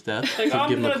in his death. Like, To I'm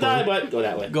give him a gonna clue. die, but go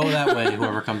that way. Go that way,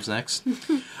 whoever comes next.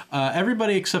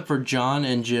 Everybody except for John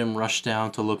and Jim rush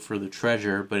down to look for the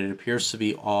treasure, but it appears to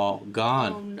be all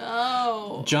gone.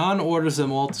 Oh no. John orders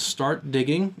them all to start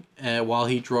digging while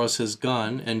he draws his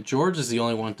gun, and George is the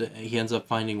only one he ends up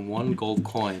finding one gold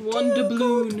coin. One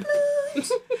doubloon.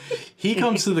 He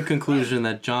comes to the conclusion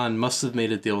that John must have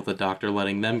made a deal with the doctor,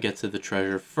 letting them get to the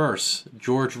treasure first.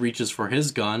 George reaches for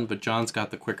his gun, but John's got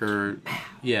the quicker...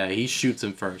 Yeah, he shoots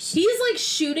him first. He's like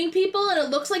shooting people, and it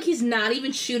looks like he's not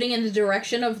even shooting in the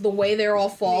direction of the way they're all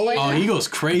falling. Oh, he goes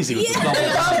crazy with the double.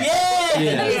 Yeah! Yeah.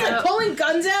 And he's like pulling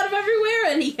guns out of everywhere,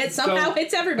 and he somehow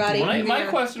hits everybody. My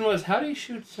question was, how do you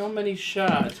shoot so many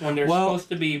shots when they're Well- supposed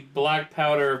to be black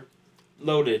powder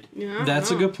loaded? Yeah, I That's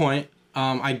a don't know. good point.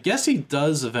 I guess he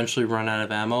does eventually run out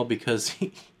of ammo because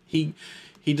he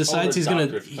decides he's gonna.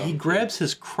 doctors He come. grabs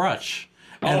his crutch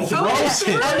and throws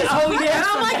it. Oh And yeah.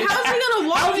 I'm like, how's he gonna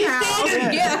walk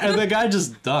now? Yeah. And the guy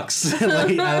just ducks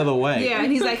like out of the way. Yeah,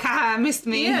 and he's like, haha, missed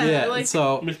me. Yeah. Yeah, like-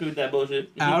 so Miss me with that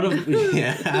bullshit. out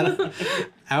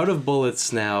of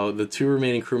bullets now, the 2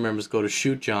 remaining crew members go to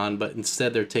shoot John, but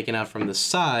instead they're taken out from the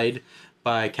side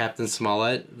by Captain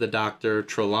Smollett, the Doctor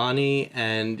Trelawney,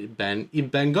 and Ben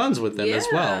Gunn's with them as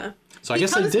well. Yeah. So I He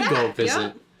guess they comes did go back, visit.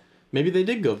 yeah. Maybe they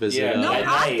did go visit. Yeah. No, At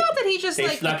I night, thought that he just They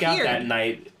like snuck appeared. out that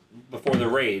night before the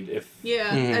raid. If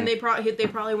Yeah, and they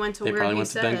probably went to they where probably he went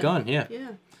to said. Ben Gunn. Yeah. Yeah.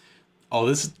 Oh,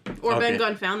 this. Or okay. Ben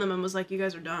Gunn found them and was like, "You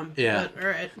guys are dumb." Yeah. But, all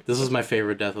right. This was my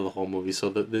favorite death of the whole movie. So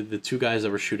the 2 guys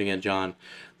that were shooting at John,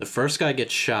 the first guy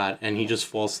gets shot and he just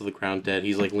falls to the ground dead.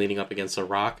 He's like leaning up against a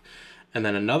rock, and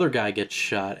then another guy gets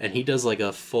shot and he does like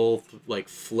a full like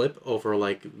flip over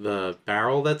like the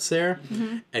barrel that's there,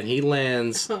 and he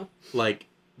lands Oh. like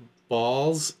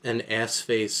balls and ass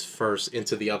face first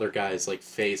into the other guy's like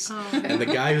face, and the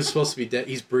guy who's supposed to be dead,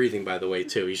 he's breathing by the way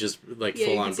too. He's just like Yeah,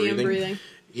 full you on can see him breathing.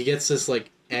 He gets this like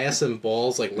ass and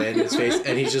balls like land in his face,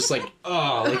 and he's just like,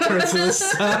 oh, like turns to the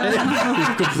side. He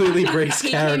completely breaks He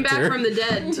character. came back from the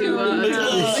dead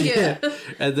to. yeah.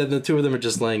 And then the 2 of them are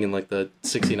just laying in like the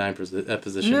 69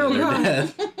 position in their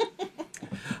death.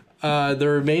 The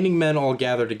remaining men all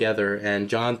gather together, and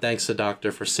John thanks the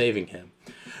Doctor for saving him.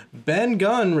 Ben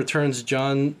Gunn returns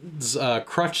John's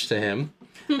crutch to him,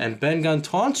 and Ben Gunn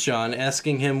taunts John,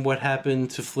 asking him what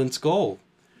happened to Flint's gold.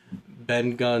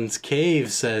 Ben Gunn's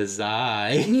cave, says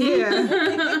I.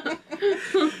 Yeah.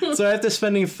 So after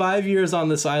spending 5 years on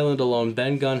this island alone,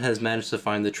 Ben Gunn has managed to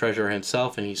find the treasure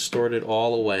himself, and he stored it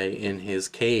all away in his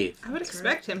cave. I would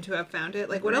expect him to have found it.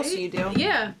 Like, what else do you do?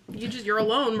 Yeah, you're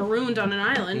alone, marooned on an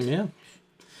island. Yeah.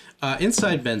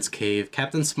 Inside Ben's cave,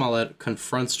 Captain Smollett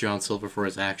confronts John Silver for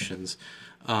his actions.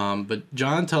 But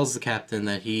John tells the captain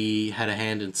that he had a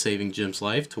hand in saving Jim's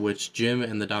life, to which Jim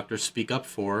and the Doctor speak up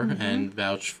for and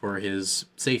vouch for his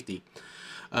safety.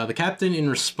 The captain, in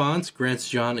response, grants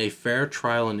John a fair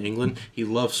trial in England. He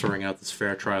loves throwing out this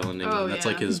fair trial in England. Oh, That's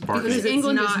yeah. like his Because bargaining. it's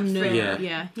England not is new. fair.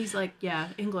 Yeah. He's like,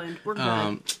 England, we're good.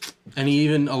 And he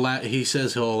even he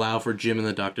says he'll allow for Jim and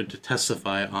the Doctor to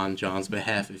testify on John's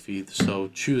behalf if he so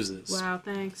chooses. Wow,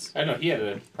 thanks. I know he had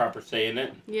a proper say in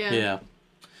it. Yeah. Yeah.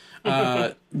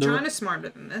 John is smarter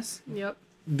than this. Yep.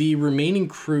 The remaining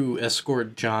crew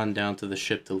escort John down to the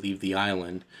ship to leave the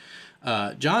island.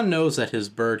 John knows that his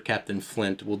bird, Captain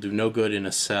Flint, will do no good in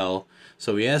a cell,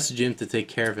 so he asks Jim to take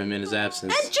care of him in his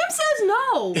absence. And Jim says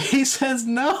no. He says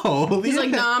no. He's like,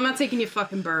 nah, I'm not taking you,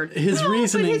 fucking bird. His No,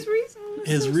 reasoning. But his reasoning was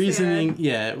His so reasoning. sad.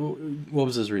 Yeah. What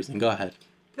was his reasoning? Go ahead.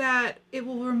 That it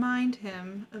will remind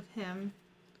him of him.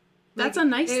 That's a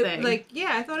nice thing. Like,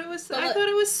 yeah, I thought it was. I But- thought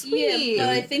it was sweet. Yeah, but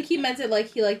I think he meant it like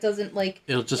he like doesn't like.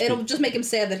 It'll just Just make him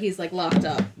sad that he's like locked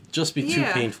up. be too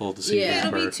Yeah. painful to see Yeah. this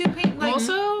It'll be bird. too painful. Like,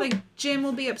 Also- like Jim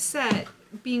will be upset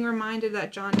being reminded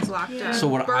that John is locked up. So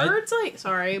what I- birds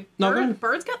sorry, No, go ahead.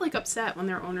 birds get like upset when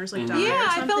their owners like die. Yeah, or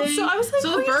I something. felt so- I was like,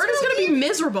 so oh, the he's bird is gonna gonna be be-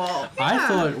 miserable. I Yeah.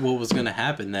 thought what was gonna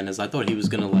happen then is I thought he was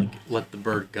gonna like let the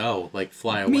bird go, like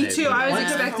fly away. Me too, But I was the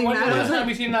expecting When that. was the time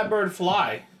we seen that bird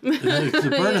fly?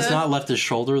 bird has not left his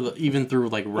shoulder even through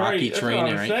like rocky Right, that's terrain. what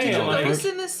I'm Right? saying, You know, like- the Noticed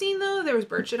bird- in this scene though, there was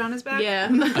bird shit on his back. Yeah.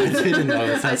 I didn't know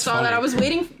that. I That's saw funny. that. I was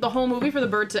waiting the whole movie for the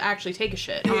bird to actually take a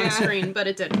shit on Yeah. screen, but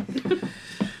it didn't.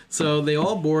 So they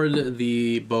all board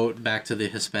the boat back to the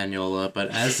Hispaniola, but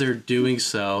as they're doing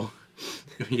so,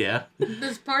 yeah,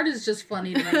 This part is just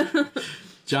funny to me.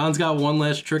 John's got one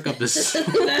last trick up his.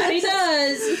 That he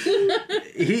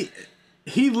does.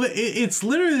 It's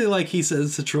literally like he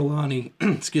says to Trelawney,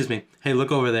 excuse me, hey,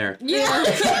 look over there. Yeah.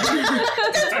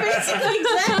 That's basically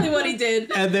exactly what he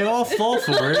did. And they all fall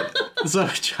for it. So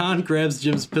John grabs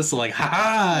Jim's pistol like, ha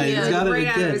ha, he's got right it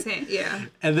out of again. his hand. Yeah.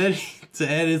 And then, to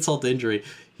add insult to injury,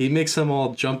 he makes them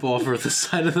all jump over the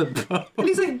side of the boat. And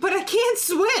he's like, but I can't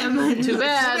swim. Too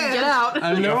bad. Get out.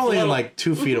 I mean, they're only in like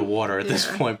 2 feet of water at this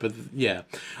point, but yeah.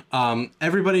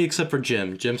 Everybody except for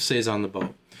Jim. Jim stays on the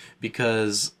boat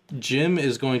because Jim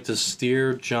is going to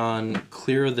steer John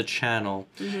clear of the channel,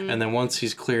 and then once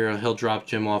he's clear, he'll drop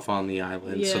Jim off on the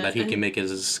island so Yeah, that he and- can make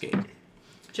his escape.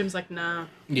 Jim's like, nah.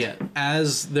 Yeah,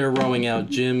 as they're rowing out,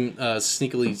 Jim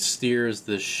sneakily steers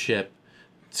the ship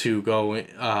to go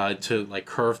to like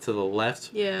curve to the left.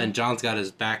 Yeah. And John's got his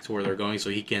back to where they're going, so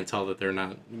he can't tell that they're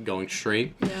not going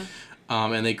straight. Yeah.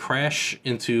 And they crash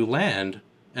into land,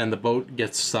 and the boat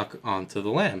gets stuck onto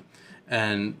the land.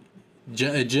 And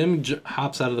Jim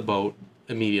hops out of the boat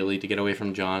immediately to get away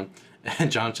from John.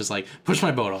 And John's just like, push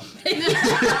my boat off. And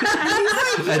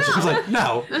Jim's like,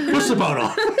 no, push the boat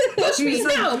off. Push me,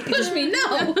 no. Push me,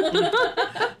 no.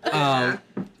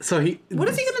 So What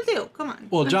is he gonna do? Come on.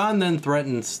 Well, John then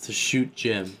threatens to shoot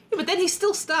Jim. Yeah, but then he's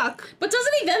still stuck. But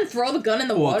doesn't he then throw the gun in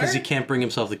the Well, water? because he can't bring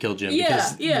himself to kill Jim. Yeah,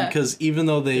 because, yeah. Because even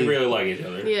though They they really like each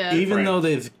other. Yeah. even though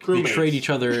Friends. they've Crewmates. betrayed each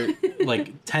other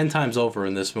like 10 times over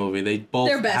in this movie, they both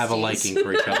They're have a besties. liking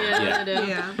for each other. Yeah, they do.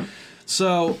 Yeah.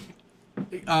 So,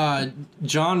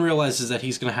 John realizes that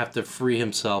he's gonna have to free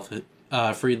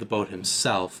the boat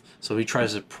himself. So he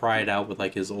tries to pry it out with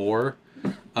like his oar.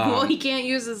 Well, he can't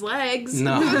use his legs.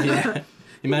 No, yeah,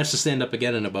 he managed to stand up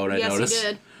again in a boat. I Yes, noticed. he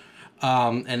did.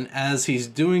 And as he's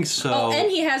doing so, Oh, and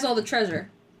he has all the treasure.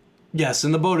 yes,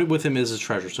 in the boat with him is his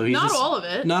treasure. So he's Not just- all of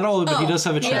it. Not all of it, but he Oh. does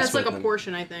have a Yeah, chest it's like with a him.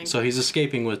 portion, I think. So he's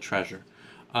escaping with treasure.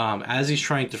 As he's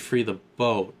trying to free the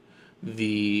boat,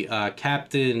 the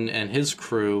captain and his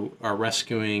crew are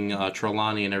rescuing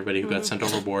Trelawney and everybody who got sent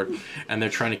overboard, and they're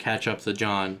trying to catch up to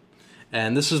John.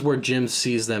 And this is where Jim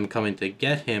sees them coming to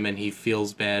get him, and he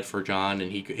feels bad for John, and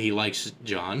he likes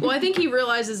John. Well, I think he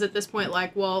realizes at this point,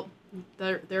 like, well,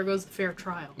 there goes the fair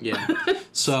trial. Yeah.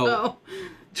 So, So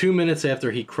 2 minutes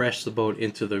after he crashed the boat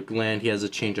into the land, he has a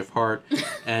change of heart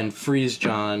and frees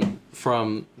John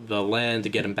from the land to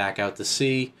get him back out to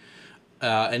sea.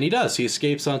 And he does. He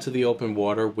escapes onto the open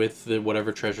water with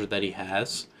whatever treasure that he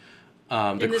has.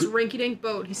 in this rinky-dink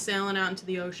boat, he's sailing out into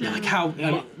the ocean. like how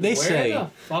I mean, they Where say. the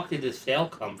fuck did this sail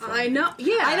come from? I know.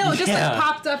 Yeah. I know, it just Yeah. like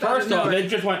popped up out First of off, nowhere. it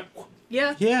just went.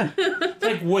 Yeah. Yeah. It's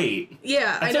like, wait.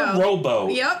 Yeah, That's I know. a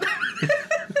rowboat. Yep.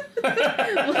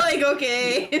 Like,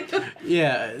 okay.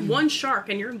 Yeah. One shark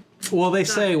and you're... Well, they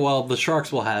say, well, the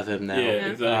sharks will have him now. Yeah,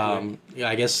 exactly. Yeah,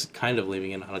 I guess kind of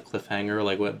leaving it on a cliffhanger.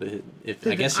 Like, what? If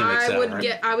I guess he makes I it would out,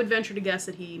 right? I would venture to guess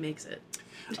that he makes it.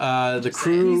 The He's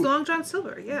crew. Long John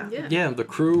Silver, yeah. Yeah. Yeah, the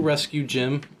crew rescue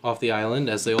Jim off the island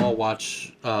as they all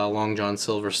watch Long John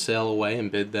Silver sail away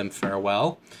and bid them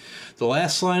farewell. The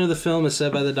last line of the film is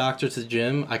said by the doctor to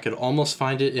Jim, "I could almost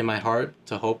find it in my heart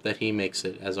to hope that he makes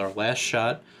it," as our last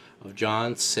shot of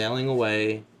John sailing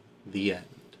away, the end.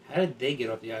 How did they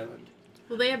get off the island?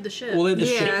 Well, they have the ship. Well, the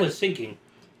Yeah. ship, It was sinking.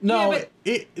 no,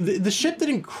 Yeah, the ship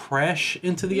didn't crash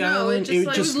into the No, it island. just,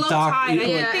 like, it was low docked. tide, It,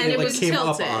 yeah, like, and it, it like, was came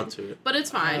tilted. up onto it. But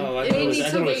it's fine. Oh, I It thought it was, needs I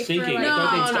to thought it wait was for, sinking. like- I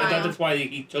No. thought that's why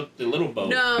he took the little boat.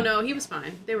 No, he was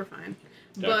fine. They were fine.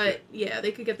 But yeah,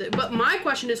 they could get the. But my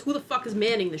question is, who the fuck is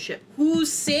manning the ship?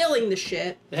 Who's sailing the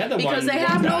ship? They had the Because one, they one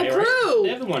have no guy, right? crew. They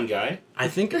have the one guy. I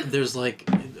think there's like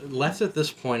left at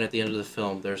this point at the end of the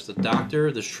film. There's the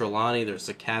doctor, there's Trelawney, there's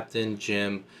the captain,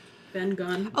 Jim. Ben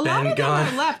Gunn. A lot Ben of them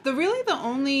Gunn. are left. The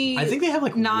only I think they have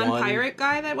like non-pirate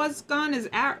guy that was gone is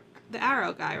the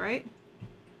Arrow guy, right?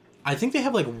 I think they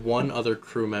have like one other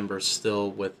crew member still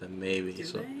with them, maybe. Do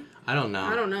so they? I don't know.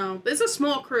 I don't know. It's a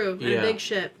small crew and Yeah. a big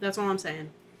ship. That's all I'm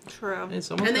saying. True. It's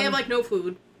almost And they done. have like no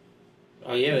food.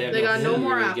 Oh yeah, they have They got no food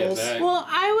more to get apples. back. Well,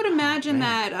 I would imagine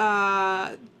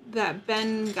Man. that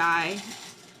Ben guy.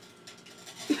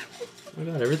 Oh my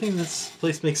god, everything in this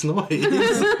place makes noise.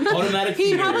 Automatic He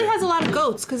theater. probably has a lot of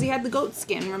goats because he had the goat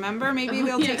skin. Remember? Maybe Oh,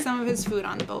 they'll yeah. take some of his food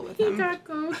on the boat with He him. got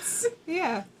goats.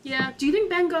 Yeah, Yeah. Do you think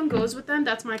Ben Gunn goes with them?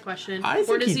 That's my question. I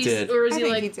think he did. Or is I he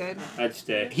think like? he did. I'd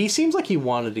stay. He seems like he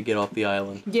wanted to get off the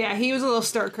island. Yeah, he was a little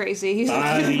stir crazy. He's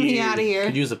like, get me out of here.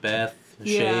 Could use a bath, a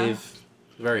Yeah. shave.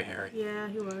 Very hairy. Yeah,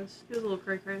 he was. He was a little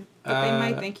cray cray. But they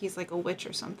might think he's like a witch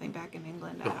or something back in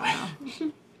England. I don't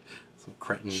know. Some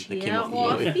cretin that came Yeah, off the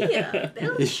well, movie. yeah.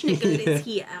 Belschnickel is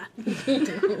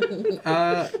here.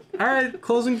 All right,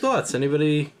 closing thoughts.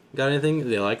 Anybody got anything?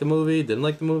 They like the movie? Didn't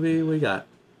like the movie? What you got?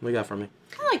 What you got for me?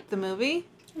 I liked the movie.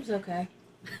 It was okay.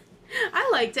 I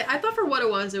liked it. I thought for what it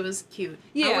was cute. I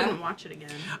Yeah. wouldn't watch it again.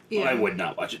 Yeah. I would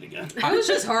not watch it again. It was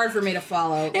just hard for me to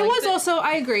follow. It was also,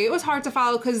 I agree, it was hard to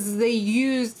follow because they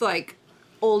used like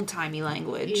old timey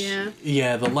language. Yeah.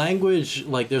 Yeah, the language,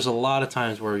 like, there's a lot of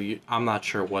times where I'm not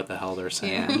sure what the hell they're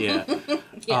saying. Yeah.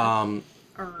 Yeah.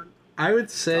 Or I would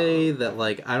say that,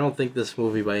 like, I don't think this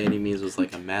movie by any means was,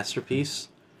 like, a masterpiece,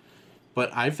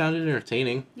 but I found it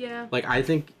entertaining. yeah. Like, I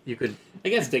think you could, I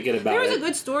guess thinking about There was it. a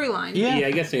good storyline. Yeah. Yeah,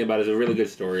 I guess thinking about it is a really good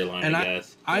storyline, and I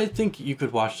guess. I think you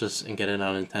could watch this and get an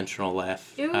unintentional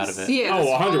laugh It out was- of it. Yeah. Oh,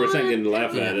 was 100% fun. getting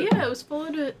laugh at it. Yeah, it was full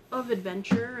of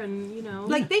adventure and, you know.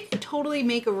 Like they could totally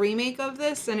make a remake of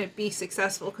this and it be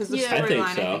successful because the Yeah. I think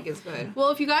storyline so. I think is good. well,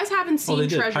 if you guys haven't Oh, seen they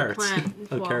did Treasure Pirates Planet, of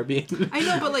the well, Caribbean. I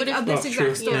know, but like But if- of this Oh,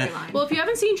 exact true. Yeah. storyline. Well, if you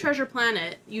haven't seen Treasure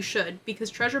Planet, you should because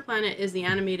Treasure Planet is the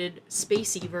animated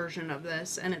spacey version of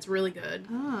this, and it's really good.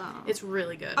 Oh. It's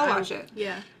really good. I'll watch it.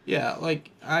 Yeah. Yeah, like,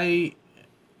 I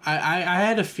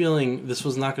had a feeling this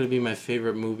was not going to be my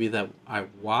favorite movie that I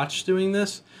watched doing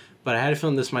this, but I had a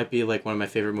feeling this might be, like, one of my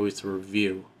favorite movies to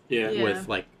review Yeah. Yeah. with,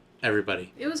 like,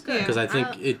 everybody. It was good. Because I think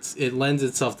it lends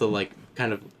itself to, like,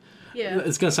 kind of Yeah.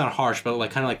 It's gonna sound harsh, but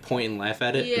like kind of like point and laugh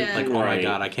at it. Yeah. Like, oh my Right.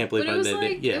 god, I can't believe But it was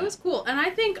yeah. it was cool, and I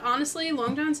think honestly,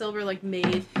 Long John Silver like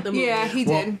made the movie. Yeah, he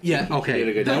Well, did. yeah, okay. He did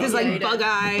a good With job. his Yeah, he like did. bug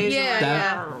eyes.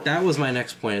 Yeah. That was my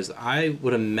next point. Is I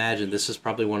would imagine this is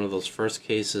probably one of those first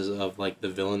cases of like the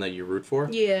villain that you root for,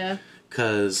 Yeah.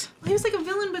 because He was like a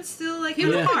villain, but still like He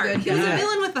with was a a heart. good He was guy. a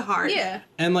villain with a heart. Yeah.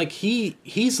 and like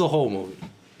he's the whole movie.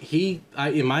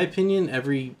 In my opinion,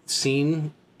 every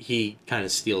scene he kind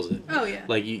of steals it. Oh yeah.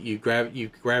 Like you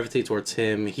gravitate towards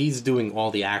him. He's doing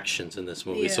all the actions in this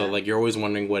movie, so Yeah. like you're always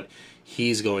wondering what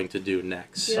he's going to do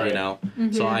next. Yeah. You know,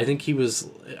 so I think he was.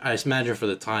 I imagine for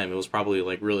the time it was probably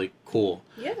like really cool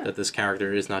Yeah. that this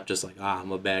character is not just like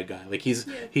I'm a bad guy. Like Yeah.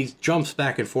 he jumps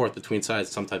back and forth between sides.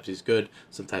 Sometimes he's good,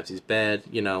 sometimes he's bad.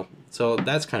 You know, so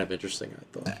that's kind of interesting.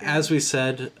 I thought. As we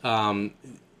said,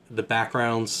 the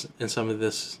backgrounds in some of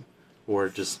this were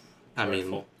just. I mean,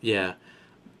 Dreadful. yeah.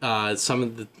 Some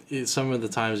of the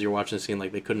times you're watching the scene,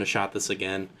 like they couldn't have shot this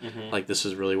again. Like this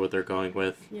is really what they're going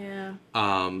with. Yeah.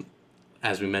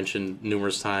 As we mentioned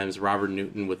numerous times, Robert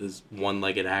Newton with his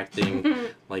one-legged acting,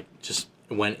 like just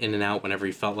went in and out whenever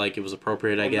he felt like it was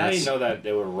appropriate. I Well, now guess. you know that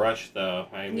they were rushed, though.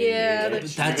 I mean, Yeah, you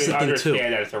that's That's can the thing, too.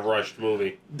 understand that it's a rushed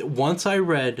movie. Once I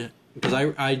read, because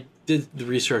I did the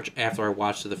research after I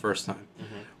watched it the first time.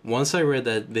 Once I read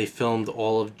that they filmed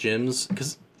all of Jim's,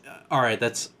 because all right,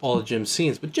 that's all of Jim's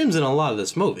scenes, but Jim's in a lot of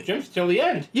this movie. Jim's till the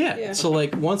end. Yeah. Yeah. So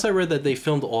like once I read that they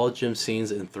filmed all of Jim's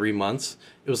scenes in 3 months,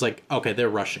 it was like okay, they're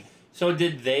rushing. So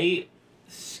did they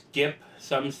skip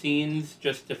some scenes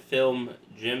just to film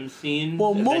Jim's scenes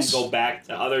Well, and most- then go back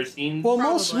to other scenes? Well,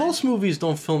 Probably. most movies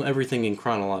don't film everything in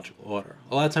chronological order.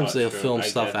 A lot of times Oh, they'll true. film I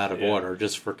stuff guess, out of yeah. order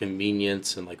just for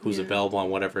convenience and like who's Yeah. available on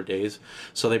whatever days.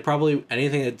 So they probably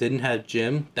anything that didn't have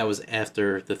Jim that was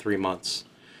after the 3 months,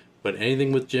 but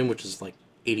anything with Jim, which is like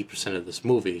 80% of this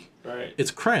movie, Right.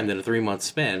 it's crammed in a 3 month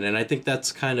span, and I think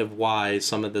that's kind of why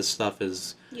some of this stuff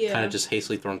is Yeah. kind of just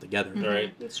hastily thrown together.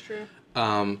 Right. That's true.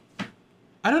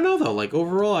 I don't know though. Like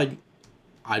overall,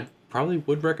 I probably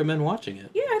would recommend watching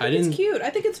it. Yeah, I think it's cute. I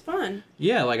think it's fun.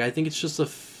 Yeah, like I think it's just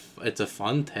it's a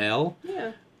fun tale.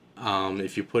 Yeah.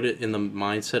 If you put it in the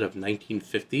mindset of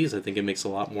 1950s, I think it makes a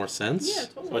lot more sense. Yeah,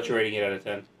 totally. What's your rating it out of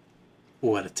 10?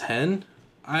 Oh, out of 10,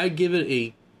 I give it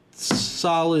a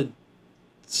solid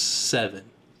 7.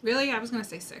 Really? I was gonna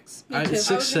say 6. Me too. I was 6,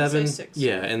 gonna say 7. 6.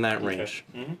 Yeah, in that Okay. range.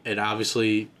 Mhm. It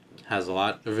obviously has a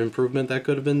lot of improvement that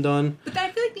could have been done. But I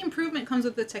feel like the improvement comes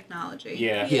with the technology.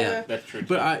 Yeah. Yeah. That's true.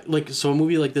 But too. so a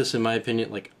movie like this, in my opinion,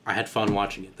 like I had fun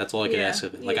watching it. That's all I could Yeah, ask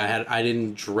of it. Like yeah. I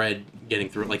didn't dread getting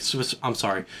through it. Like Swiss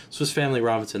Family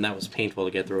Robinson. That was painful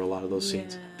to get through a lot of those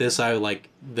scenes. Yeah. This, I like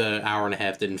the hour and a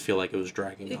half didn't feel like it was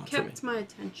dragging It on for me. kept my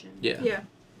attention. Yeah. Yeah.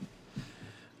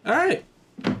 All right.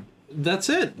 That's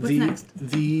it. What's next?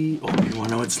 Oh, you want to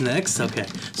know what's next? Okay.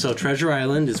 So Treasure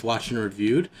Island is watched and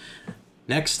reviewed.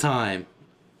 Next time,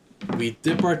 we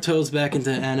dip our toes back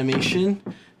into animation.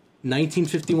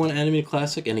 1951 animated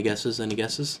classic. Any guesses? Any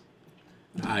guesses?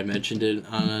 I mentioned it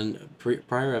on a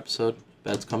prior episode.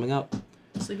 That's coming up.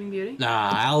 Sleeping Beauty.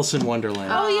 Alice in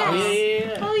Wonderland. Oh yeah. Oh,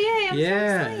 yeah. Oh yeah. I'm so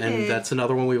Yeah, excited. and that's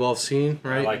another one we've all seen,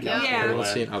 right? I like that. Yeah.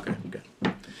 Everyone's seen. Okay, good.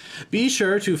 Be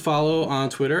sure to follow on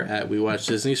Twitter at We Watch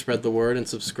Disney. Spread the word and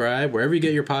subscribe wherever you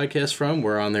get your podcast from.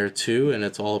 We're on there too, and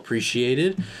it's all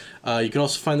appreciated. You can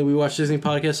also find the We Watch Disney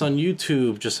podcast on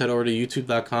YouTube. Just head over to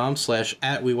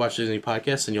youtube.com/at We Watch Disney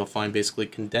podcast, and you'll find basically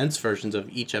condensed versions of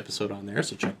each episode on there.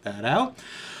 So check that out.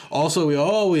 Also, we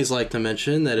always like to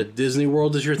mention that if Disney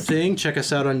World is your thing, check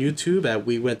us out on YouTube at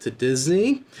We Went to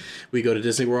Disney. We go to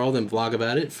Disney World and vlog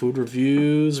about it. Food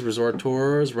reviews, resort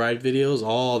tours, ride videos,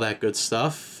 all that good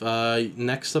stuff.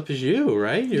 Next up is you,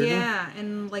 right? Yeah,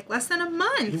 in like less than a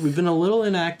month. We've been a little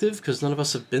inactive because none of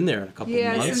us have been there in a couple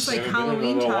Yeah, of months. since like Haven't been there in a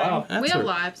Halloween little time. while. That's We have all-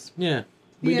 lives. Yeah.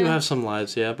 We do Yeah. have some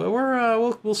lives, yeah, but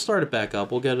we'll start it back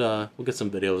up. We'll get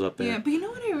some videos up there. Yeah, but you know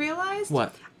what I realized?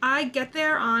 What? I get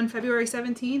there on February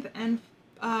 17th, and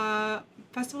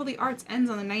Festival of the Arts ends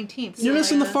on the 19th. You're so,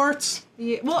 missing the like, farts?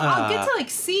 Yeah, well, I'll get Ah. to like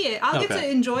see it. I'll get Okay. to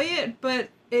enjoy it, but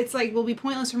it's like will be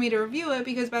pointless for me to review it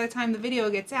because by the time the video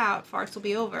gets out, farts will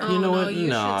be over. Oh, You know no, what? you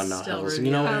No, should no. still Hells. review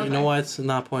You know, it. you know Okay. why it's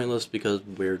not pointless? Because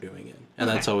we're doing it, and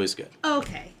that's Okay. always good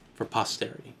Okay. for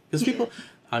posterity. Because people,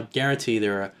 I guarantee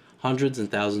there are hundreds and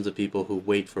thousands of people who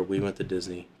wait for We Went to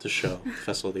Disney to show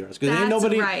Festival of the Arts. Because That's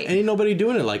right. ain't nobody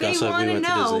doing it like They us. Like want We to Went to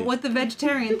know Disney. what the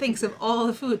vegetarian thinks of all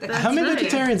the food. How many right.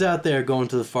 vegetarians out there going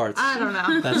to the farts? I don't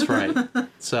know. That's right.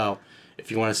 So,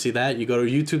 if you want to see that, you go to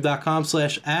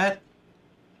youtube.com/at.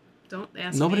 Don't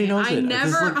ask Nobody me. knows I it. This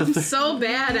is never. like the I'm third- so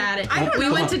bad at it. I don't we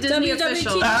know. went to Disney WWT.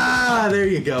 official. Ah, there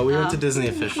you go. We went Oh. to Disney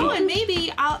official. Oh, and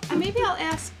maybe I'll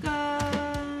ask. Never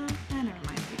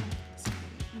mind.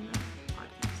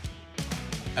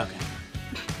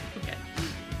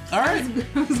 All right.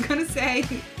 I was gonna say,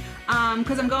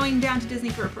 because I'm going down to Disney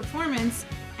for a performance,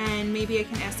 and maybe I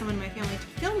can ask someone in my family to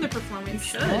film the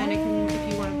performance, and then I can,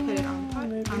 if you want to put it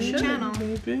on the channel.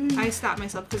 Maybe. I stopped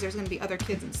myself because there's gonna be other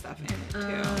kids and stuff in it too.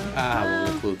 We'll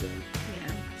include them.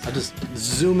 Yeah. I'll just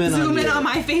zoom in Zoom in you. on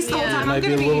my face the whole Yeah. time. Might I'm be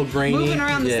gonna a be little grainy. moving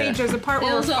around the Yeah. stage. There's a part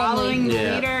where we're Feels only. following the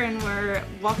Yeah. leader and we're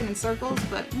walking in circles,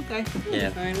 but okay. Yeah.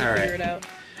 Fine, All we'll figure right. it out.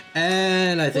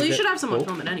 And I think Well, you that- should have someone oh,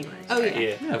 film it anyways. Oh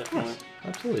yeah. Yeah, of course.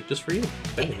 Absolutely. Just for you,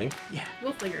 if anything.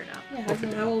 We'll figure it out.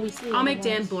 Yeah, how will we see? I'll make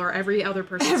Dan blur every other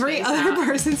person's Every face other out.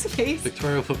 person's face.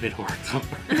 Victoria will put me to work. Don't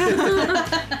worry.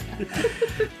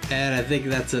 And I think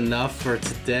that's enough for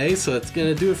today. So it's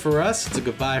going to do it for us. It's a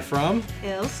goodbye from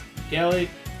Hills. Kelly.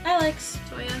 Alex.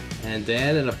 Toya, and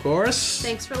Dan, and of course.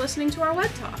 thanks for listening to our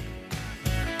web talk.